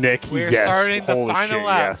 Nick, We're yes. starting the Holy final shit,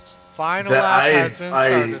 lap. yes. Final lap has been I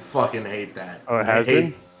started. fucking hate that. Oh, it I has hate-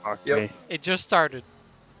 been? Fuck Yep. me. It just started.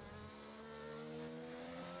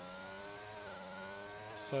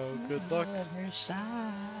 So good luck.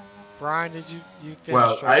 Brian, did you finish?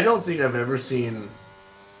 Well, right? I don't think I've ever seen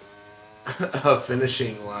a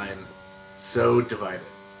finishing line so divided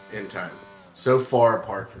in time, so far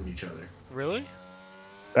apart from each other. Really?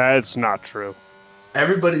 That's not true.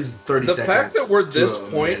 Everybody's 30 The seconds. fact that we're to this a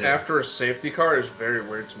point minute. after a safety car is very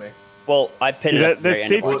weird to me. Well, I pinned it at the That very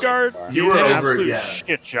end of safety my guard, car. You were did an over- absolute yeah.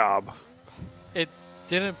 shit job. It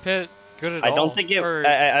didn't pit good at all. I don't think it. or-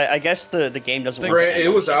 I guess the game doesn't. want to Grant, end it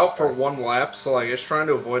on was a out for safety one lap, so like it's trying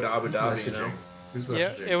to avoid Abu Who's Dhabi, you know. messaging? Who's yeah,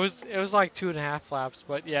 messaging? it was like 2.5 laps,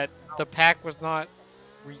 but yet the pack was not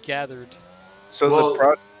regathered. So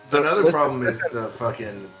Well, another listen- problem is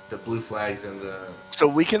the blue flags and the. So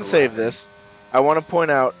we can the save lapping. this. I want to point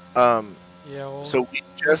out. Yeah, So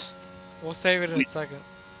we'll save it in a second.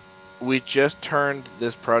 we just turned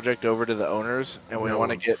this project over to the owners, and we No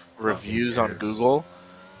want to one get fucking reviews on cares. Google.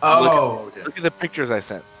 Oh, okay. Look at the pictures I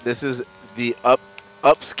sent. This is the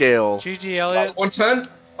upscale. GG Elliott.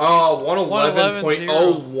 110? Oh, 111.01.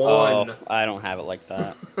 Oh, I don't have it like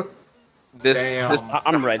that. This, Damn. this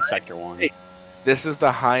I'm red sector 1. Hey. This is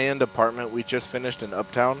the high-end apartment we just finished in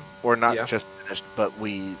Uptown, or not Yeah. just finished, but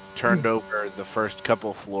we turned over the first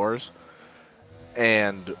couple floors.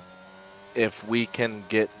 And if we can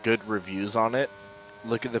get good reviews on it,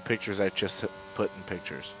 look at the pictures I just put in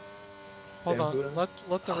pictures. Hold Damn, on. Buddha.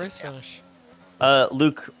 Let the race finish.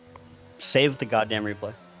 Luke, save the goddamn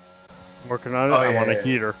replay. I'm working on it. Oh, I'm yeah, on a yeah.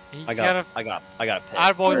 heater. He's I gotta. got a pit.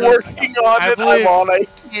 I believe. Working on I it, believe- I'm on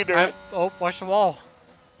a heater. Oh, watch the wall.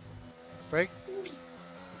 Break.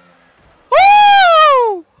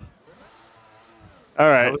 Woo! All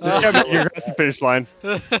right, was- you're across the finish line.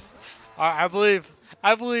 I believe.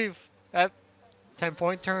 That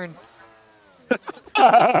 10-point turn.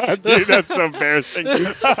 Dude, that's so embarrassing.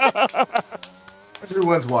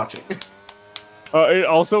 Everyone's watching. It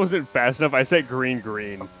also wasn't fast enough. I said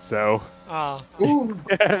green, so. Oh. Dude,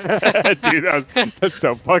 that's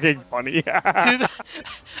so fucking funny. Dude,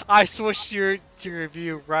 I switched your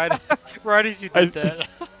view right as you did that.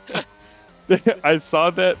 I saw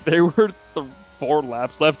that there were 4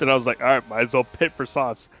 laps left, and I was like, all right, might as well pit for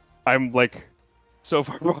softs. I'm like so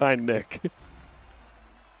far behind Nick.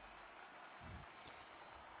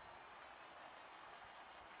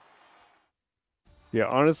 Yeah,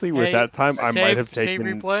 honestly, with Hey, that time, I might have save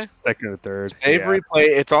taken replay second or third. Save yeah. replay.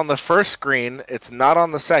 It's on the first screen. It's not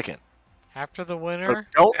on the second. after the So winner.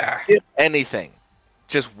 don't Yeah. skip anything.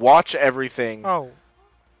 Just watch everything. Oh,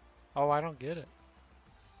 I don't get it.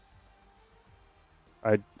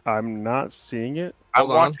 I'm not seeing it. I'm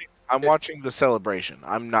Hold on. watching. I'm watching the celebration.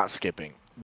 I'm not skipping.